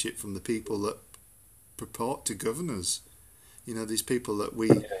relationship from the people that purport to govern us. These people that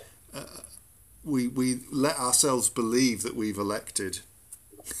we let ourselves believe that we've elected.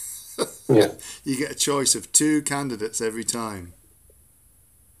 Yeah. You get a choice of 2 candidates every time,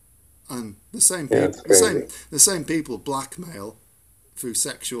 and the same people, the same people blackmail through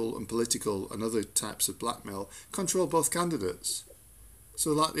sexual and political and other types of blackmail, control both candidates.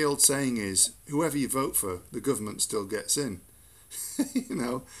 So, like the old saying is, whoever you vote for, the government still gets in.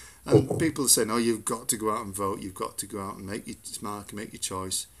 And people are saying, "Oh, you've got to go out and vote. You've got to go out and make your mark, make your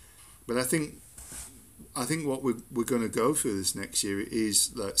choice." But I think what we're going to go through this next year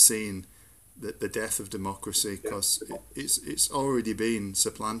is seeing the death of democracy, because it's already been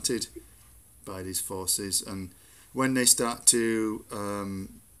supplanted by these forces, and when they start to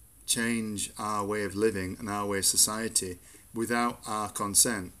change our way of living and our way of society without our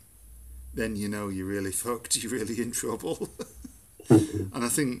consent, then you're really fucked. You're really in trouble. And I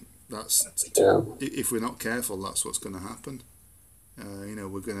think that's if we're not careful, that's what's going to happen.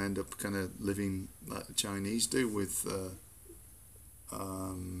 We're going to end up kind of living like the Chinese do with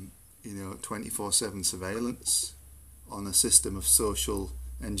 24/7 surveillance on a system of social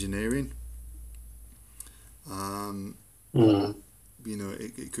engineering.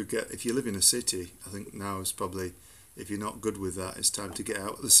 It could get, if you live in a city, I think now is probably, if you're not good with that, it's time to get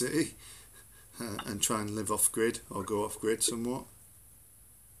out of the city and try and live off grid or go off grid somewhat.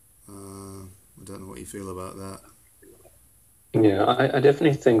 I don't know what you feel about that. Yeah, I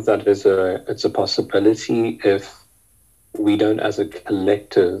definitely think that it's a possibility if we don't, as a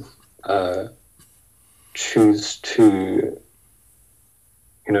collective, choose to,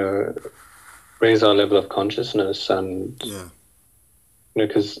 raise our level of consciousness, and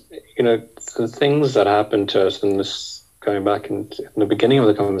because the things that happen to us, and this going back in the beginning of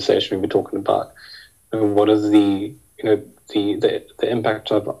the conversation, we were talking about what are the the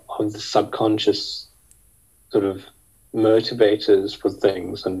impact of the subconscious sort of motivators for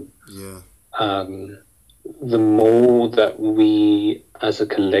things, and the more that we as a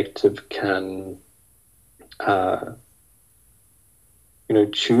collective can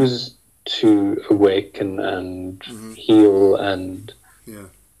choose to awaken and heal and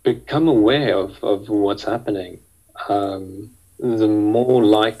become aware of what's happening, the more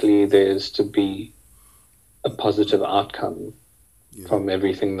likely there's to be a positive outcome from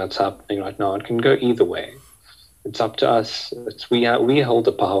everything that's happening right now. It can go either way. It's up to us. We hold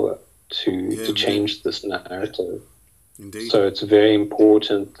the power to change this narrative. Indeed. So it's very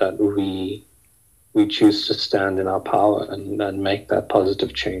important that we choose to stand in our power and make that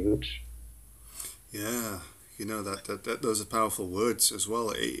positive change. Yeah, that those are powerful words as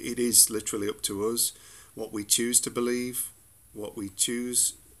well. It is literally up to us what we choose to believe, what we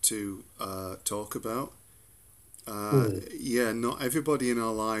choose to talk about. Not everybody in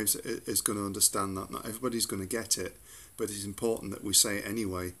our lives is going to understand that. Not everybody's going to get it, but it's important that we say it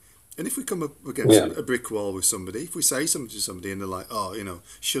anyway. And if we come up against a brick wall with somebody, if we say something to somebody and they're like, "Oh,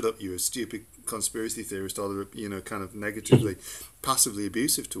 shut up, you're a stupid conspiracy theorist," or they're, kind of negatively, passively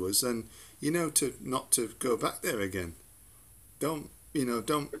abusive to us, then not to go back there again. Don't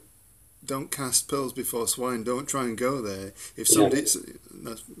cast pearls before swine. Don't try and go there. If somebody's,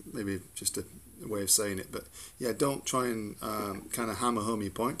 that's maybe just a way of saying it, but don't try and kind of hammer home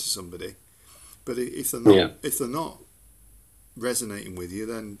your point to somebody. But if they're not resonating with you,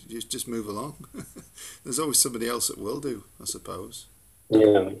 then just move along. There's always somebody else that will do, I suppose.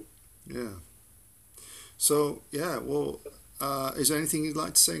 Yeah. So well, is there anything you'd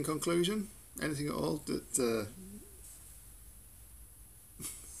like to say in conclusion? Anything at all that?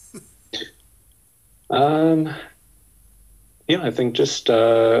 I think just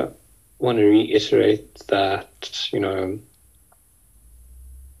want to reiterate that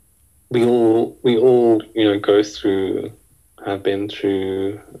we all go through, have been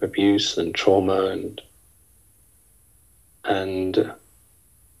through abuse and trauma, and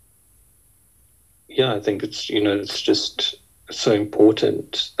I think it's just so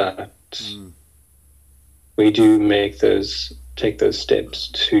important that we do take those steps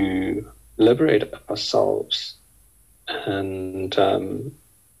to liberate ourselves, and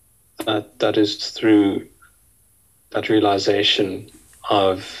that is through that realization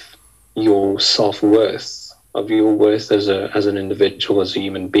of your self-worth, of your worth as an individual, as a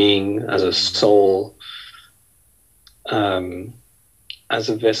human being, as a soul, as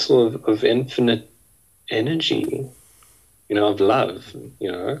a vessel of infinite energy, of love,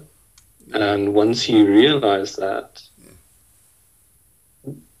 and once you realize that,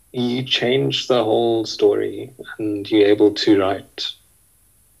 you change the whole story, and you're able to write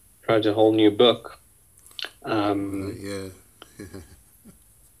a whole new book. Yeah.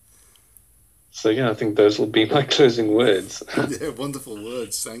 So yeah, I think those will be my closing words. Yeah, wonderful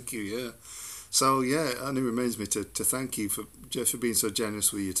words. Thank you. Yeah. So yeah, and it reminds me to thank you for being so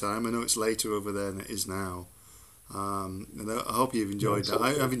generous with your time. I know it's later over there than it is now. And I hope you've enjoyed that.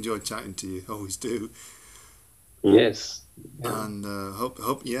 I've enjoyed chatting to you. Always do. Yes. Yeah. And hope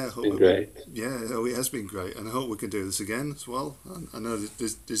Been great. Yeah, it has been great, and I hope we can do this again as well. And I know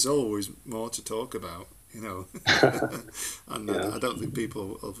there's always more to talk about, you know, and Yeah. I don't think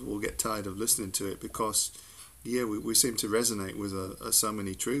people will get tired of listening to it because, yeah, we seem to resonate with so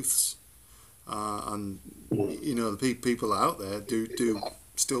many truths, and you know the people out there do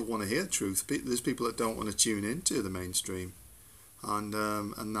still want to hear truth. There's people that don't want to tune into the mainstream, and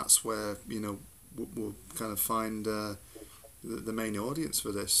that's where, you know, we'll kind of find the main audience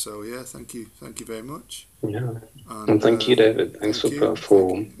for this. So yeah, thank you very much. Yeah, and thank you, David. Thanks for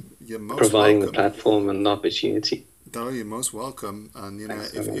You're most providing welcome. the platform and the opportunity. No, you're most welcome. And you know,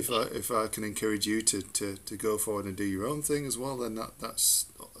 if I can encourage you to go forward and do your own thing as well, then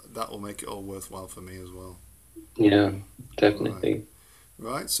that will make it all worthwhile for me as well. Yeah, definitely.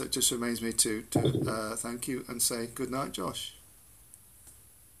 Right. So it just remains me to thank you and say good night, Josh.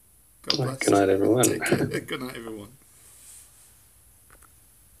 God bless. Good night, everyone. Take care. Good night, everyone.